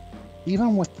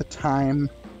 even with the time,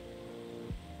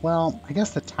 well, I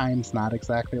guess the time's not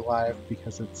exactly live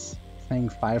because it's saying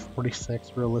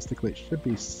 5:46. Realistically, it should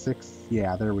be 6.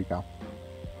 Yeah, there we go.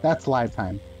 That's live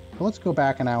time. But let's go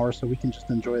back an hour so we can just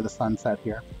enjoy the sunset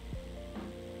here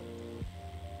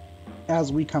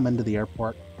as we come into the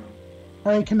airport.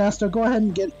 All right, Canesto, go ahead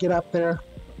and get up there.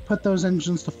 Put those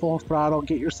engines to full throttle.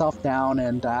 Get yourself down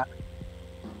and...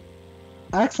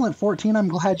 Excellent, 14. I'm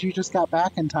glad you just got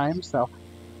back in time. So,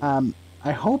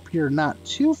 I hope you're not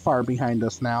too far behind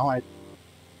us now. I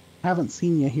haven't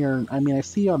seen you here. I mean, I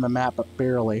see you on the map, but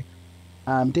barely.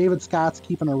 David Scott's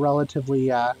keeping it relatively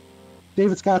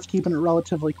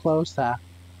close.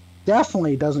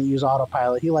 Definitely doesn't use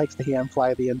autopilot. He likes to hand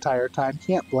fly the entire time.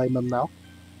 Can't blame him though.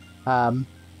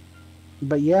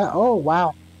 But yeah, oh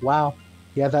wow.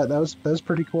 Yeah, that was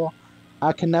pretty cool.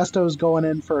 Canesto's going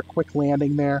in for a quick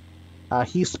landing there.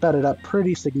 He sped it up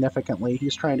pretty significantly.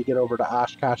 He's trying to get over to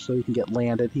Oshkosh so he can get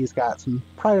landed. He's got some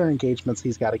prior engagements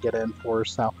he's got to get in for,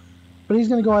 so. But he's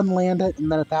going to go ahead and land it,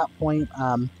 and then at that point,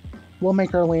 we'll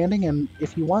make our landing, and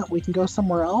if you want, we can go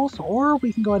somewhere else, or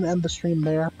we can go ahead and end the stream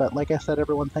there. But like I said,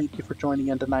 everyone, thank you for joining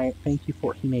in tonight. Thank you,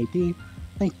 14AD.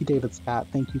 Thank you, David Scott.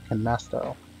 Thank you,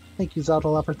 Canesto. Thank you, Zelda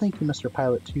Lover. Thank you, Mr.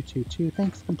 Pilot 222.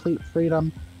 Thanks, Complete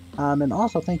Freedom. And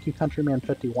also thank you,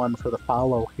 Countryman51, for the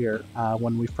follow here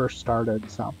when we first started.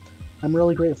 So I'm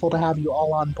really grateful to have you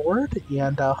all on board,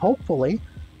 and hopefully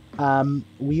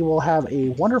we will have a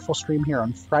wonderful stream here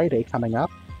on Friday coming up.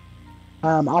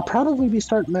 I'll probably be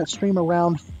starting that stream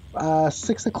around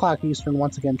 6 o'clock Eastern,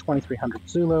 once again 2300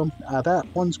 Zulu. That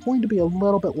one's going to be a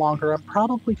little bit longer. I'm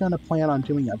probably going to plan on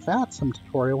doing a VATSIM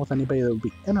tutorial with anybody that would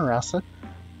be interested.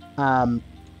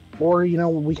 Or, you know,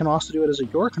 we can also do it as a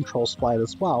Your Controls flight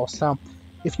as well. So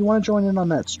if you want to join in on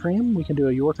that stream, we can do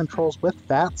a Your Controls with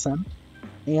VATSIM.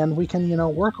 And we can, you know,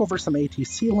 work over some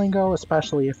ATC lingo,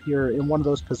 especially if you're in one of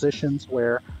those positions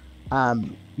where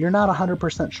you're not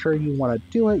 100% sure you want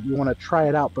to do it, you want to try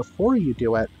it out before you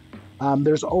do it.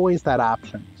 There's always that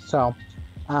option. So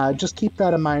just keep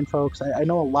that in mind, folks. I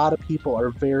know a lot of people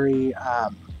are very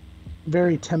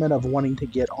timid of wanting to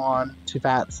get on to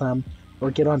VATSIM or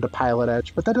get onto Pilot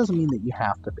Edge, but that doesn't mean that you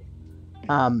have to be.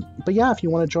 But yeah, if you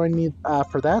want to join me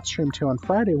for that stream too on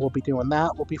Friday, we'll be doing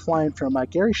that. We'll be flying from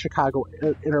Gary Chicago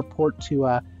Airport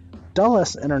to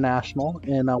Dulles International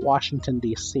in Washington,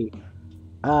 D.C.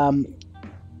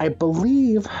 I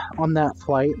believe on that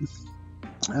flight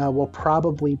we'll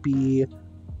probably be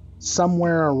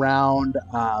somewhere around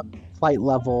flight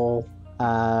level...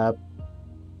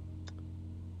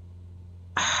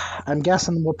 I'm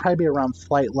guessing we'll probably be around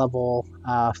flight level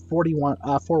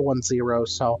 410,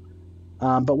 so...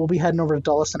 but we'll be heading over to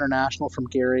Dulles International from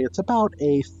Gary. It's about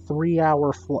a 3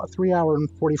 hour and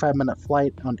 45-minute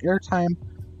flight on airtime.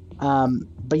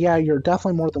 But yeah, you're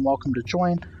definitely more than welcome to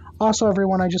join. Also,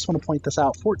 everyone, I just want to point this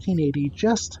out. 1480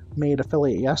 just made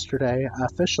affiliate yesterday,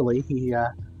 officially.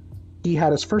 He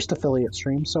had his first affiliate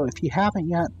stream, so if you haven't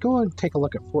yet, go and take a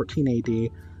look at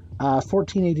 1480.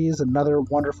 1480 is another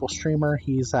wonderful streamer.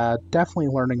 He's definitely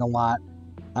learning a lot.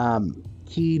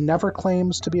 He never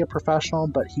claims to be a professional,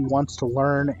 but he wants to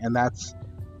learn, and that's,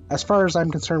 as far as I'm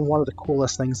concerned, one of the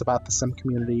coolest things about the sim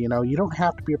community. You know, you don't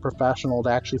have to be a professional to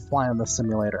actually fly on the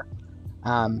simulator.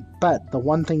 But the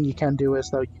one thing you can do is,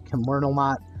 though, you can learn a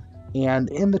lot, and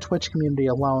in the Twitch community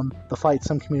alone, the flight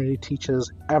sim community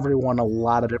teaches everyone a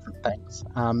lot of different things.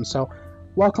 So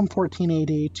welcome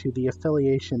 1480 to the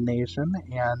Affiliation Nation,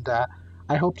 and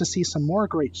I hope to see some more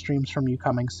great streams from you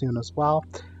coming soon as well.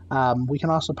 We can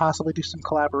also possibly do some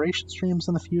collaboration streams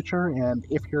in the future, and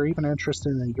if you're even interested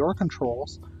in your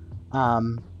controls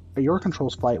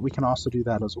flight, we can also do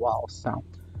that as well. So,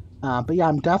 but yeah,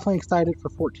 I'm definitely excited for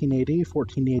 1480.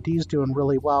 1480 is doing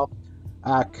really well.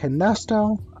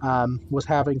 Canesto was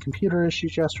having computer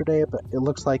issues yesterday, but it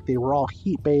looks like they were all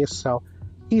heat-based, so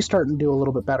he's starting to do a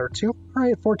little bit better too. All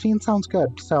right, 14 sounds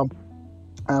good. So,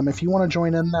 if you want to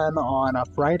join in then on a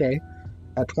Friday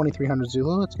at 2300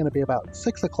 Zulu, it's going to be about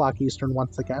 6 o'clock Eastern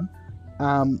once again.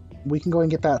 We can go and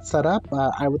get that set up.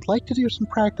 I would like to do some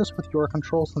practice with your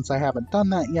control since I haven't done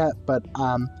that yet, but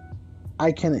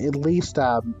I can at least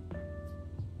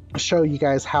show you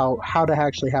guys how to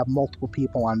actually have multiple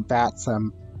people on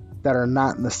VATSIM that are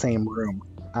not in the same room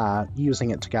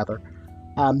using it together.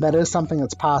 That is something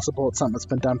that's possible. It's something that's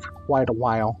been done for quite a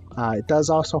while. It does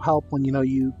also help when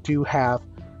you do have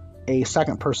a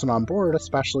second person on board,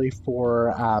 especially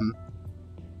for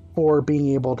being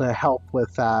able to help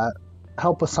with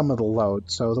some of the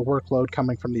load, so the workload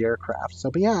coming from the aircraft.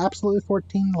 So, but yeah, absolutely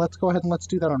 14. Let's go ahead and let's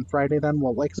do that on Friday then.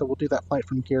 Well, like I said, we'll do that flight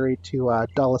from Gary to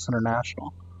Dulles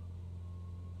International.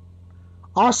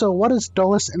 Also, what is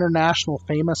Dulles International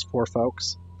famous for,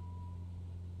 folks?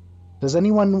 Does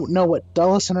anyone know what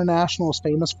Dulles International is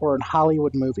famous for in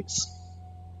Hollywood movies?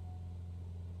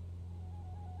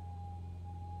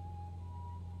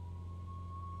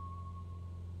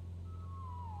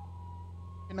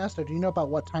 Nestor, do you know about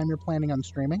what time you're planning on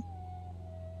streaming?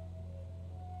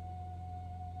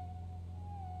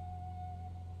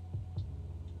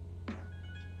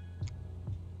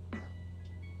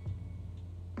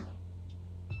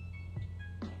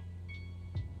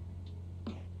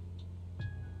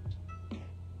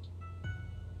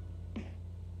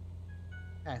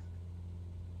 Okay.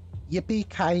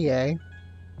 Yippee-ki-yay.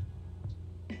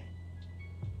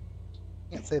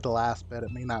 Can't say the last bit,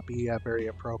 it may not be very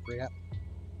appropriate.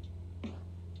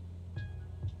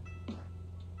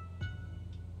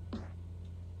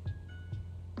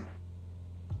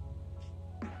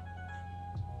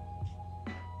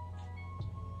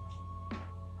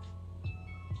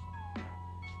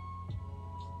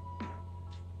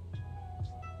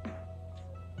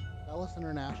 Dulles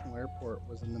International Airport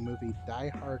was in the movie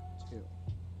Die Hard 2.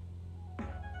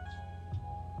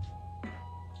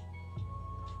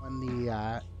 When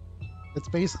the it's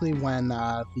basically when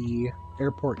the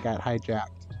airport got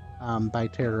hijacked by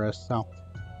terrorists. So,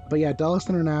 but yeah, Dulles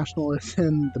International is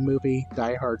in the movie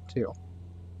Die Hard 2.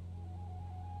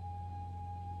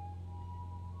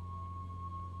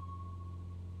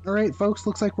 All right, folks,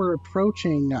 looks like we're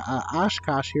approaching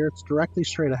Oshkosh here. It's directly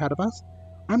straight ahead of us.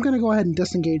 I'm going to go ahead and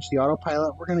disengage the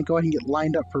autopilot. We're going to go ahead and get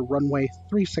lined up for runway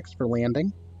 36 for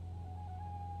landing.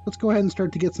 Let's go ahead and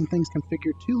start to get some things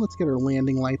configured too. Let's get our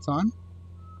landing lights on.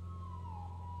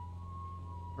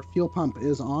 Our fuel pump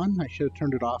is on. I should have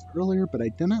turned it off earlier, but I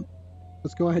didn't.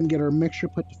 Let's go ahead and get our mixture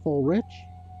put to full rich.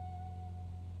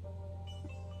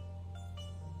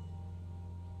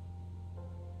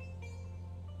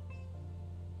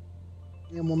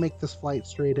 And we'll make this flight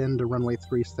straight into runway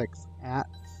 36 at...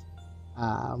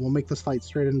 we'll make this flight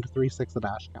straight into 36 at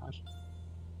Oshkosh.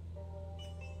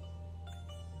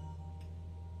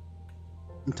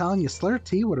 I'm telling you, Slayer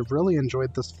T would have really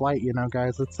enjoyed this flight, you know,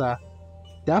 guys. It's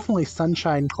definitely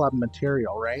Sunshine Club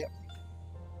material, right?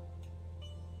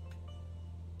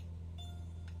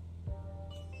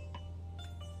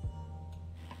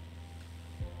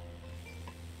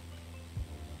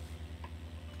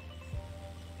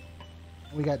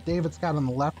 We got David Scott on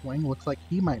the left wing. Looks like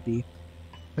he might be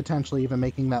potentially even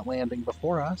making that landing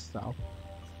before us, so.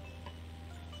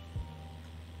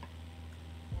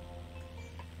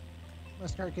 I'm gonna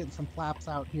start getting some flaps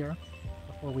out here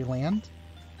before we land.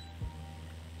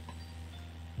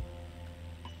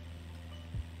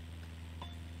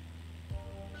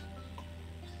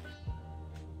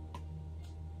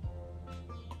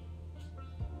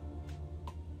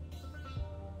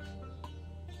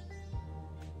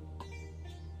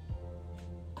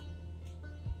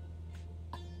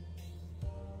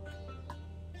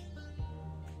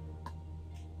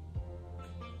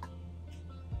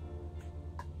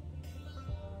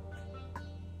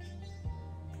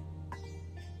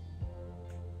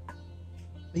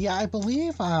 Yeah, I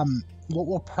believe what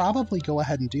we'll probably go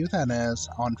ahead and do then is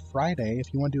on Friday,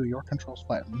 if you want to do a Your Controls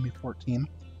flight with me 14,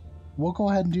 we'll go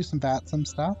ahead and do some VATSIM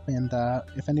stuff, and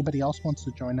if anybody else wants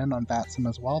to join in on VATSIM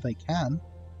as well, they can.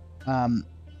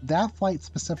 That flight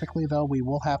specifically, though, we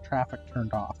will have traffic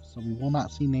turned off, so we will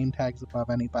not see name tags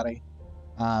above anybody.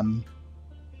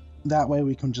 That way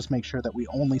we can just make sure that we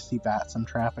only see VATSIM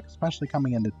traffic, especially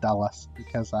coming into Dulles,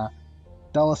 because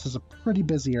Dulles is a pretty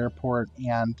busy airport,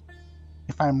 and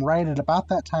if I'm right, at about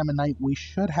that time of night, we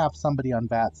should have somebody on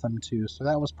VATSIM too, so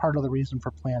that was part of the reason for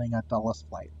planning a Dulles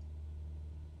flight.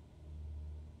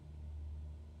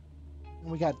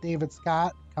 And we got David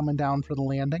Scott coming down for the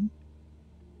landing.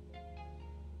 I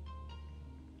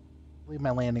believe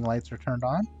my landing lights are turned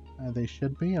on. They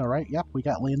should be. All right, yep, we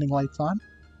got landing lights on.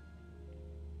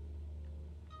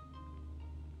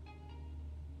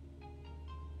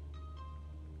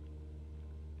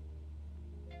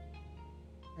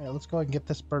 All right, let's go ahead and get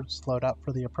this bird slowed up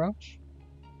for the approach.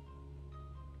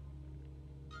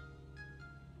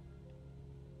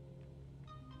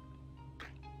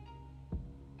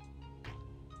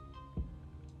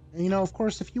 And, you know, of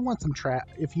course, if you want some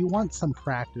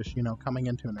practice, you know, coming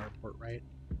into an airport, right?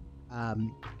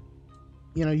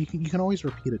 You know, you can always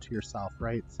repeat it to yourself,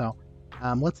 right? So,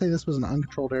 let's say this was an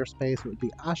uncontrolled airspace. It would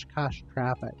be Oshkosh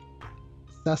traffic,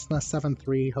 Cessna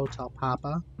 73 Hotel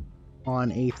Papa,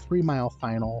 on a 3-mile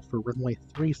final for runway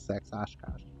 36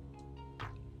 Oshkosh.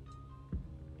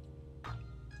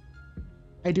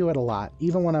 I do it a lot,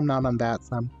 even when I'm not on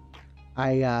VATSIM.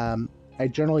 I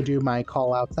generally do my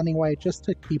call-outs anyway, just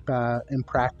to keep in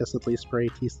practice, at least for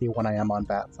ATC, when I am on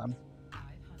VATSIM.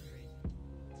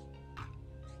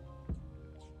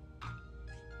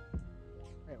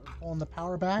 Alright, we're pulling the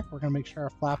power back. We're going to make sure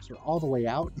our flaps are all the way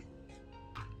out.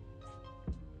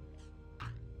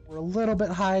 We're a little bit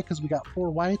high because we got 4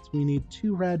 whites. We need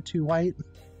 2 red, 2 white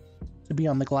to be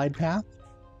on the glide path.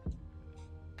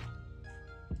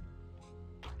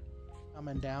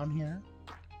 Coming down here.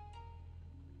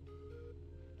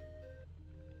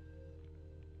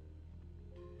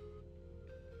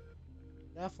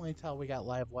 Definitely tell we got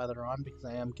live weather on because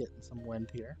I am getting some wind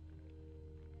here.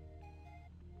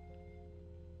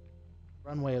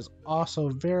 Runway is also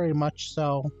very much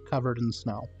so covered in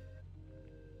snow.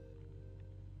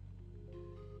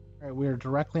 Alright, we are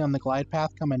directly on the glide path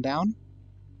coming down.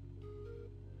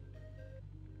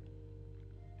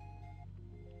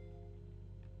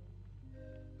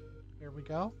 Here we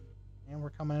go. And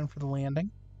we're coming in for the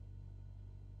landing.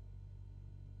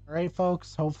 Alright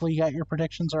folks, hopefully you got your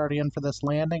predictions already in for this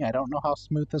landing. I don't know how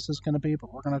smooth this is going to be,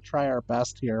 but we're going to try our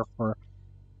best here for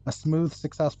a smooth,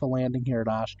 successful landing here at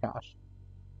Oshkosh.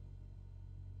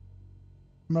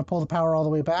 I'm going to pull the power all the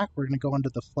way back. We're going to go into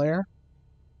the flare.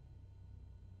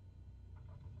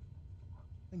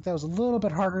 I think that was a little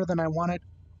bit harder than I wanted.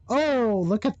 Oh,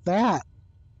 look at that.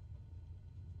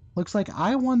 Looks like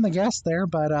I won the guess there,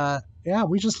 but yeah,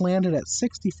 we just landed at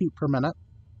 60 feet per minute.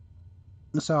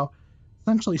 So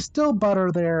essentially still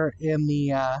butter there in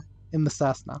the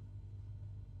Cessna.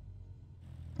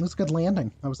 It was a good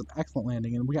landing. That was an excellent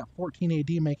landing, and we got 14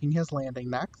 AD making his landing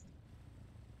next.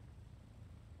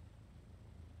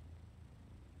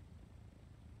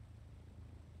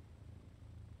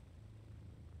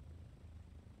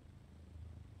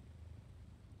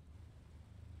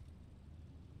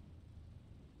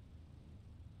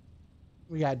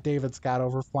 We got David Scott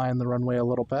over flying the runway a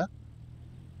little bit.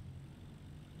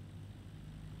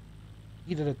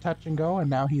 He did a touch and go, and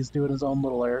now he's doing his own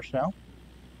little air show.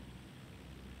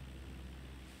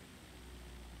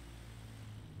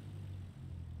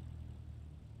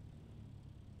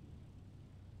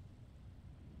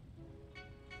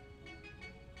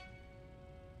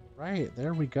 Right,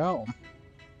 there we go.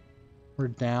 We're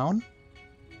down.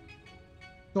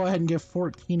 Go ahead and give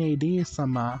 14 AD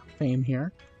some fame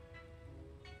here.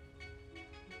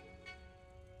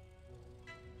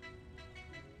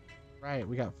 Right,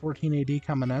 we got 14 AD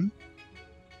coming in.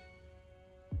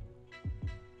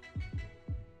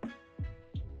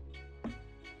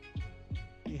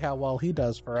 See how well he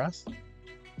does for us.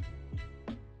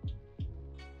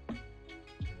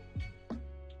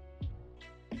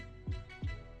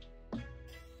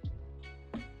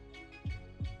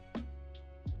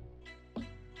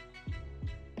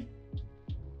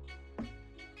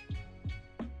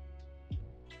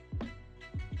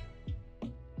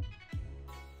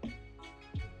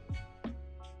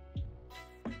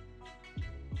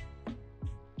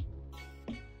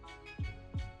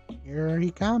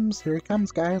 Here he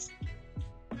comes, guys.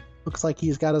 Looks like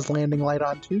he's got his landing light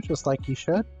on too, just like he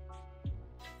should.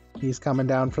 He's coming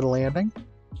down for the landing.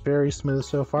 Very smooth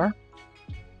so far.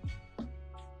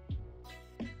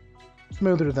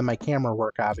 Smoother than my camera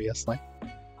work, obviously.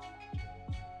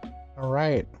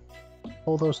 Alright.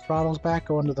 Pull those throttles back,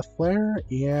 go into the flare,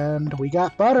 and we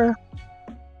got butter.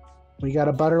 We got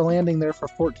a butter landing there for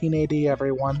 14 AD,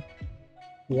 everyone.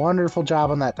 Wonderful job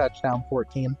on that touchdown,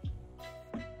 14.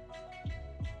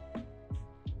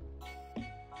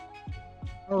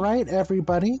 Alright,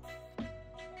 everybody. It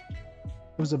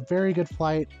was a very good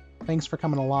flight. Thanks for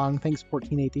coming along. Thanks,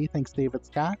 14AD. Thanks, David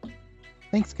Scott.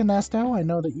 Thanks, Canesto. I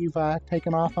know that you've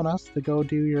taken off on us to go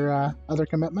do your other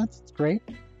commitments. It's great.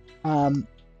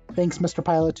 Thanks, Mr.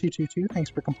 Pilot 222. Thanks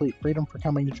for Complete Freedom for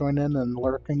coming to join in and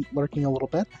lurking a little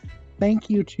bit. Thank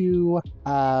you to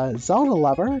Zelda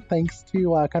Lover. Thanks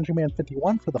to Countryman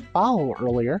 51 for the follow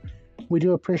earlier. We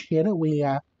do appreciate it. We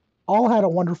all had a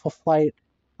wonderful flight.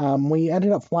 We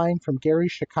ended up flying from Gary,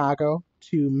 Chicago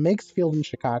to Meigs Field in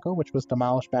Chicago, which was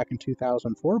demolished back in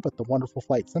 2004, but the wonderful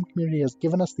flight sim community has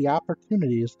given us the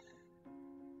opportunities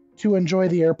to enjoy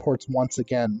the airports once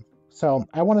again. So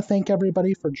I want to thank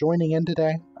everybody for joining in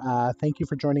today. Thank you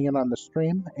for joining in on the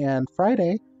stream. And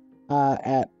Friday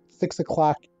at 6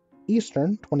 o'clock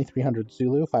Eastern, 2300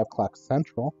 Zulu, 5 o'clock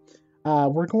Central,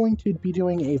 we're going to be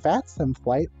doing a VATSIM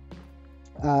flight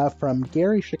from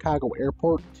Gary Chicago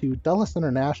Airport to Dulles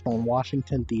International in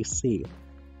Washington, D.C.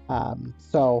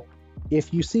 So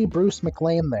if you see Bruce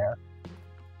McLean there,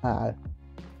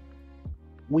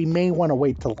 we may want to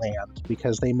wait to land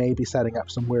because they may be setting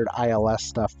up some weird ILS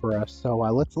stuff for us. So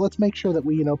let's make sure that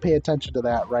we pay attention to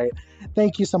that, right?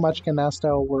 Thank you so much,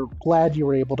 Canesto. We're glad you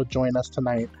were able to join us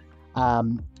tonight.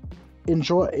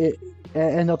 Enjoy it,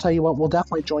 and I'll tell you what, we'll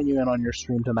definitely join you in on your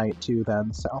stream tonight too.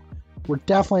 Then, so we're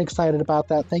definitely excited about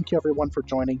that. Thank you everyone for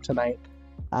joining tonight.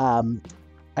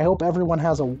 I hope everyone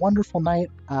has a wonderful night.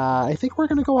 I think we're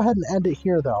going to go ahead and end it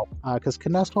here though, because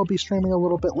Canesto will be streaming a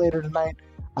little bit later tonight.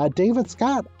 David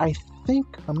Scott, I'm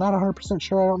not 100%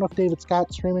 sure. I don't know if David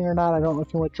Scott's streaming or not. I don't know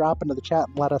if you want to drop into the chat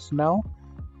and let us know.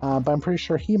 But I'm pretty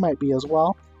sure he might be as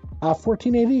well.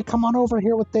 1480, come on over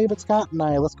here with David Scott and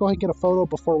I. Let's go ahead and get a photo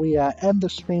before we end the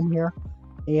stream here.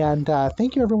 And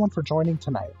thank you everyone for joining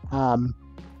tonight.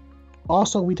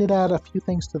 Also, we did add a few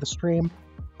things to the stream.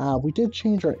 We did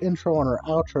change our intro and our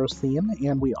outro theme,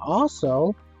 and we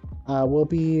also will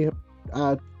be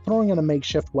throwing in a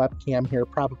makeshift webcam here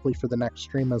probably for the next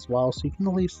stream as well, so you can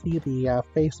at least see the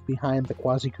face behind the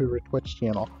Quasiguru Twitch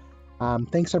channel.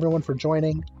 Thanks everyone for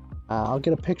joining. I'll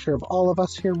get a picture of all of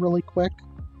us here really quick.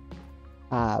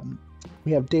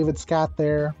 We have David Scott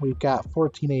there, we've got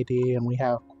 14AD, and we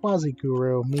have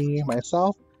Quasiguru, me,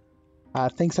 myself.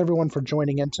 Thanks everyone for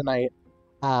joining in tonight.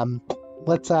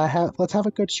 Let's have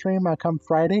a good stream come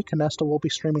Friday. Canesto will be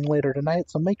streaming later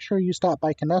tonight, so make sure you stop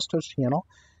by Canesto's channel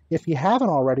if you haven't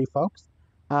already, folks.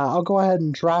 I'll go ahead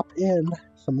and drop in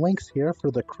some links here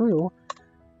for the crew.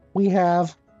 We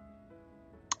have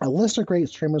a list of great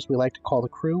streamers we like to call the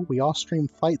crew. We all stream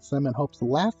flight sim in hopes of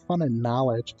laugh, fun, and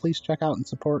knowledge. Please check out and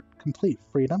support Complete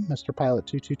Freedom, Mr. Pilot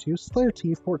 222, Slayer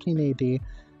T, 14AD,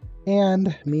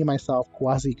 and me, myself,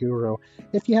 Quasiguru.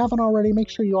 If you haven't already, make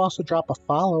sure you also drop a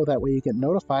follow. That way you get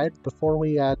notified before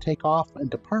we take off and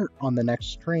depart on the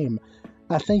next stream.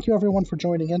 Thank you everyone for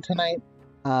joining in tonight.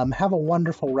 Have a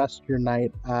wonderful rest of your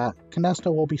night.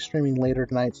 Canesto will be streaming later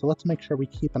tonight, so let's make sure we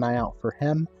keep an eye out for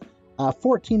him.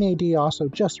 14AD also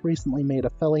just recently made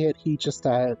affiliate. He just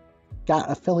got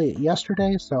affiliate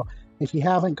yesterday, so if you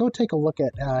haven't, go take a look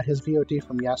at his VOD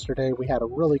from yesterday. We had a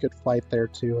really good flight there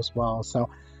too as well. So,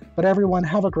 but everyone,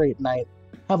 have a great night.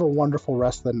 Have a wonderful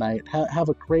rest of the night. Have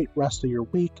a great rest of your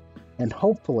week, and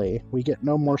hopefully we get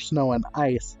no more snow and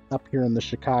ice up here in the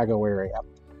Chicago area.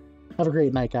 Have a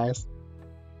great night, guys.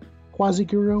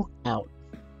 Quasiguru out.